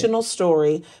fictional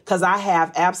story, because I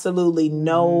have absolutely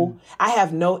I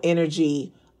have no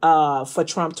energy for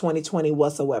Trump 2020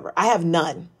 whatsoever. I have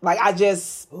none.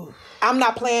 I'm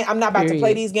not playing. I'm not about to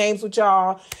play these games with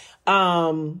y'all.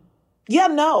 So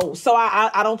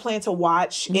I don't plan to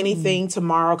watch anything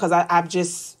tomorrow because I've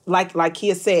just, like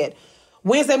Kia said,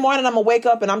 Wednesday morning I'm gonna wake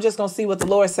up and I'm just gonna see what the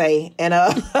Lord say. And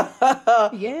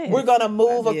we're gonna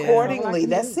move accordingly.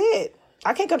 That's it.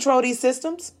 I can't control these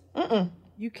systems.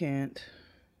 You can't.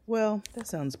 Well, that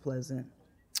sounds pleasant.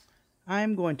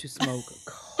 I'm going to smoke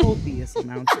copious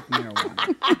amounts of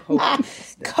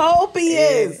marijuana.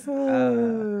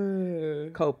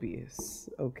 Copious.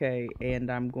 Okay. And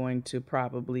I'm going to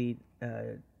probably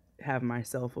have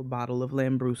myself a bottle of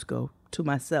Lambrusco to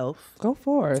myself. Go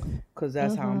forth. Because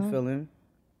that's how I'm feeling.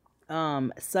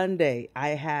 Sunday, I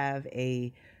have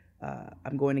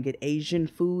I'm going to get Asian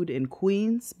food in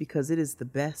Queens because it is the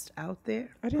best out there.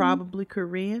 Probably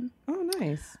Korean. Oh,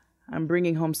 nice. I'm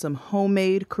bringing home some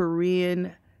homemade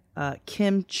Korean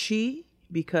kimchi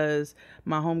because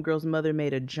my homegirl's mother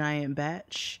made a giant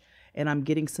batch, and I'm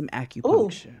getting some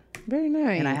acupuncture. Ooh, very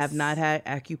nice. And I have not had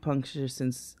acupuncture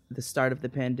since the start of the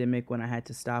pandemic when I had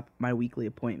to stop my weekly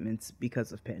appointments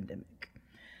because of pandemic.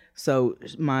 So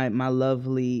my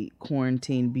lovely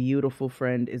quarantine beautiful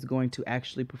friend is going to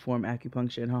actually perform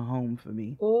acupuncture in her home for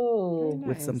me. Oh,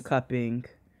 with some cupping.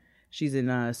 She's in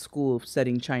a school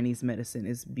studying Chinese medicine.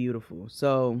 It's beautiful.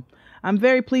 So I'm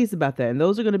very pleased about that. And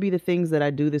those are going to be the things that I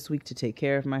do this week to take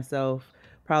care of myself.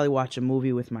 Probably watch a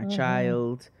movie with my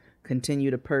child. Continue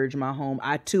to purge my home.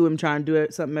 I, too, am trying to do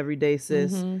something every day,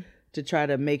 sis, to try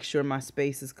to make sure my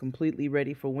space is completely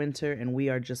ready for winter and we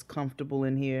are just comfortable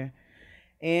in here.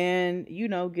 And,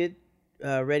 get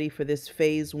ready for this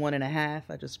phase 1.5.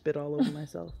 I just spit all over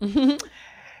myself.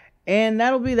 And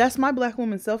that's my Black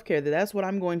woman self-care. That's what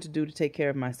I'm going to do to take care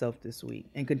of myself this week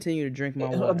and continue to drink my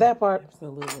water. That part.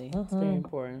 Absolutely. It's very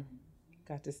important.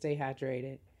 Got to stay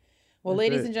hydrated. Well,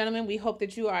 ladies and gentlemen, we hope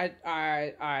that you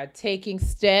are taking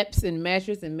steps and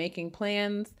measures and making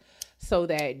plans so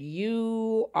that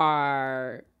you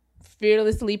are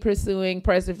fearlessly pursuing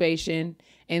preservation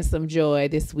and some joy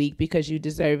this week, because you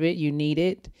deserve it. You need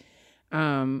it.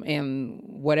 And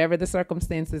whatever the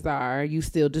circumstances are, you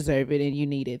still deserve it and you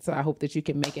need it. So I hope that you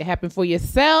can make it happen for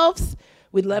yourselves.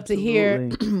 We'd love to hear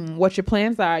what your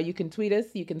plans are. You can tweet us.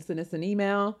 You can send us an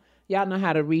email. Y'all know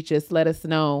how to reach us. Let us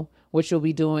know what you'll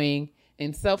be doing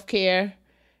in self-care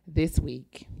this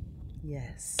week.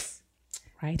 Yes.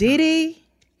 Right. Didi,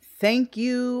 thank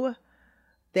you.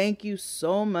 Thank you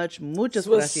so much. Muchas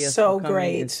gracias so for coming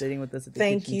great. and sitting with us at the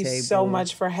Thank kitchen you table. so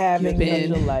much for having You've me.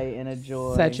 been such a light and a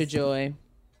joy. Such a joy.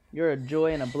 You're a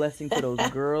joy and a blessing to those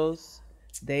girls.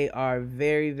 They are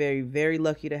very, very, very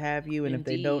lucky to have you. And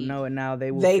Indeed. if they don't know it now,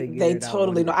 they will figure They it out.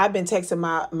 totally know. I've been texting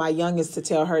my youngest to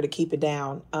tell her to keep it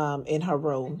down in her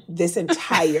room this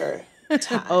entire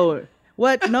time. Oh,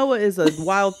 what? Noah is a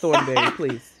wild thornberry,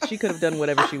 please. She could have done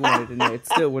whatever she wanted in there. It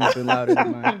still wouldn't have been louder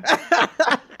than mine.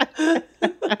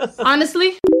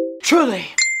 Honestly? Truly.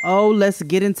 Oh, let's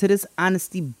get into this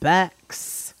honesty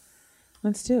backs.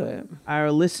 Let's do it.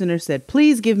 Our listener said,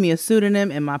 please give me a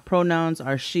pseudonym and my pronouns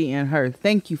are she and her.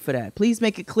 Thank you for that. Please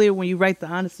make it clear when you write the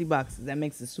honesty boxes. That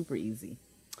makes it super easy.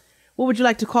 What would you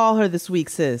like to call her this week,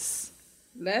 sis?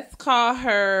 Let's call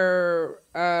her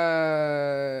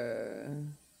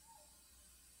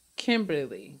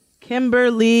Kimberly.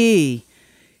 Kimberly.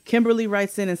 Kimberly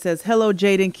writes in and says, hello,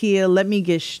 Jade and Kia. Let me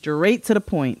get straight to the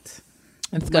point.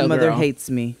 Let's go, My mother girl. hates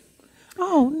me.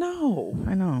 Oh, no.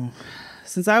 I know.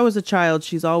 Since I was a child,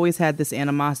 she's always had this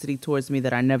animosity towards me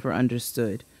that I never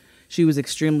understood. She was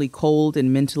extremely cold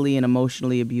and mentally and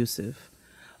emotionally abusive.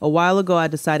 A while ago, I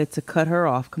decided to cut her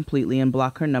off completely and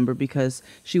block her number because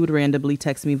she would randomly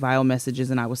text me vile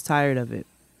messages and I was tired of it.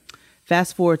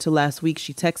 Fast forward to last week,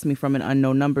 she texted me from an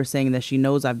unknown number saying that she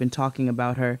knows I've been talking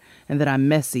about her and that I'm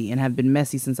messy and have been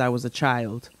messy since I was a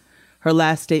child. Her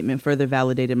last statement further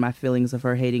validated my feelings of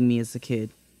her hating me as a kid.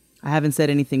 I haven't said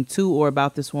anything to or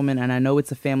about this woman, and I know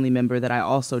it's a family member that I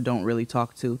also don't really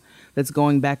talk to that's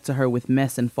going back to her with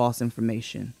mess and false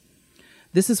information.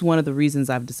 This is one of the reasons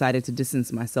I've decided to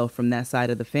distance myself from that side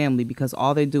of the family, because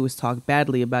all they do is talk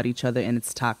badly about each other and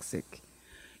it's toxic.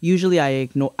 Usually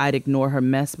I'd ignore her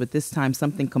mess, but this time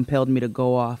something compelled me to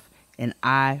go off, and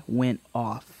I went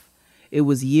off. It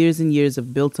was years and years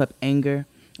of built-up anger.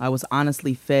 I was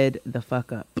honestly fed the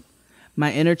fuck up.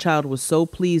 My inner child was so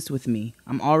pleased with me.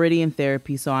 I'm already in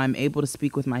therapy, so I'm able to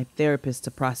speak with my therapist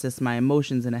to process my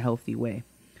emotions in a healthy way.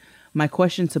 My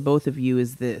question to both of you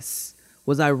is this.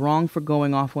 Was I wrong for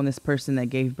going off on this person that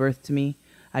gave birth to me?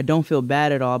 I don't feel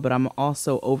bad at all, but I'm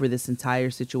also over this entire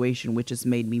situation, which has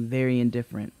made me very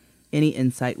indifferent. Any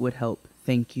insight would help.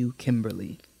 Thank you,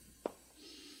 Kimberly.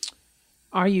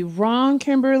 Are you wrong,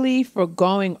 Kimberly, for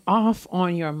going off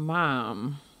on your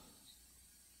mom?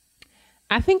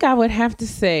 I think I would have to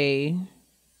say,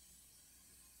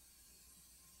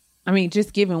 I mean,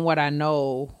 just given what I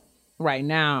know right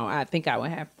now, I think I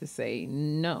would have to say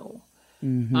no.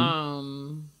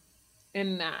 Mm-hmm.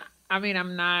 And I mean,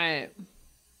 I'm not,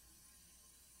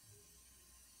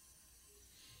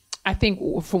 I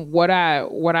think from what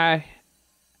I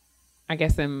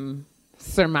guess I'm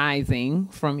surmising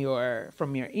from your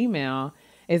email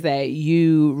is that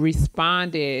you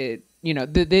responded, you know,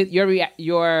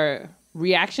 your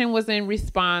reaction was in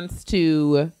response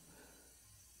to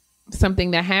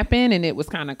something that happened, and it was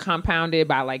kind of compounded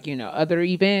by, like, you know, other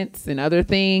events and other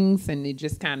things, and it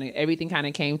just kind of, everything kind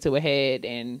of came to a head,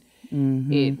 and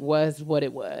it was what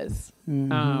it was.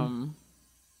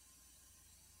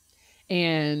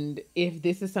 And if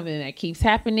this is something that keeps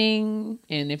happening,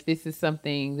 and if this is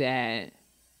something that,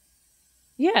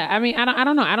 yeah, I mean, I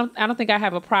don't know. I don't think I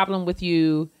have a problem with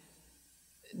you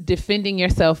defending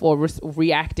yourself or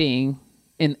reacting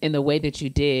in the way that you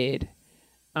did.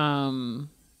 So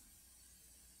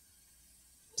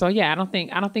yeah, I don't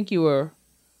think you were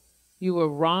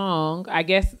wrong. I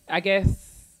guess,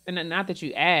 and not that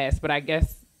you asked, but I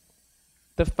guess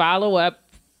the follow-up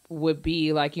would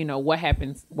be like, you know, what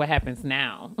happens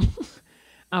now?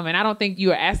 And I don't think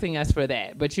you are asking us for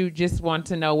that, but you just want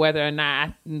to know whether or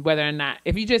not,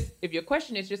 if your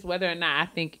question is just whether or not I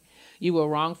think you were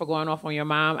wrong for going off on your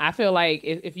mom. I feel like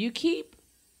if you keep,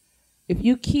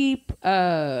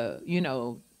 you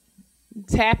know,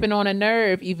 tapping on a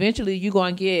nerve, eventually you're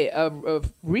going to get a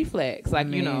reflex. Like,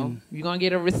 you know, you're going to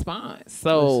get a response.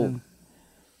 So,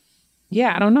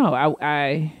 yeah, I don't know.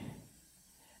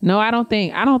 No, I don't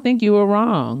think you were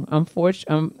wrong.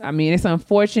 I mean, it's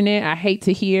unfortunate. I hate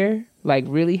to hear, like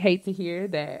really hate to hear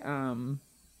that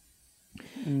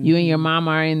you and your mom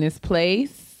are in this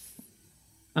place.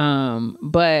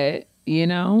 But you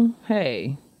know,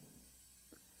 hey.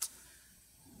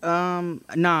 No,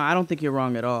 I don't think you're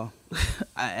wrong at all.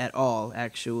 At all,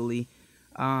 actually.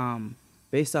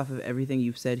 Based off of everything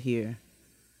you've said here,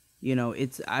 you know,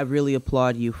 I really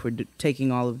applaud you for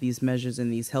taking all of these measures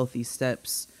and these healthy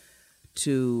steps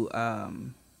to,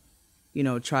 you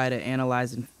know, try to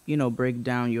analyze and, you know, break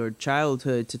down your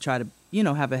childhood to try to, you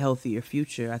know, have a healthier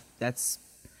future. That's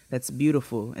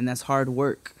beautiful, and that's hard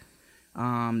work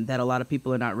that a lot of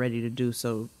people are not ready to do.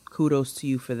 So kudos to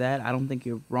you for that. I don't think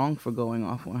you're wrong for going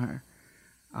off on her.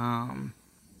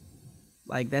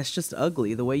 Like, that's just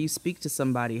ugly. The way you speak to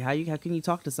somebody, how can you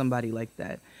talk to somebody like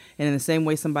that? And in the same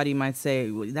way, somebody might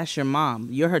say, well, that's your mom.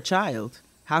 You're her child.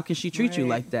 How can she treat you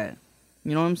like that?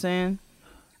 You know what I'm saying?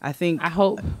 I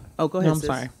hope. Oh, go ahead. No, I'm sis.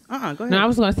 sorry. Go ahead. No, I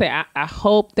was going to say, I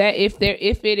hope that if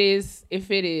it is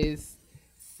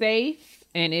safe,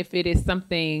 and if it is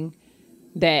something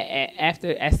that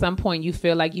at some point you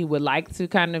feel like you would like to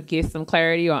kind of get some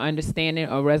clarity or understanding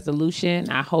or resolution,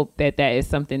 I hope that is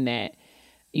something that,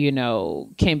 you know,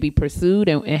 can be pursued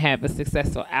and have a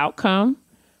successful outcome.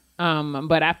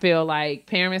 But I feel like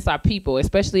parents are people,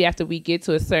 especially after we get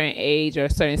to a certain age or a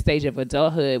certain stage of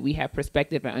adulthood. We have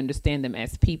perspective and understand them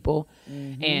as people.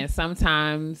 Mm-hmm. And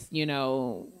sometimes, you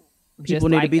know, people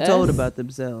need to be told about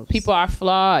themselves. People are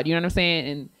flawed. You know what I'm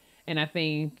saying? And I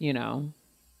think, you know,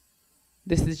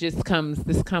 this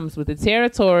comes with the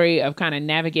territory of kind of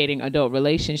navigating adult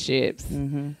relationships.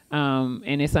 Mm-hmm.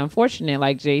 And it's unfortunate,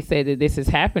 like Jay said, that this is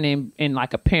happening in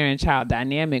like a parent-child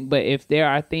dynamic. But if there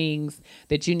are things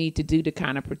that you need to do to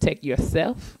kind of protect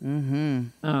yourself,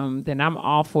 then I'm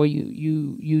all for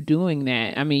you doing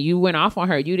that. I mean, you went off on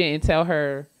her. You didn't tell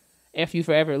her, F you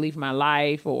forever, leave my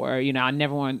life, or, you know, I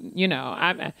never want, you know,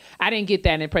 I didn't get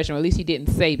that impression, or at least he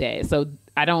didn't say that. So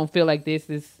I don't feel like this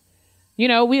is, you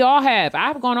know, we all have.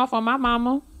 I've gone off on my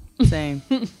mama. Same.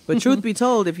 But truth be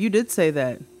told, if you did say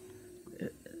that,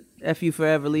 F you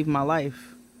forever, leave my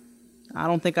life, I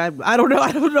don't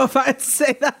know if I'd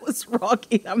say that was wrong.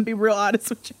 I'm gonna be real honest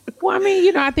with you. Well, I mean,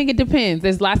 you know, I think it depends.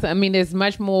 There's there's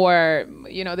much more,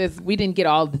 you know, we didn't get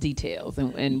all the details.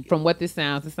 And from what this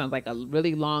sounds, it sounds like a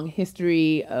really long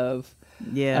history of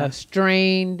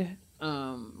strained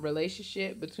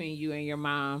relationship between you and your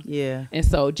mom. Yeah. And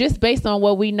so just based on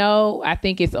what we know, I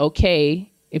think it's okay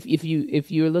if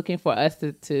you're looking for us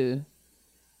to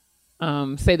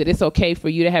say that it's okay for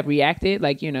you to have reacted,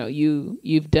 like, you know,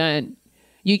 you've done,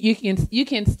 you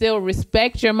can still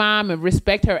respect your mom and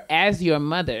respect her as your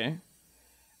mother,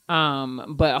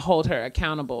 but hold her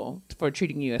accountable for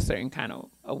treating you a certain kind of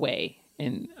a way.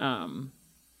 And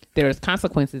there's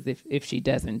consequences if she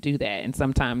doesn't do that. And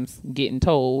sometimes getting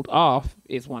told off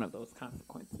is one of those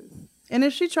consequences. And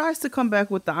if she tries to come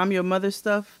back with the I'm your mother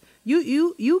stuff,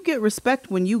 you get respect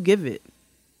when you give it.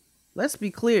 Let's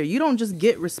be clear. You don't just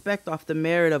get respect off the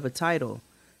merit of a title.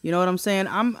 You know what I'm saying?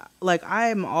 I'm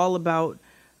all about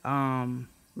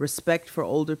respect for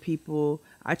older people.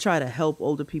 I try to help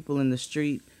older people in the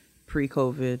street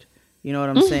pre-COVID. You know what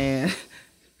I'm saying?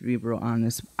 To be real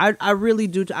honest, I really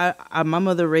do. My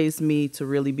mother raised me to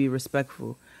really be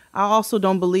respectful. I also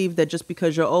don't believe that just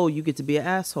because you're old, you get to be an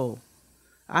asshole.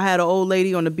 I had an old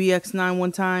lady on the BX9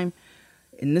 one time,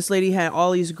 and this lady had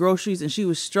all these groceries, and she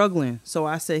was struggling. So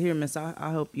I said, here, miss,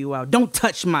 I'll help you out. Don't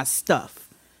touch my stuff.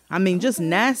 I mean, just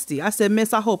nasty. I said,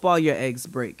 miss, I hope all your eggs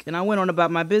break. And I went on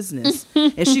about my business.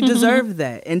 And she deserved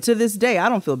that. And to this day, I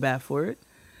don't feel bad for it.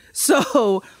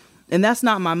 So... And that's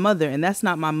not my mother. And that's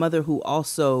not my mother who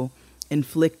also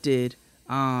inflicted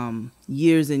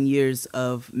years and years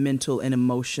of mental and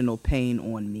emotional pain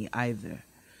on me either.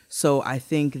 So I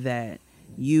think that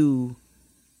you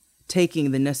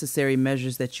taking the necessary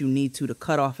measures that you need to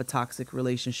cut off a toxic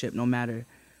relationship, no matter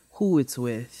who it's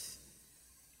with,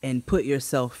 and put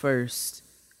yourself first,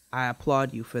 I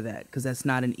applaud you for that, because that's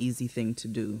not an easy thing to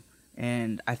do.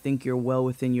 And I think you're well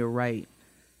within your right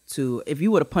to, if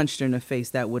you would have punched her in the face,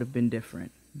 that would have been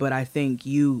different. But I think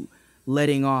you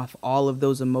letting off all of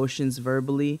those emotions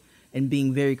verbally and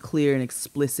being very clear and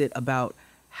explicit about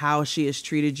how she has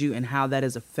treated you and how that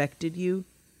has affected you,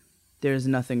 there's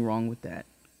nothing wrong with that.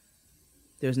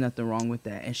 There's nothing wrong with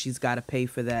that. And she's got to pay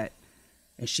for that.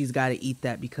 And she's got to eat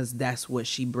that, because that's what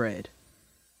she bred.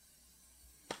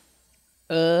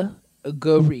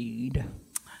 Agreed.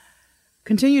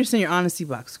 Continue to send your honesty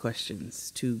box questions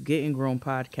to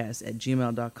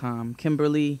gettinggrownpodcast@gmail.com.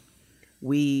 Kimberly,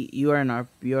 you are in our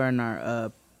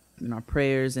in our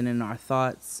prayers and in our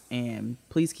thoughts. And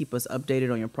please keep us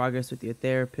updated on your progress with your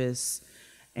therapist.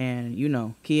 And, you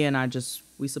know, Kia and I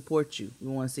we support you. We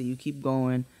want to see you keep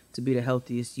going to be the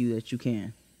healthiest you that you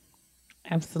can.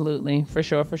 Absolutely. For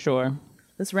sure, for sure.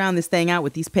 Let's round this thing out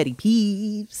with these petty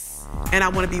peeves. And I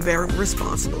want to be very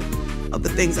responsible of the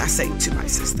things I say to my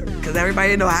sister. Because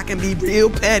everybody know I can be real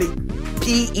petty.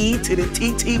 P-E to the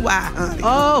T-T-Y, honey.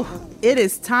 Oh, it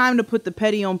is time to put the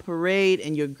petty on parade,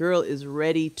 and your girl is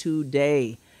ready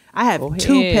today. I have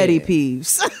two petty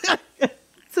peeves.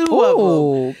 Two of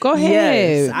them. Go ahead.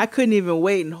 Yes, I couldn't even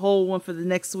wait and hold one for the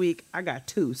next week. I got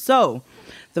two. So,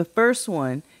 the first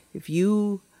one, if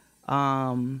you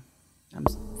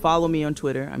follow me on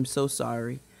Twitter, I'm so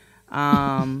sorry.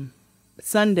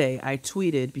 Sunday, I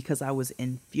tweeted because I was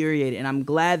infuriated, and I'm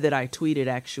glad that I tweeted,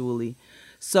 actually.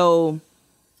 So,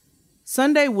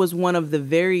 Sunday was one of the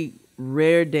very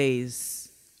rare days.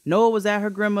 Noah was at her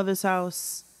grandmother's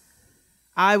house.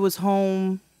 I was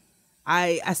home.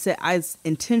 I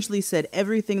intentionally said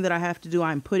everything that I have to do,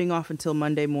 I'm putting off until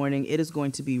Monday morning. It is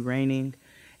going to be raining,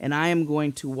 and I am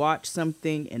going to watch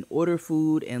something and order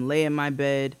food and lay in my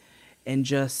bed and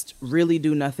just really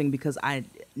do nothing because I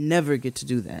never get to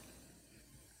do that.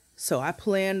 So I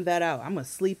planned that out. I'm going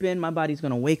to sleep in. My body's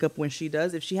going to wake up when she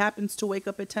does. If she happens to wake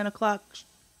up at 10 o'clock,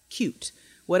 cute,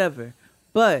 whatever.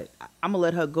 But I'm going to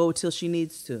let her go till she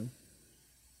needs to.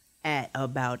 At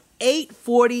about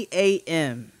 8:40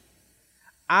 a.m.,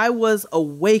 I was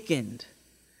awakened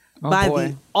by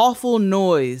the awful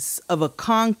noise of a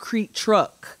concrete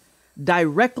truck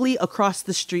directly across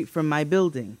the street from my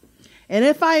building. And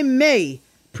if I may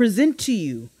present to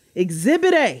you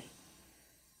Exhibit A,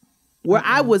 where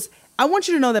I want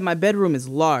you to know that my bedroom is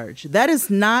large. That is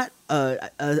not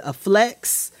a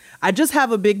flex. I just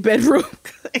have a big bedroom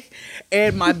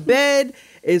and my bed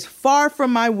is far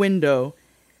from my window.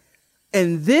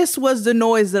 And this was the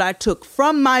noise that I took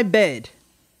from my bed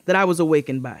that I was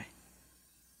awakened by.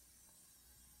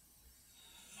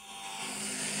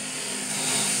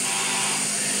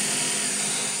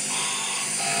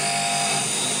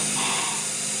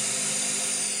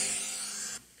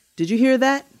 Did you hear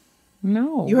that?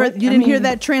 No. You didn't hear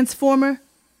that transformer?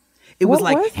 It was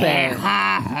like, was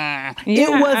that? It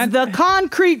was the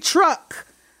concrete truck.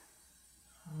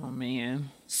 Oh, man.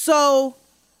 So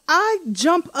I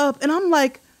jump up and I'm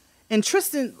like, and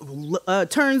Tristan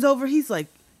turns over. He's like,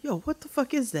 yo, what the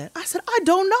fuck is that? I said, I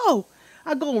don't know.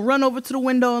 I go and run over to the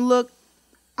window and look.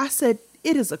 I said,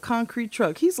 it is a concrete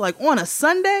truck. He's like, on a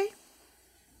Sunday?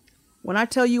 When I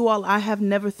tell you all, I have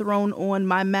never thrown on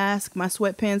my mask, my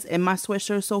sweatpants, and my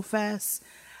sweatshirt so fast.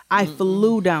 I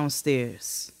flew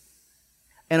downstairs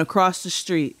and across the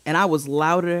street, and I was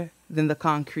louder than the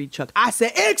concrete truck. I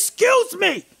said, excuse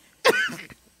me.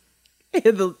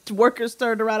 And the workers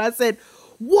turned around. I said,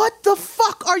 what the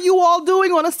fuck are you all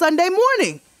doing on a Sunday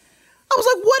morning? I was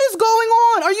like, what is going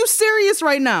on? Are you serious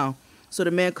right now? So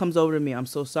the man comes over to me. I'm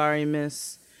so sorry,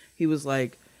 miss. He was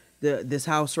like, this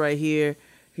house right here.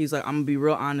 He's like, I'm gonna be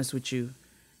real honest with you.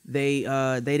 They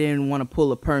didn't want to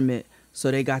pull a permit,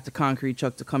 so they got the concrete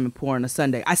truck to come and pour on a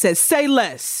Sunday. I said, say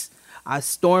less. I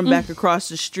stormed back across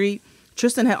the street.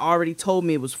 Tristan had already told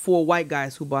me it was 4 white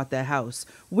guys who bought that house.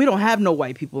 We don't have no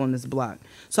white people on this block.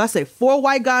 So I say 4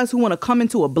 white guys who want to come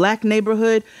into a black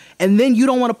neighborhood, and then you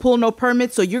don't want to pull no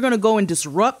permit, so you're going to go and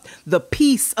disrupt the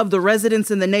peace of the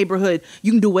residents in the neighborhood.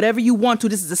 You can do whatever you want to.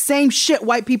 This is the same shit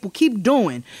white people keep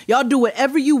doing. Y'all do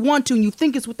whatever you want to, and you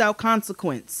think it's without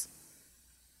consequence.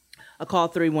 I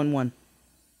called 311,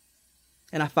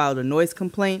 and I filed a noise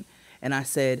complaint. And I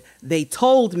said, they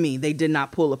told me they did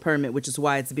not pull a permit, which is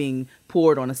why it's being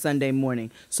poured on a Sunday morning.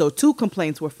 So 2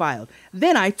 complaints were filed.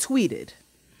 Then I tweeted,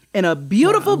 and a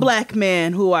beautiful black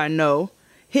man who I know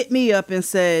hit me up and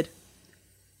said,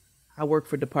 I work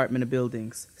for Department of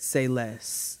Buildings. Say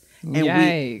less. And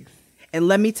Yikes. And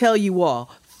let me tell you all,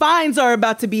 fines are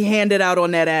about to be handed out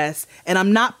on that ass. And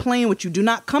I'm not playing with you. Do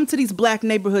not come to these black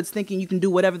neighborhoods thinking you can do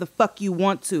whatever the fuck you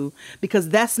want to, because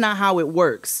that's not how it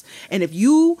works. And if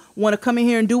you want to come in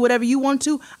here and do whatever you want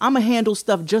to, I'm going to handle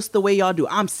stuff just the way y'all do.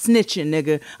 I'm snitching,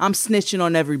 nigga. I'm snitching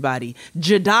on everybody.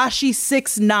 Jadashi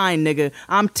 6'9", nigga.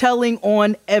 I'm telling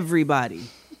on everybody.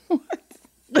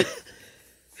 What?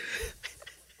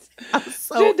 I'm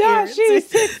so Jadashi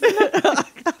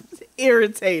 6'9". I'm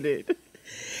irritated.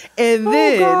 And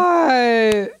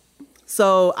then,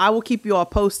 so I will keep you all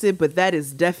posted, but that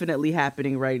is definitely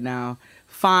happening right now.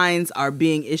 Fines are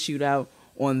being issued out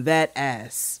on that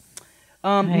ass.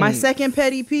 Nice. My second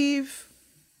petty peeve,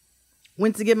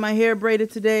 went to get my hair braided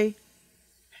today.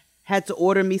 Had to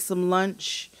order me some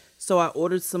lunch. So I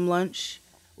ordered some lunch.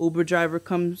 Uber driver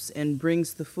comes and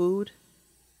brings the food.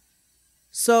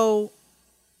 So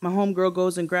my homegirl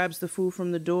goes and grabs the food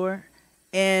from the door.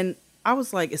 And I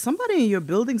was like, is somebody in your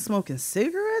building smoking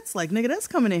cigarettes? Like, nigga, that's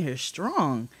coming in here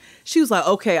strong. She was like,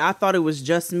 okay, I thought it was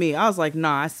just me. I was like,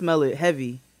 nah, I smell it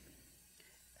heavy.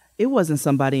 It wasn't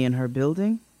somebody in her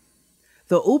building.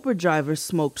 The Uber driver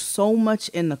smoked so much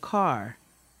in the car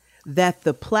that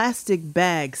the plastic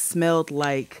bag smelled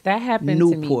like that happened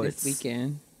Newports. to me this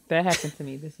weekend. That happened to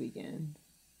me this weekend.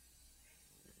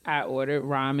 I ordered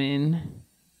ramen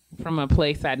from a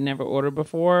place I'd never ordered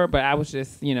before, but I was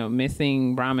just,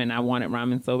 missing ramen. I wanted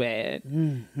ramen so bad.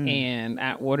 Mm-hmm. And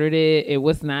I ordered it. It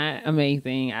was not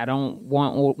amazing. I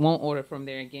won't order from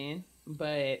there again.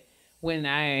 But when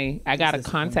I got a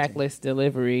contactless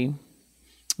delivery,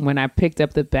 when I picked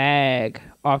up the bag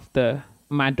off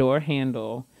my door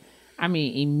handle,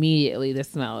 immediately the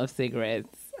smell of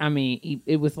cigarettes.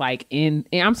 It was like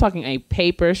I'm talking a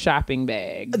paper shopping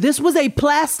bag. This was a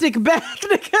plastic bag.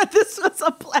 This was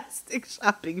a plastic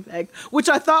shopping bag, which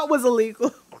I thought was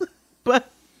illegal.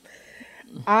 But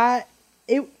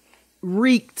it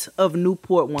reeked of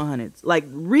Newport 100s. Like,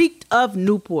 reeked of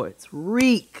Newports.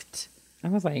 Reeked. I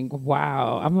was like,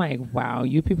 wow. I'm like, wow,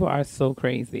 you people are so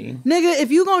crazy. Nigga,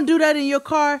 if you gonna do that in your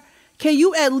car, can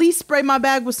you at least spray my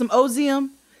bag with some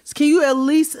Ozium? Can you at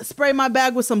least spray my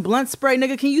bag with some blunt spray?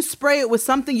 Nigga, can you spray it with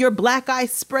something, your black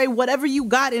ice spray, whatever you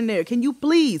got in there? Can you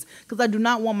please? Because I do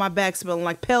not want my bag smelling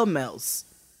like Pell Mells.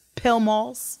 Pell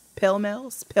Malls? Pell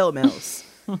Mells? Pell Mells.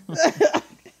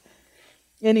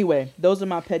 Anyway, those are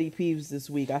my petty peeves this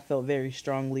week I felt very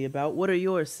strongly about. What are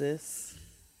yours, sis?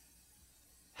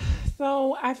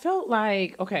 So I felt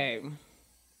like, okay,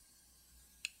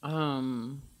 I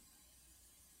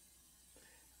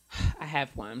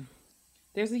have one.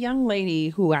 There's a young lady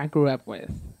who I grew up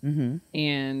with, mm-hmm.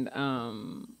 and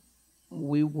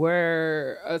we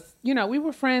were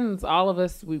friends. All of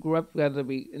us, we grew up together.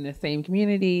 We in the same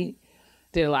community,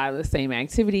 did a lot of the same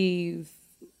activities,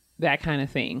 that kind of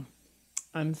thing.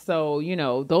 And so,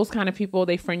 those kind of people,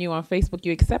 they friend you on Facebook,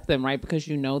 you accept them, right? Because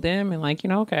you know them and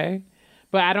okay.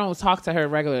 But I don't talk to her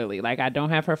regularly. Like, I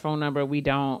don't have her phone number. We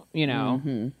don't,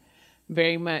 mm-hmm.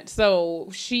 very much. So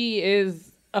she is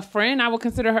a friend. I would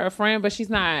consider her a friend, but she's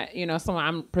not, someone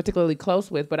I'm particularly close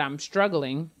with, but I'm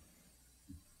struggling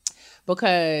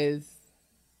because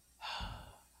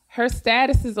her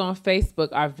statuses on Facebook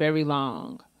are very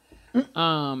long.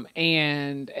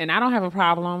 And I don't have a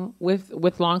problem with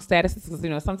long statuses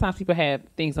because, sometimes people have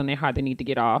things on their heart they need to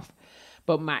get off.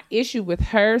 But my issue with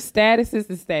her statuses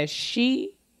is that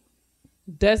she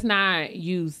does not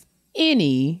use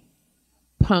any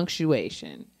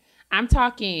punctuation. I'm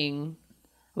talking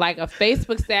like a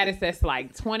Facebook status that's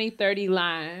like 20, 30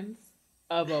 lines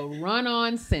of a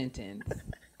run-on sentence.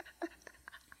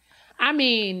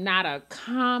 Not a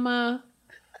comma,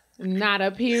 not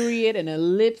a period, an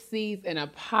ellipses, an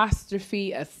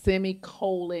apostrophe, a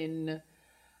semicolon.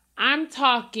 I'm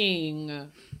talking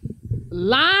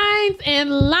lines and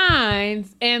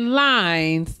lines and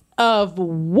lines of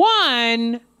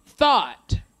one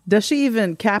thought. Does she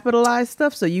even capitalize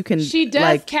stuff so you can? She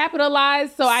does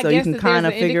capitalize, so I guess you can kind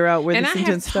of figure out where the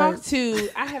sentence starts.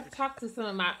 I have talked to some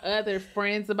of my other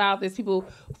friends about this. People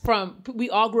we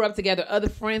all grew up together. Other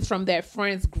friends from that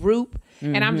friends group,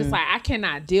 mm-hmm. and I'm just like, I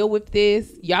cannot deal with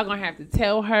this. Y'all gonna have to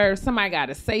tell her. Somebody got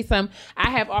to say something. I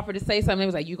have offered to say something. It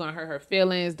was like, you gonna hurt her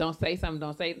feelings. Don't say something.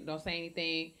 Don't say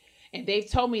anything. And they've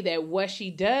told me that what she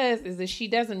does is that she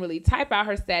doesn't really type out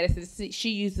her statuses. She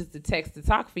uses the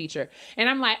text-to-talk feature. And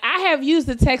I'm like, I have used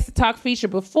the text-to-talk feature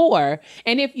before.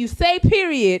 And if you say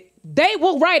period, they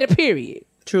will write a period.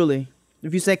 Truly.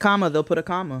 If you say comma, they'll put a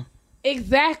comma.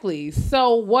 Exactly.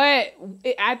 So I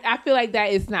feel like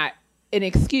that is not an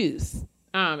excuse.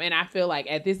 And I feel like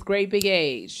at this great big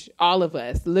age, all of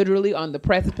us, literally on the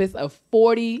precipice of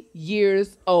 40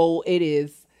 years old, it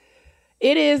is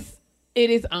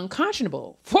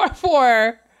unconscionable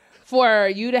for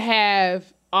you to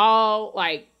have all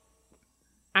sis,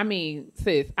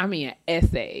 an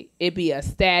essay. It'd be a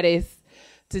status.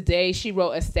 Today she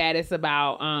wrote a status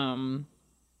about,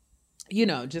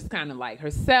 just kind of like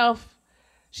herself.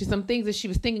 Some things that she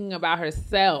was thinking about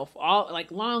herself, all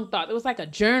like long thought. It was like a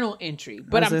journal entry.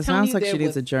 But it sounds like she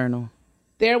needs a journal.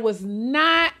 There was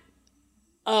not.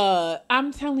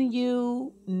 I'm telling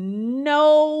you,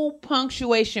 no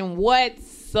punctuation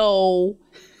whatsoever.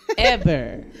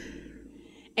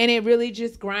 And it really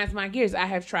just grinds my gears. I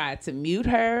have tried to mute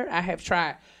her. I have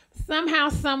tried somehow,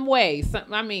 some way.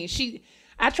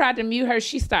 I tried to mute her.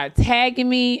 She started tagging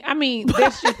me.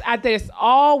 There's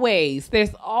always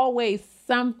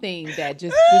something that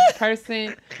just this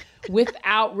person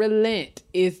without relent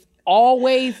is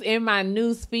always in my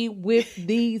newsfeed with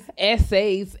these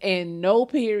essays and no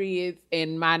periods,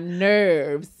 and my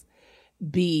nerves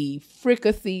be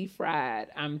fricassee fried.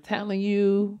 I'm telling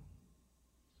you.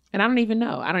 And I don't even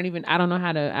know. I don't know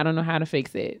how to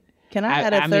fix it. Can I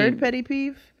add a third petty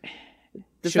peeve?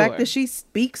 The fact that she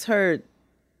speaks her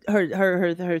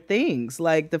things,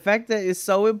 like the fact that it's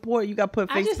so important. You got to put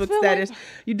Facebook status.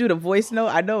 You do the voice note.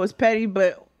 I know it's petty,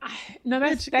 but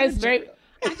that's very.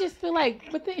 I just feel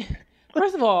like,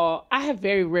 first of all, I have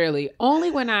very rarely,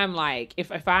 only when I'm like,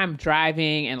 if I'm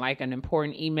driving and like an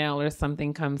important email or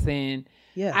something comes in,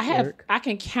 I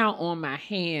can count on my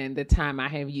hand the time I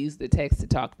have used the text to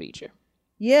talk feature.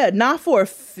 Yeah, not for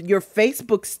your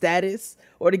Facebook status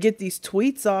or to get these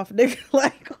tweets off. They're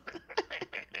like,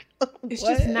 it's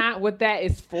just not what that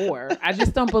is for. I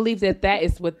just don't believe that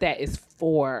is what that is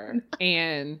for.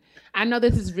 And I know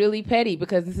this is really petty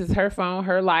because this is her phone,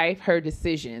 her life, her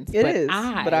decisions. It is,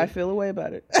 but I feel a way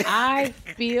about it. I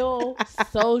feel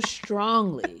so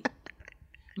strongly.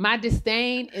 My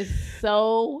disdain is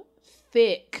so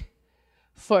thick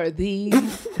for these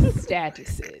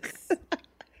statuses.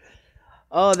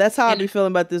 Oh, that's how I be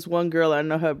feeling about this one girl. I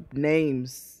know her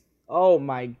names. Oh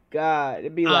my God.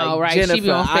 It'd be like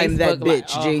Jennifer, I'm that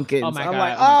bitch Jenkins. Oh my I'm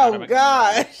God, like,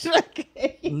 gosh.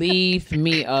 Leave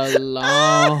me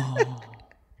alone.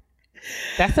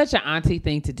 That's such an auntie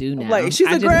thing to do now. Like,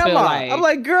 she's a grandma. I'm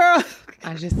like, girl.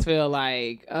 I just feel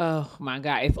like, oh my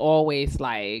God. It's always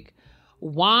like,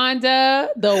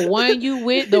 Wanda, the one you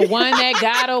with, the one that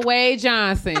got away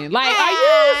Johnson. Like, are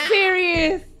you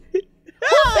serious?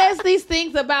 Who says these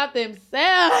things about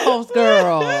themselves,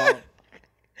 girl?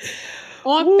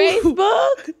 On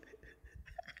Facebook?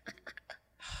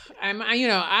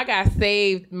 I got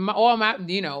saved all my,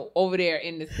 over there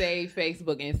in the save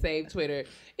Facebook and save Twitter.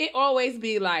 It always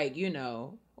be like,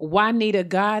 Juanita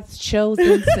God's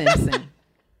chosen Simpson.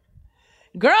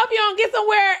 Girl, if you don't get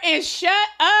somewhere and shut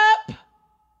up,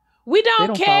 we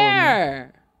don't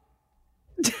care.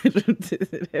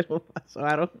 So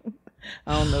I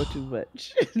don't know too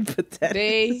much. But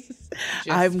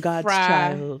I'm God's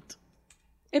child.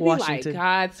 It'd be like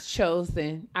God's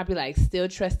chosen. I'd be like, still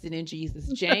trusting in Jesus.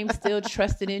 James still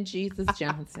trusted in Jesus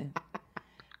Johnson.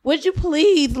 Would you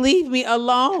please leave me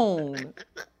alone?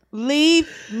 Leave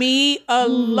me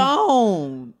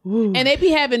alone. And they be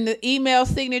having the email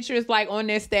signatures like on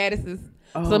their statuses.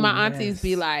 So my aunties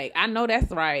be like, I know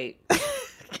that's right.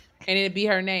 And it'd be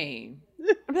her name.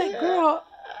 I'm like, girl,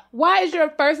 why is your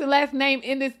first and last name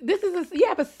in this? You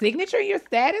have a signature in your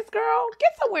status, girl?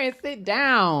 Get somewhere and sit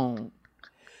down.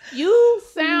 You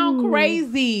sound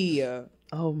crazy.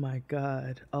 Oh my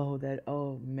God.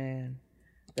 Oh man.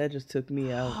 That just took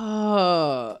me out.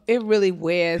 Oh, it really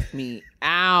wears me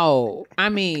out. I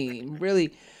mean,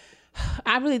 really,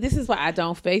 this is why I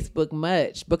don't Facebook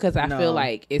much, because I feel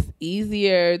like it's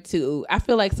easier I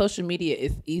feel like social media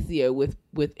is easier with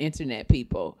internet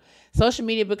people. Social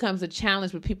media becomes a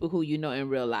challenge with people who in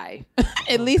real life,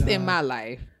 at least in my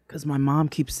life. Because my mom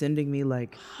keeps sending me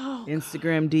like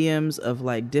Instagram DMs of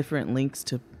like different links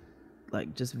to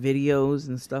like just videos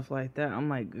and stuff like that. I'm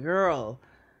like, girl,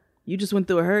 you just went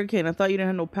through a hurricane. I thought you didn't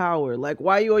have no power. Like,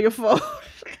 why are you on your phone?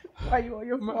 Why are you on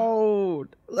your phone?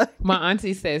 Like, my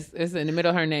auntie says, it's in the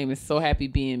middle of her name is so happy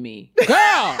being me.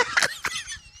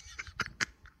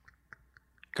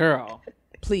 Girl,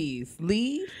 please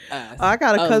leave us. I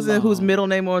got a cousin alone. whose middle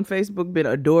name on Facebook been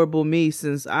Adorable Me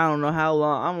since I don't know how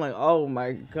long. I'm like, oh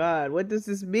my God, what does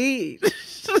this mean?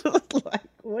 Like,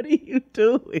 what are you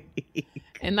doing?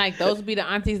 And like, those would be the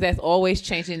aunties that's always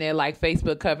changing their like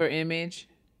Facebook cover image.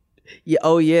 Yeah,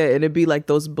 oh yeah, and it'd be like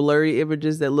those blurry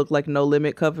images that look like No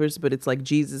Limit covers, but it's like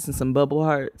Jesus and some bubble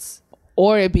hearts.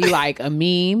 Or it'd be like a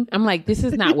meme. I'm like, this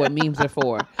is not what memes are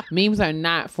for. Memes are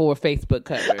not for Facebook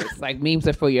covers. Like, memes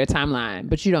are for your timeline,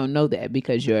 but you don't know that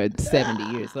because you're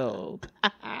 70 years old.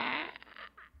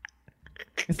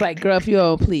 It's like, girl, if you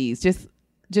don't, please, just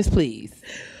please.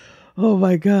 Oh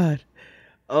my God.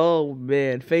 Oh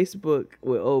man, Facebook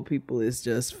with old people is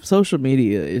just, social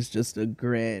media is just a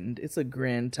grand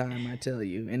time, I tell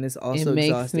you. And it's also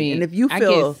exhausting. And if you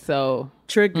feel so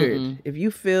triggered, if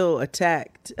you feel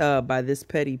attacked by this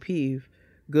petty peeve,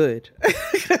 good.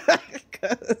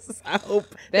 Because I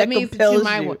hope that means that you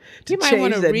might want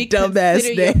to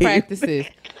reconsider your practices.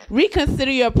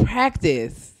 Reconsider your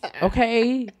practice,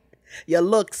 okay? You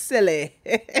look silly.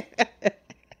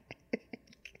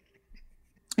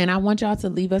 And I want y'all to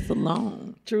leave us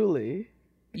alone. Truly.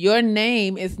 Your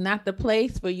name is not the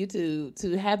place for you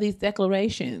to have these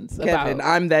declarations Kevin, about.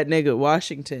 I'm that nigga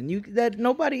Washington.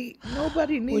 Nobody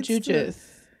needs Would you just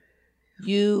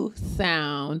You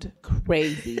sound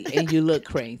crazy and you look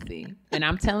crazy. And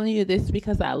I'm telling you this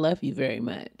because I love you very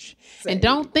much. Same. And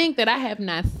don't think that I have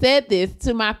not said this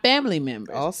to my family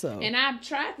members. Also. And I've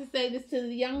tried to say this to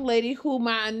the young lady who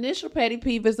my initial petty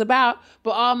peeve is about,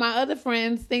 but all my other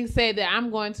friends say that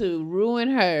I'm going to ruin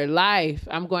her life.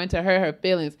 I'm going to hurt her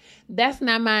feelings. That's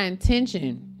not my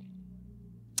intention.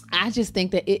 I just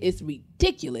think that it is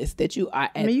ridiculous that you are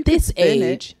at this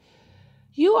age.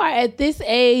 You are at this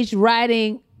age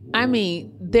writing. I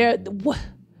mean, what?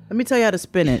 Let me tell you how to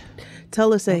spin it.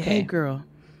 Tell her, say, hey, girl.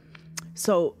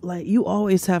 So, like, you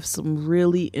always have some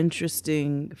really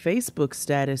interesting Facebook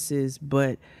statuses,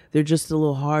 but they're just a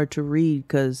little hard to read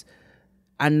because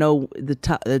I know the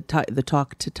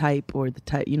talk to type or the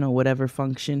type, whatever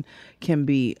function can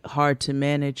be hard to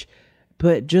manage.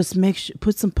 But just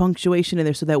put some punctuation in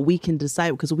there so that we can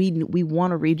decide because we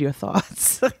want to read your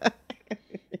thoughts.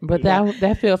 But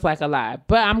that feels like a lie.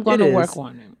 But I'm going to work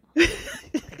on it.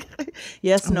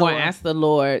 Yes, I'm going to ask the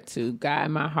Lord to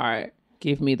guide my heart.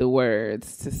 Give me the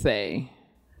words to say.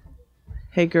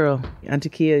 Hey, girl. Auntie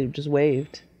Kia just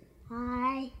waved.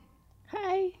 Hi.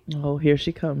 Hi. Oh, here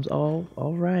she comes. All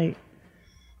right.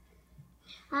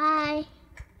 Hi.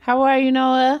 How are you,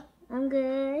 Noah? I'm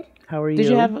good. How are you? Did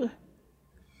you have a...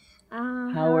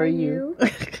 How are you?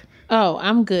 Oh,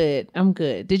 I'm good.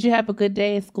 Did you have a good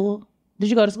day at school? Did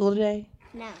you go to school today?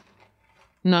 No.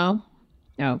 No?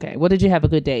 Okay. Well, did you have a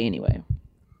good day anyway?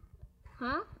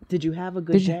 Huh? Did you have a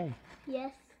good day?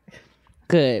 Yes.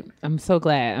 Good. I'm so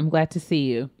glad. I'm glad to see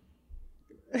you.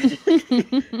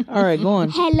 All right, go on.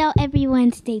 Hello,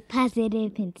 everyone. Stay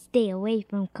positive and stay away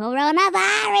from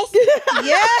coronavirus.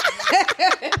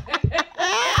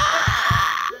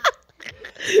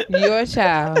 Your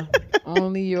child.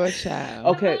 Only your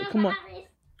child. Okay, come on.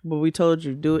 But we told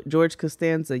you, do it. George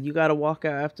Costanza, you got to walk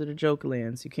out after the joke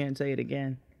lands. You can't say it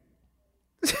again.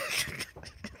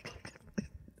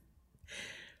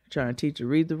 Trying to teach you,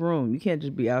 read the room. You can't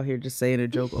just be out here just saying a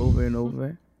joke over and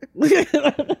over.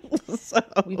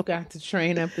 We've got to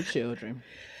train up the children.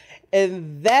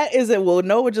 And that is it. Well,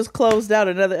 Noah just closed out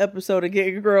another episode of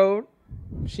Getting Grown.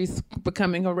 She's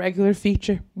becoming a regular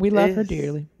feature. We love her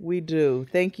dearly. We do.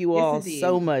 Thank you all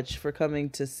so much for coming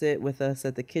to sit with us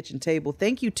at the kitchen table.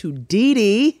 Thank you to Dee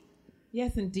Dee.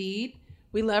 Yes, indeed.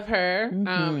 We love her.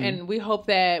 And we hope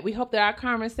that our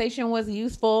conversation was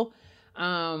useful.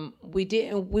 We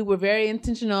were very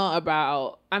intentional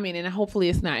about, and hopefully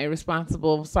it's not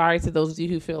irresponsible. Sorry to those of you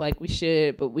who feel like we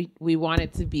should, but we want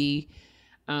it to be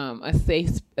a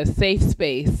safe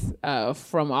space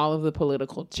from all of the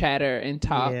political chatter and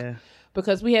talk,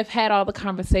 because we have had all the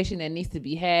conversation that needs to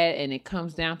be had, and it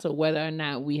comes down to whether or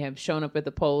not we have shown up at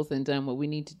the polls and done what we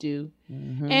need to do,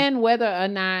 and whether or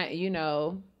not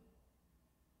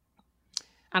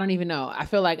I don't even know. I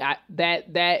feel like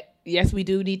that yes, we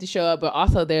do need to show up, but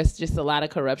also there's just a lot of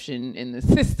corruption in the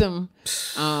system.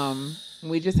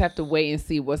 We just have to wait and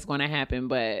see what's going to happen,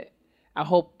 but I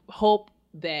hope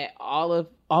that all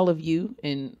of you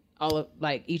and all of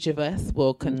each of us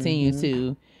will continue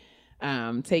to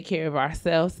take care of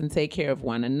ourselves and take care of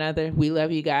one another. We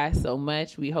love you guys so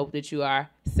much. We hope that you are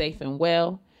safe and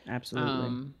well.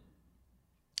 Absolutely.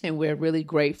 And we're really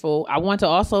grateful. I want to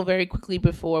also very quickly,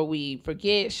 before we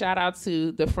forget, shout out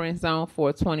to the Friend Zone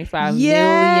for 25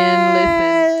 million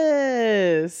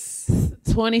listens.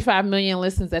 25 million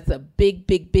listens. That's a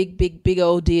big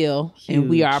old deal. Huge. And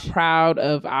we are proud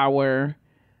of our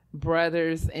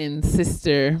brothers and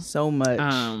sister so much.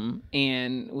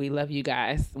 And we love you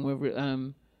guys.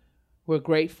 And we're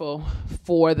grateful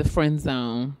for the Friend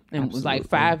Zone. And it was like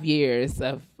 5 years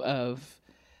of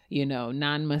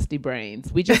non-musty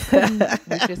brains. We just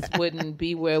wouldn't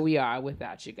be where we are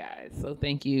without you guys. So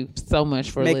thank you so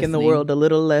much for making the world a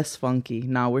little less funky.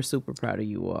 Now we're super proud of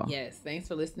you all. Yes, thanks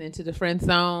for listening to the Friend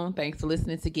Zone. Thanks for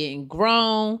listening to Getting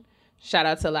Grown. Shout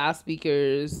out to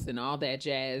loudspeakers and all that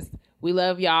jazz. We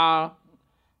love y'all.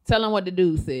 Tell them what to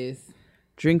do, sis.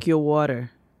 Drink your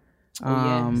water.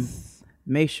 Yes.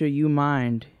 Make sure you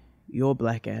mind your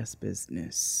black ass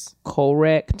business.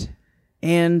 Correct.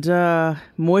 And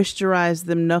moisturize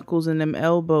them knuckles and them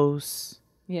elbows.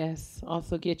 Yes.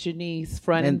 Also get your knees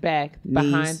front and back,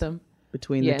 behind them.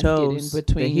 Between the toes. Get in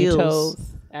between the your heels. toes.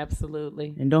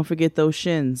 Absolutely. And don't forget those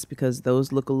shins, because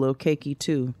those look a little cakey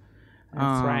too.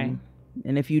 That's right.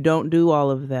 And if you don't do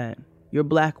all of that, your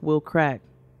black will crack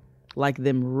like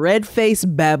them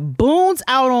red-faced baboons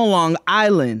out on Long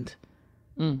Island.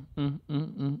 You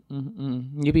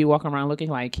be walking around looking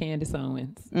like Candace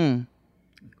Owens.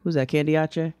 Who's that? Candy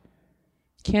Ache?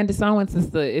 Candace Owens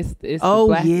is the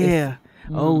black. Yeah.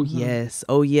 Oh yes.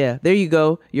 Oh yeah. There you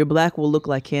go. Your black will look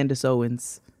like Candace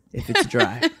Owens. if it's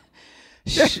dry.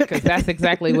 Because that's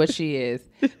exactly what she is.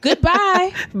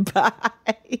 Goodbye.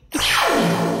 Bye.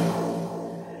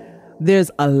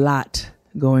 There's a lot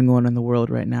going on in the world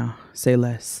right now. Say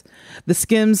less. The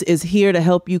Skims is here to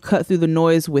help you cut through the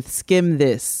noise with Skim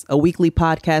This, a weekly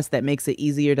podcast that makes it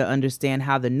easier to understand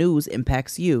how the news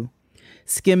impacts you.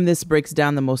 Skim This breaks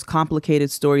down the most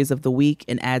complicated stories of the week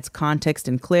and adds context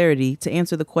and clarity to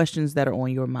answer the questions that are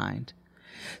on your mind.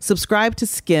 Subscribe to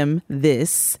Skim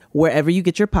This wherever you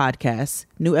get your podcasts.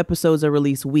 New episodes are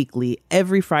released weekly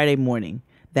every Friday morning.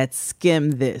 That's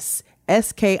Skim This.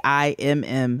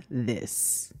 SKIMM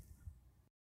This.